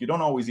 So like you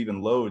don't always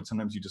even load.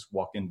 Sometimes you just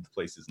walk into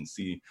places and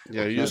see.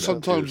 Yeah, you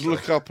sometimes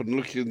look up and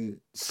look and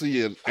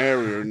see an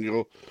area, and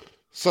you're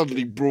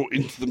suddenly brought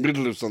into the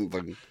middle of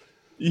something.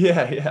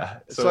 Yeah.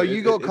 So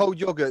you got Cold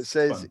Yogurt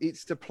says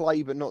it's to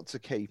play but not to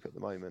keep at the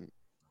moment.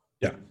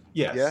 Yeah.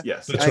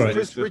 Yes. That's and right.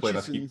 Chris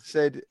Richardson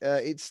said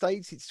it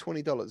states it's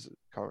 $20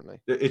 currently.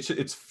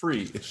 It's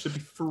free. It should be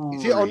free.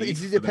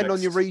 Does it depend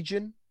on your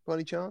region by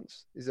any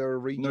chance? Is there a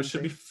region? No, it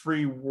should be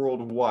free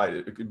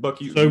worldwide. Buck,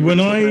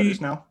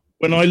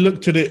 when I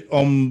looked at it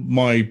on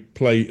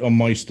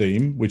my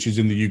Steam, which is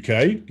in the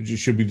UK, which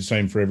should be the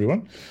same for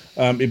everyone,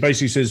 it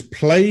basically says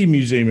Play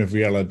Museum of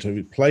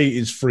Reality. Play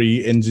is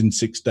free, ends in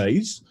 6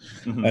 days,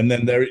 and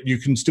then you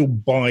can still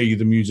buy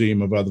the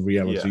Museum of Other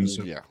Realities.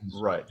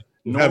 Right.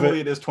 Normally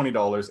it is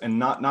 $20, and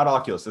not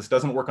Oculus. This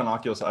doesn't work on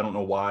Oculus. I don't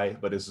know why,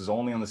 but this is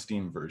only on the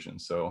Steam version.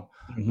 So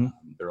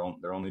they're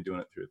only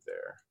doing it through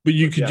there. But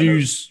you could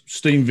use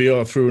Steam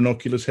VR through an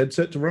Oculus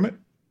headset to run it?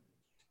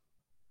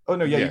 Oh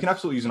no, you can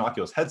absolutely use an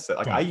Oculus headset.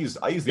 Like I use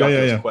the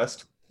Oculus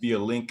Quest via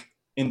link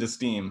into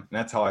Steam, and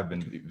that's how I've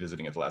been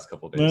visiting it the last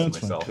couple of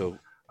days myself. Cool.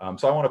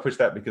 So I want to push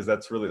that because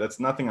that's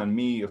nothing on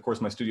me. Of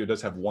course, my studio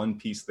does have one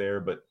piece there,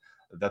 but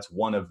that's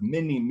one of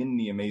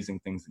many amazing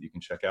things that you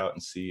can check out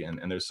and see. And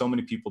there's so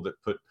many people that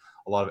put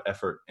a lot of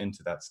effort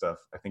into that stuff.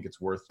 I think it's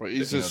worth. But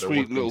it's a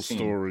sweet little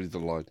story, The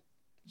Line.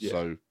 Yeah.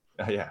 So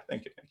yeah,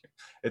 thank you.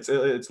 It's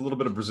a little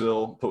bit of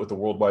Brazil put with the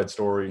worldwide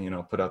story,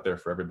 put out there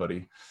for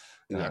everybody.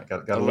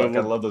 Gotta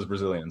love those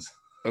Brazilians.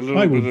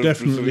 I will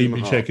definitely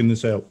be checking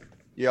this out.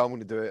 Yeah, I'm going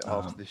to do it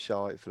after this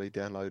show. Hopefully,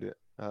 download it.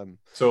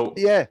 So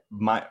yeah,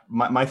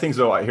 my things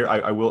though.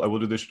 I will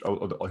do this.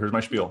 Here's my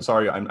spiel.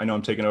 Sorry, I know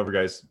I'm taking over,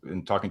 guys,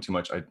 and talking too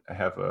much. I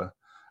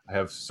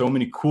have so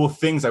many cool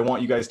things I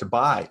want you guys to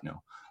buy.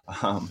 No.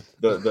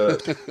 The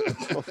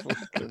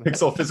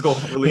Pixel physical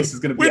release is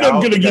going to be. We're not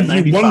going to give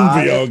you one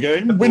VR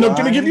game. We're not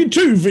going to give you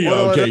 2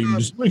 VR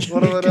games. We're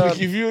going to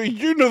give you a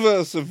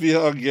universe of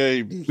VR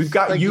games. We've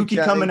got Yuki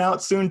coming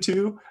out soon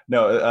too.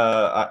 No,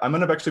 I'm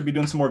going to actually be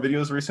doing some more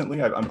videos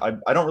recently.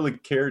 I don't really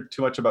care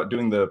too much about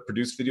doing the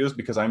produced videos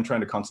because I'm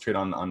trying to concentrate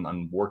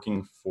on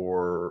working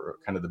for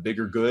kind of the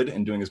bigger good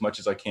and doing as much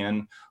as I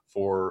can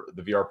for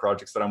the VR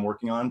projects that I'm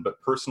working on.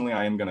 But personally,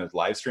 I am going to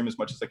live stream as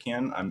much as I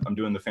can. I'm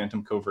doing the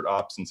Phantom Covert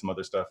Ops and some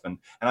other stuff. And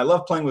I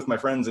love playing with my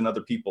friends and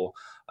other people.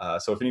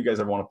 So if any of you guys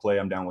ever want to play,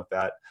 I'm down with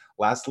that.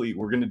 Lastly,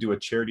 we're going to do a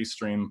charity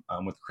stream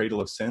with Cradle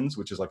of Sins,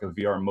 which is like a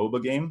VR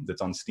MOBA game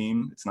that's on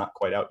Steam. It's not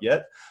quite out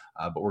yet,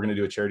 but we're going to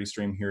do a charity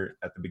stream here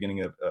at the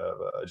beginning of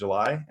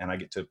July, and I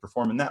get to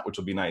perform in that, which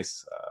will be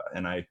nice.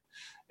 And I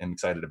am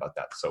excited about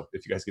that. So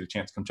if you guys get a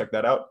chance, come check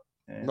that out.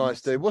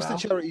 Nice, dude. What's the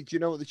charity? Do you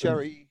know what the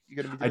charity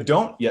you're going to be doing? I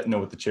don't yet know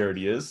what the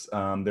charity is.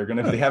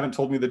 They haven't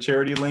told me the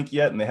charity link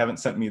yet, and they haven't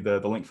sent me the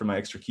link for my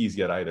extra keys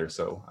yet either.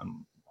 So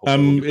I'm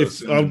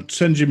I'll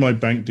send you my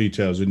bank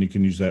details and you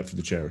can use that for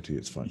the charity.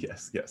 It's fine.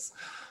 Yes.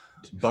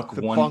 Buck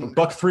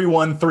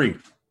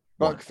 313.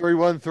 Buck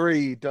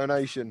 313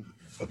 donation.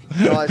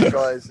 Nice,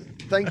 guys.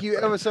 Thank you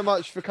ever so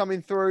much for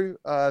coming through.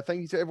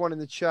 Thank you to everyone in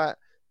the chat.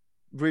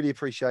 Really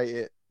appreciate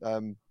it.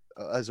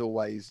 As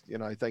always,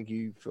 thank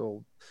you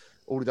for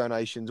all the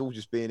donations, all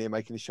just being here,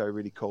 making the show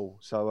really cool.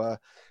 So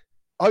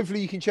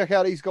hopefully you can check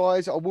out these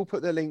guys. I will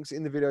put their links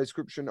in the video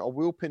description. I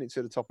will pin it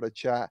to the top of the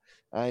chat.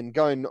 And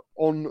going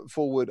on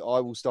forward, I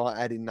will start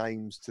adding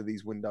names to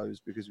these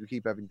windows because we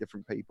keep having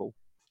different people.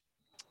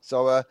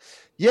 So, look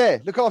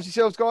after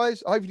yourselves,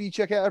 guys. Hopefully you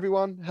check out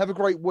everyone. Have a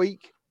great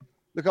week.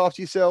 Look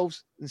after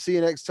yourselves and see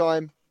you next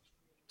time.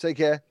 Take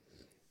care.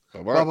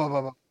 Bye-bye.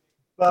 Bye-bye.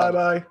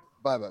 Bye-bye.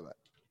 Bye-bye.